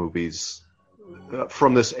Play movies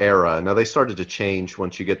from this era. Now they started to change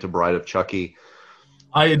once you get to Bride of Chucky.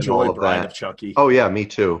 I enjoy Bride of Chucky. Oh yeah, me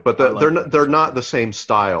too. But they're not the same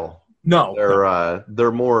style. No,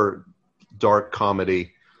 they're more dark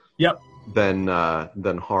comedy. Yep. Than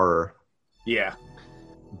horror. Yeah.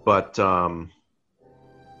 But I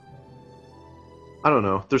don't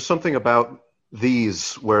know. There's something about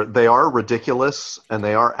these where they are ridiculous and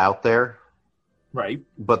they are out there. Right.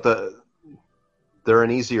 But they're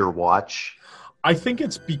an easier watch. I think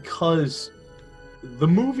it's because the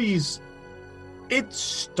movies, it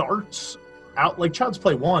starts out like Child's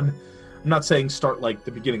Play 1. I'm not saying start like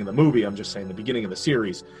the beginning of the movie. I'm just saying the beginning of the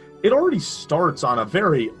series. it already starts on a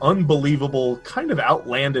very unbelievable, kind of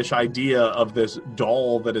outlandish idea of this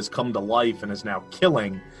doll that has come to life and is now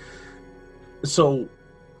killing. So,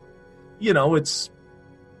 you know, it's,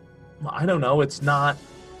 I don't know, it's not,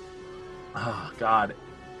 oh God.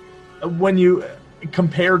 When you,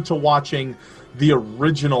 compared to watching the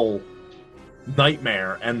original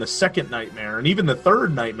Nightmare and the second Nightmare and even the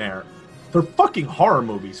third Nightmare, they're fucking horror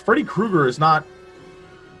movies. Freddy Krueger is not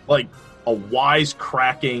like a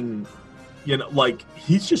wisecracking, you know, like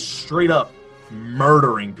he's just straight up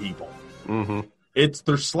murdering people. Mm-hmm.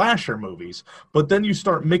 They're slasher movies, but then you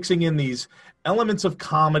start mixing in these elements of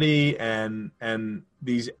comedy and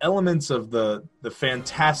these elements of the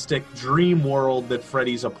fantastic dream world that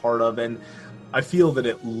Freddy's a part of, and I feel that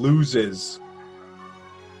it loses.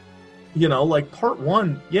 You know, like part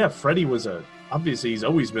one, yeah, Freddy was obviously he's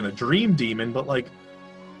always been a dream demon, but like,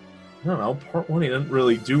 I don't know, part one he didn't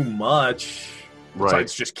really do much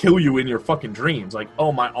besides just kill you in your fucking dreams. Like,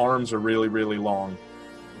 oh, my arms are really, really long.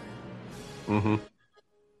 Mm-hmm.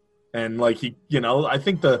 And like he, you know, I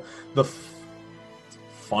think the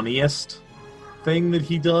funniest thing that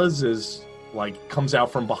he does is like comes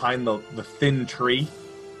out from behind the thin tree.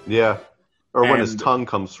 Yeah. Or when his tongue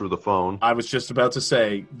comes through the phone. I was just about to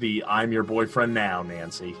say the "I'm your boyfriend now,"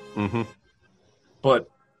 Nancy. Mm-hmm. But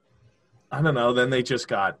I don't know. Then they just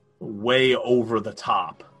got way over the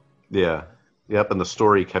top. Yeah. Yep. And the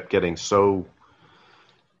story kept getting so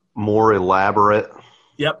more elaborate.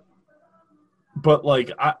 Yep. But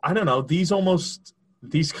like I don't know. These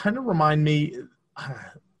kind of remind me.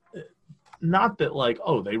 Not that like,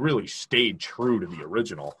 oh, they really stayed true to the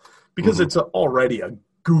original, because it's already a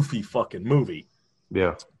goofy fucking movie.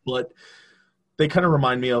 Yeah. But they kind of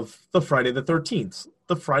remind me of the Friday the 13th.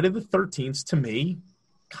 The Friday the 13th, to me,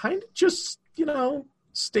 kind of just, you know,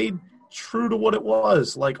 stayed true to what it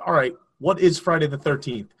was. Like, all right, what is Friday the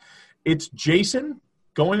 13th? It's Jason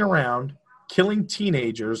going around killing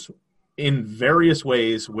teenagers in various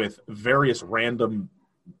ways with various random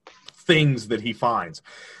things that he finds.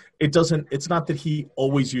 It's not that he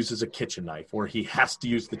always uses a kitchen knife or he has to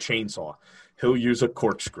use the chainsaw. He'll use a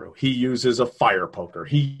corkscrew. He uses a fire poker.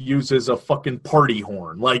 He uses a fucking party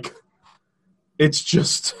horn. Like, it's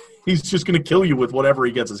just, he's just going to kill you with whatever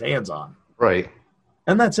he gets his hands on. Right.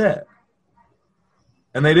 And that's it.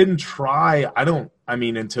 And they didn't try,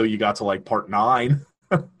 until you got to like part 9.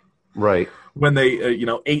 Right. When they,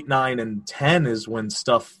 8, 9, and 10 is when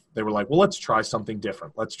they were like, well, let's try something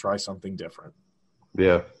different. Let's try something different.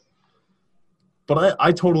 Yeah. But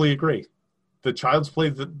I totally agree. The Child's Play,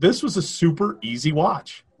 this was a super easy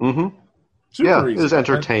watch. Mm-hmm. Super easy. It was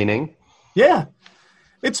entertaining. Yeah.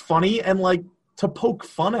 It's funny, and like, to poke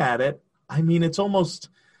fun at it, I mean, it's almost,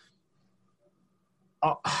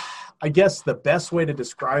 I guess the best way to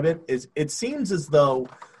describe it is it seems as though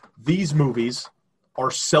these movies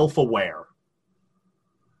are self-aware.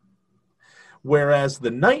 Whereas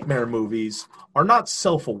the Nightmare movies are not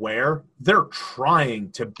self-aware. They're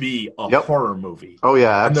trying to be a horror movie. Oh,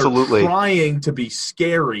 yeah, absolutely. And they're trying to be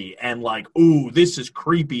scary and like, ooh, this is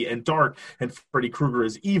creepy and dark and Freddy Krueger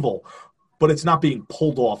is evil. But it's not being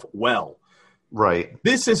pulled off well. Right.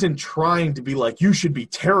 This isn't trying to be like, you should be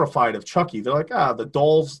terrified of Chucky. They're like, the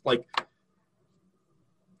doll's like,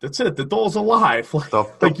 that's it. The doll's alive. Like, the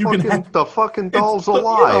fucking doll's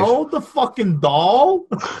alive. The fucking doll.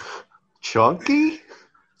 Chunky?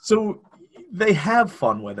 So they have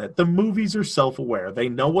fun with it. The movies are self-aware. They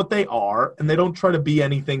know what they are, and they don't try to be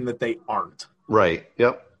anything that they aren't. Right.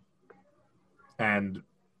 Yep. And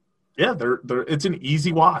yeah, they're it's an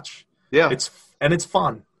easy watch. Yeah. It's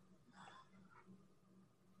fun.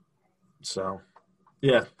 So,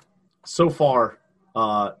 yeah. So far,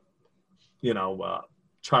 Child's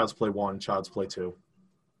Play 1, Child's Play 2.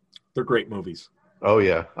 They're great movies. Oh,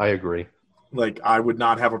 yeah. I agree. Like, I would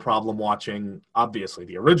not have a problem watching, obviously,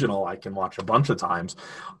 the original I can watch a bunch of times.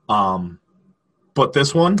 But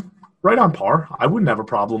this one, right on par. I wouldn't have a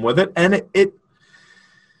problem with it. And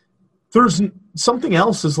there's something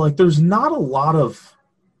else is like, there's not a lot of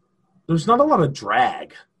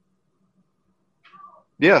drag.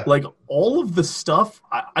 Yeah. Like, all of the stuff,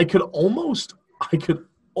 I could almost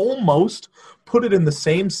put it in the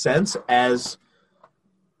same sense as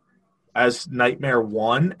Nightmare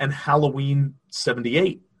 1 and Halloween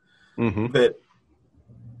 78. Mm-hmm. That,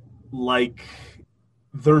 like,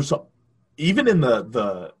 there's, even in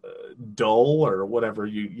the dull or whatever,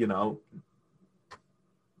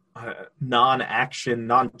 non-action,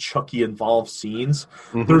 non-Chucky involved scenes,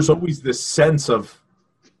 there's always this sense of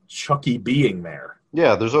Chucky being there.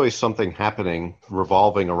 Yeah, there's always something happening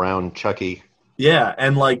revolving around Chucky. Yeah,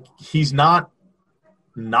 and like, he's not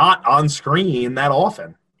on screen that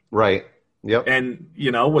often. Right. Yep. And,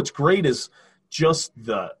 what's great is just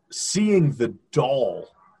seeing the doll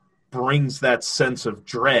brings that sense of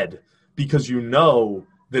dread because you know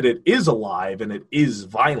that it is alive and it is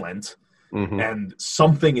violent and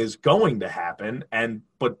something is going to happen.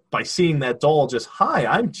 But by seeing that doll just, hi,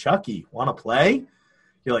 I'm Chucky, want to play?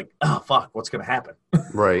 You're like, oh, fuck, what's going to happen?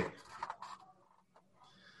 Right.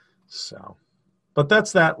 So, but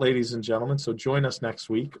that's that, ladies and gentlemen. So join us next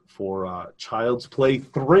week for Child's Play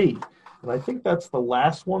 3. And I think that's the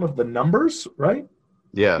last one of the numbers, right?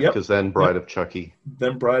 Yeah, because then Bride of Chucky.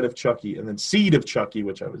 Then Bride of Chucky, and then Seed of Chucky,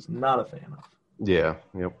 which I was not a fan of. Yeah,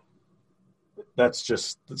 yep. That's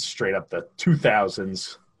just straight up the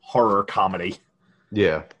 2000s horror comedy.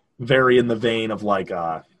 Yeah. Very in the vein of like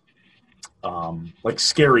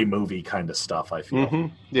Scary Movie kind of stuff, I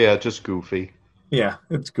feel. Yeah, just goofy. Yeah,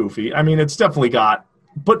 it's goofy. I mean, it's definitely got...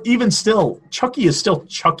 But even still, Chucky is still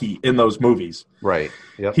Chucky in those movies. Right.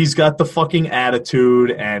 Yep. He's got the fucking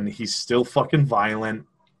attitude, and he's still fucking violent.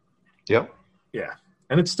 Yep. Yeah.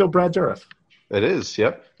 And it's still Brad Dourif. It is,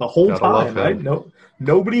 yep. The whole time, right?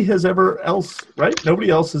 Nobody has ever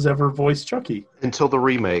voiced Chucky. Until the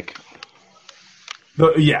remake.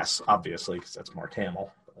 Yes, obviously, because that's Mark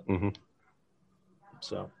Hamill.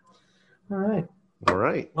 So, all right. All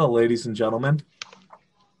right. Well, ladies and gentlemen.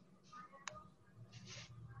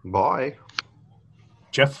 Bye.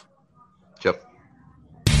 Jeff. Thank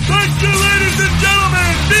you, ladies and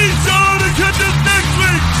gentlemen. Be sure to catch us next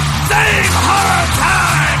week. Same horror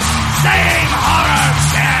time. Same horror